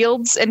Linney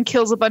wields and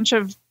kills a bunch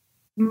of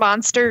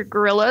monster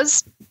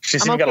gorillas.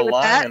 She's even got a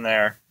line in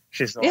there.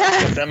 She's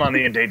like, put them on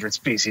the endangered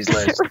species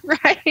list.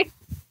 Right.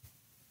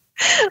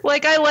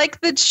 Like, I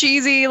like the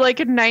cheesy, like,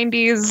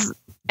 90s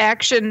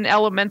action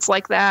elements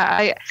like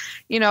that.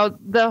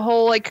 The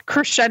whole, like,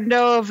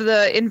 crescendo of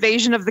the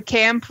invasion of the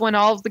camp when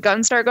all of the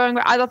guns start going.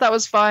 I thought that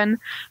was fun.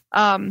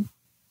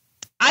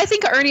 I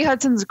think Ernie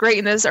Hudson's great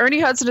in this. Ernie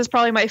Hudson is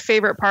probably my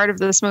favorite part of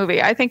this movie.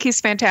 I think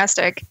he's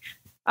fantastic.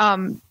 I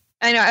know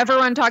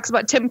everyone talks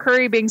about Tim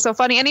Curry being so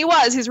funny, and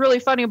he's really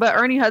funny, but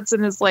Ernie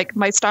Hudson is, like,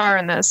 my star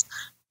in this.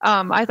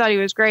 I thought he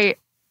was great.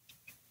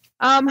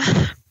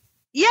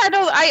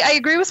 I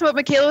agree with what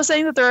Michaela was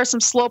saying, that there are some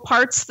slow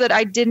parts that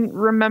I didn't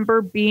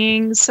remember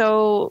being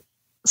so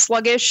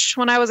sluggish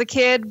when I was a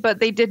kid, but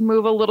they did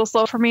move a little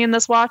slow for me in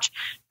this watch.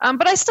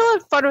 But I still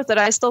had fun with it.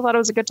 I still thought it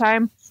was a good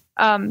time.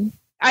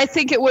 I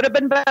think it would have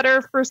been better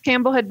if Bruce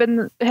Campbell had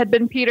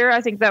been Peter. I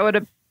think that would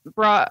have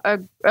brought a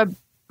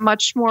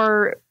much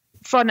more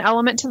fun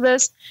element to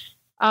this.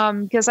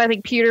 Because I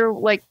think Peter,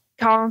 like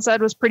Colin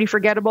said, was pretty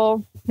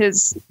forgettable.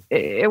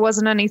 It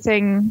wasn't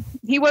anything.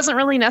 He wasn't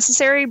really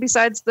necessary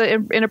besides the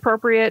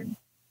inappropriate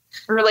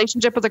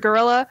relationship with the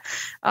gorilla.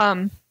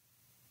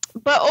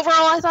 But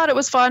overall, I thought it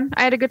was fun.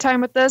 I had a good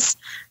time with this.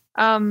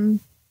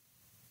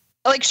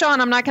 Like Sean,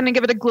 I'm not going to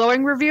give it a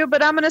glowing review,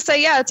 but I'm going to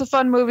say, it's a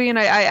fun movie, and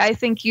I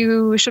think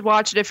you should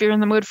watch it if you're in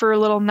the mood for a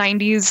little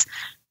 90s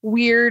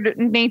weird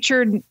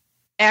natured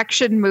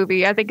action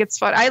movie. I think it's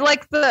fun. I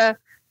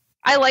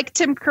like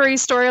Tim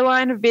Curry's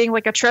storyline of being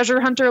like a treasure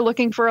hunter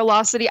looking for a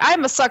lost city.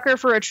 I'm a sucker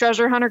for a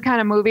treasure hunter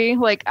kind of movie.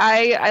 Like,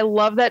 I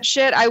love that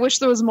shit. I wish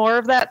there was more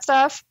of that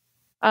stuff.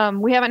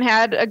 We haven't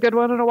had a good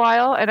one in a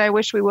while, and I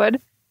wish we would.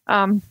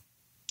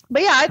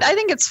 But yeah, I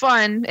think it's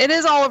fun. It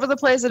is all over the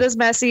place. It is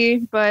messy,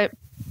 but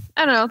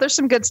I don't know. There's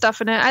some good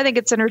stuff in it. I think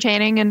it's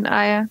entertaining, and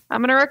I'm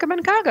going to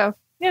recommend Congo.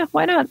 Yeah,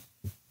 why not?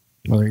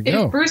 Well, there you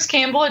go. If Bruce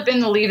Campbell had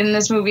been the lead in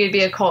this movie, it'd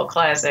be a cult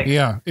classic.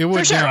 Yeah, it would.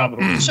 For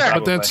sure. Sure.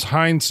 But that's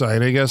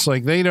hindsight, I guess.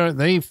 Like,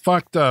 they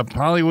fucked up.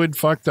 Hollywood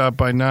fucked up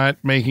by not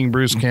making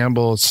Bruce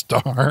Campbell a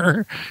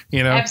star.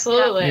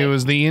 Absolutely. It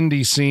was the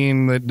indie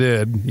scene that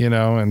did.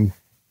 And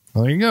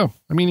well, there you go.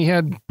 I mean, he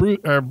had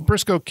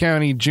Briscoe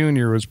County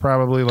Jr. was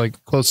probably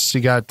like closest he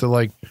got to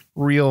like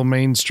real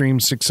mainstream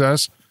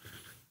success.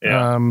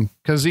 Yeah.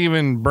 Because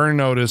even Burn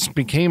Notice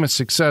became a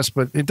success,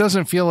 but it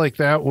doesn't feel like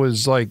that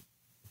was like,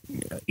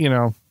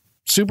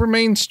 super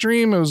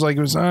mainstream. It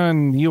was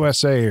on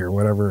USA or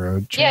whatever.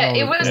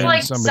 It was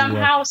like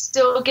somehow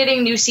still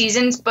getting new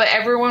seasons, but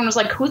everyone was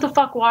like, who the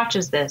fuck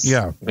watches this?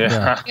 Yeah.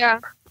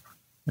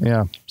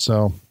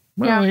 So,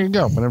 there you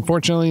go. But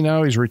unfortunately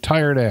now he's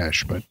retired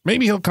Ash, but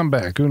maybe he'll come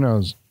back. Who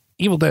knows?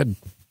 Evil Dead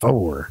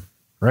 4,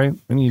 right?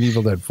 We need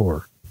Evil Dead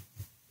 4.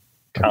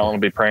 Colin will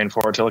be praying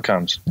for it till it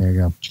comes. There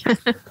you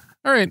go.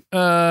 All right.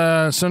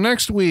 So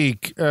next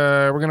week,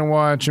 we're going to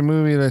watch a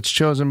movie that's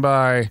chosen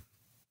by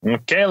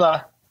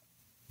Michaela.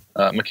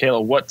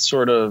 Michaela, what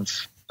sort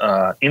of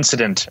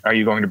incident are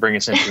you going to bring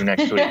us into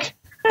next week?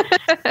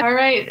 All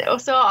right.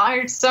 So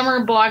our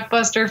summer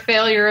blockbuster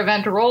failure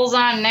event rolls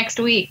on next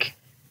week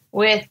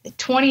with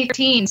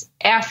 2013's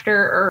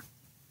After Earth.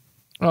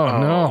 Oh,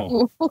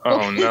 no.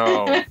 Oh,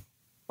 no.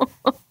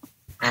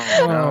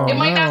 It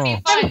might not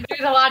be fun.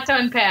 There's a lot to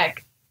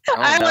unpack.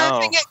 I'm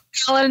laughing at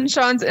Colin and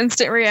Sean's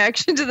instant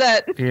reaction to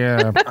that.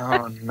 Yeah.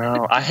 Oh,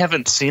 no. I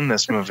haven't seen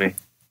this movie.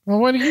 Well,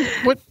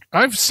 what?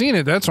 I've seen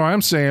it. That's why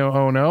I'm saying,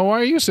 oh, no. Why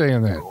are you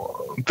saying that?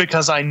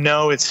 Because I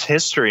know its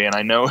history and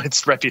I know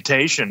its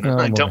reputation.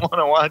 I don't want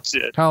to watch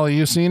it. Holly,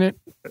 you seen it?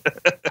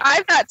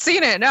 I've not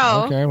seen it,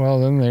 no. Okay, well,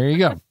 then there you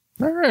go.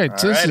 All right.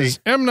 This is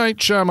M. Night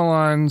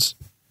Shyamalan's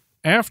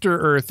After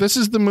Earth. This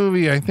is the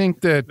movie I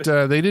think that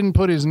they didn't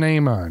put his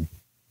name on.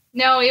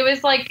 No, it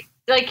was like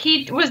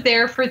he was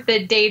there for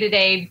the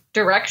day-to-day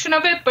direction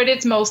of it, but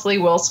it's mostly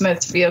Will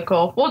Smith's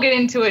vehicle. We'll get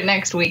into it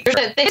next week.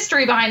 The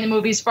history behind the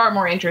movie is far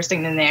more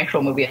interesting than the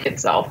actual movie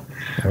itself.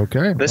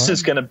 Okay. This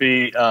is going to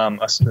be,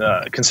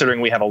 considering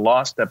we have a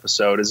Lost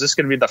episode, is this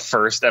going to be the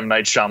first M.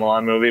 Night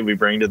Shyamalan movie we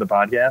bring to the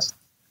podcast?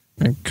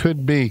 It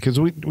could be, because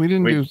we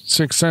didn't do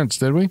Sixth Sense,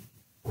 did we?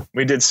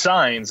 We did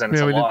Signs, and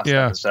it's a lost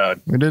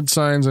episode. We did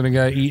Signs and a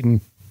guy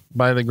eaten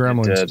by the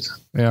gremlins. We did.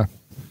 Yeah.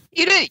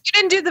 You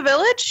didn't do The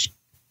Village?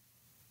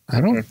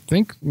 I don't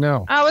think,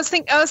 no. I was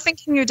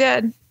thinking you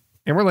did.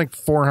 And we're like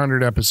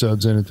 400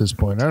 episodes in at this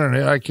point. I don't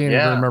know. I can't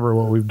even remember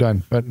what we've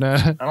done. But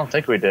I don't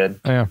think we did.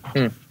 Yeah.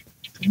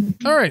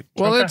 All right.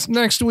 Well, that's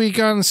next week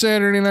on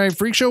Saturday Night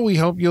Freak Show. We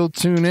hope you'll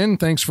tune in.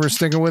 Thanks for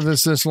sticking with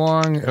us this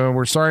long.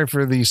 We're sorry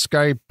for the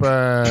Skype,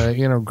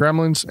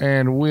 gremlins,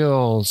 and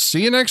we'll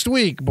see you next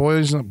week,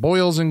 boys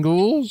and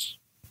ghouls.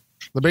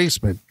 The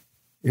basement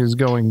is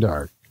going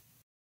dark.